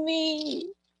this to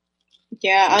me.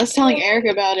 Yeah, I was telling Eric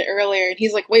about it earlier, and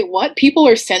he's like, wait, what? People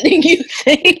are sending you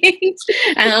things?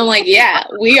 And I'm like, yeah,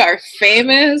 we are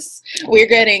famous. We're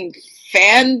getting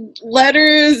fan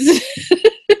letters.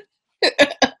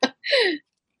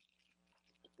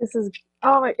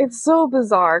 It's so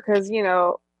bizarre, because, you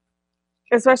know,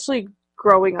 especially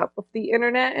growing up with the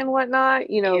internet and whatnot,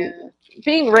 you know,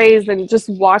 being raised and just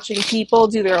watching people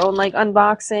do their own like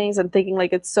unboxings and thinking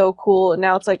like it's so cool, and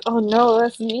now it's like, oh no,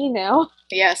 that's me now.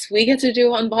 Yes, we get to do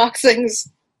unboxings.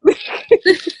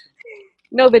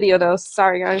 No video though,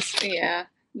 sorry guys. Yeah,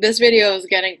 this video is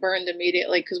getting burned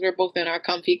immediately because we're both in our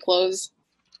comfy clothes.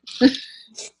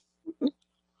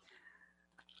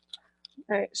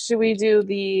 Alright, should we do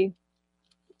the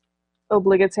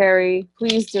obligatory,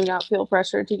 please do not feel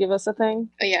pressured to give us a thing?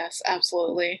 Yes,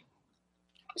 absolutely.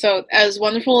 So, as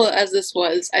wonderful as this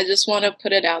was, I just want to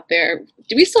put it out there.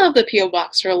 Do we still have the P.O.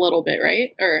 Box for a little bit,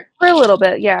 right? Or for a little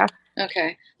bit, yeah.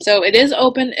 Okay. So, it is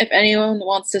open if anyone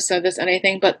wants to send us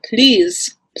anything, but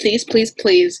please, please, please,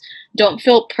 please, don't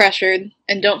feel pressured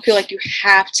and don't feel like you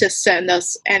have to send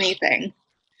us anything.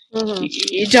 Mm-hmm.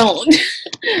 You don't.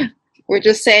 We're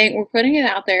just saying, we're putting it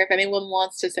out there if anyone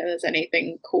wants to send us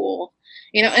anything cool.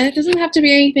 You know, and it doesn't have to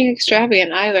be anything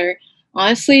extravagant either.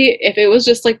 Honestly, if it was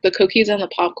just like the cookies and the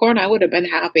popcorn, I would have been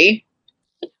happy.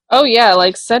 Oh yeah,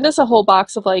 like send us a whole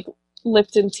box of like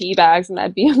Lipton tea bags and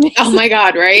that'd be amazing. Oh my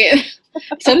god, right?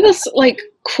 Send us like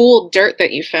cool dirt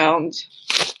that you found.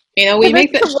 You know, we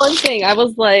make the one thing. I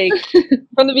was like,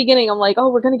 from the beginning, I'm like, oh,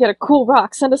 we're gonna get a cool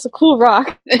rock. Send us a cool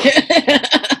rock.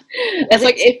 It's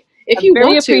like if you very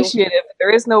want to. Appreciative.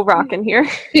 There is no rock in here.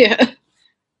 Yeah.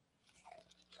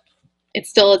 It's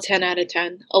still a 10 out of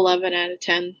 10, 11 out of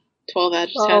 10, 12 out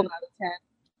of 10. 12 out of 10.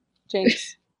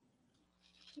 Jinx.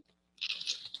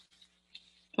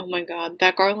 Oh my god,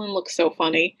 that garland looks so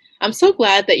funny. I'm so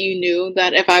glad that you knew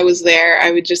that if I was there,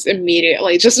 I would just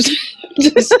immediately just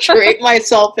drape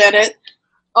myself in it.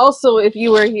 Also, if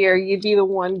you were here, you'd be the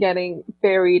one getting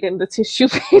buried in the tissue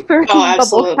paper. Oh,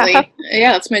 absolutely.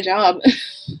 Yeah, that's my job.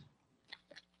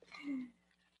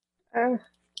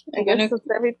 I guess that's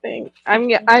everything. I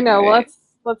know. Right.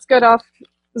 Let's get off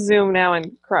Zoom now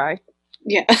and cry.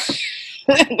 Yeah,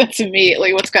 that's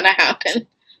immediately what's gonna happen.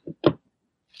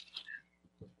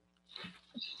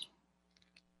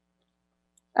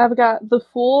 I've got the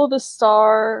Fool, the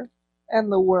Star,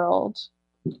 and the World.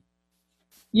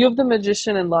 You have the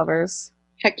Magician and Lovers.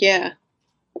 Heck yeah.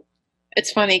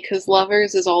 It's funny because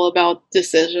Lovers is all about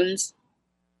decisions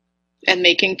and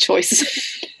making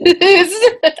choices.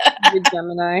 You're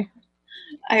Gemini.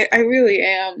 I really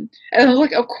am. And I was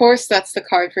like, of course that's the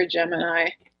card for Gemini.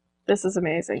 This is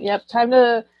amazing. Yep, time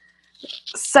to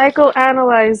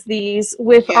psychoanalyze these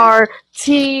with our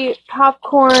tea,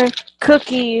 popcorn,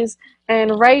 cookies,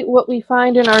 and write what we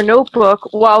find in our notebook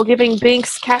while giving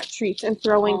Binks cat treats and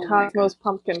throwing Cosmo's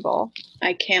pumpkin ball.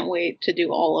 I can't wait to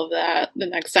do all of that the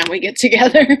next time we get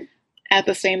together at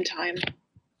the same time.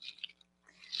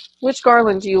 Which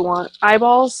garland do you want?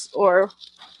 Eyeballs or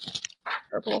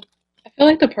purple? I feel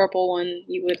like the purple one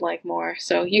you would like more,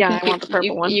 so you can I want the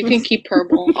purple one. You can keep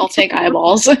purple. I'll take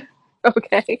eyeballs.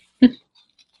 Okay.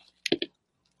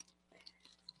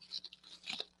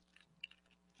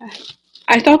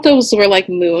 I thought those were like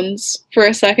moons for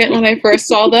a second when I first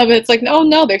saw them. It's like, oh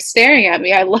no, they're staring at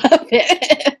me. I love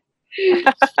it.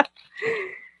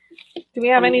 Do we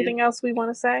have anything else we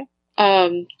want to say?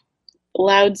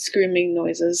 Loud screaming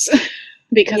noises.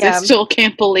 Because I still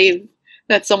can't believe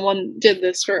that someone did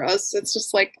this for us. It's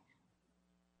just like,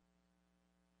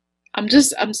 I'm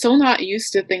so not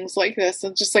used to things like this.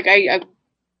 It's just like, I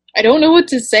don't know what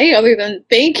to say other than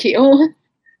thank you.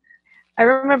 I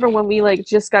remember when we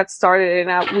just got started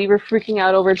and we were freaking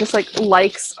out over just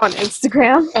likes on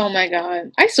Instagram. Oh my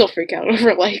god. I still freak out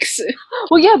over likes.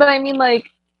 Well, yeah, but I mean like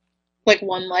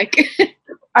one like.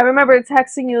 I remember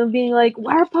texting you and being like,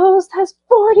 our post has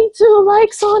 42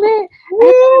 likes on it.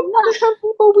 And not from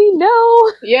people we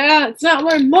know. Yeah, it's not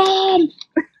my mom.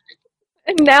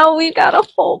 And now we got a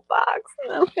full box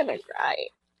and I'm gonna cry.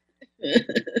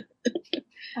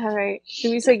 All right.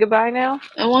 Should we say goodbye now?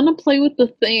 I want to play with the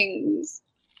things.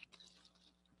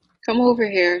 Come over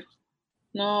here.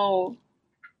 No.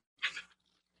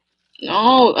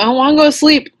 No, I don't want to go to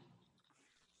sleep.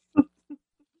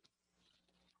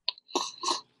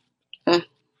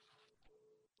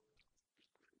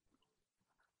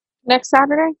 Next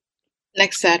Saturday?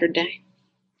 Next Saturday.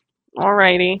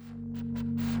 Alrighty.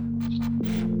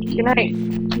 Good night.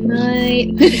 Good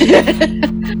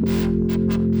night.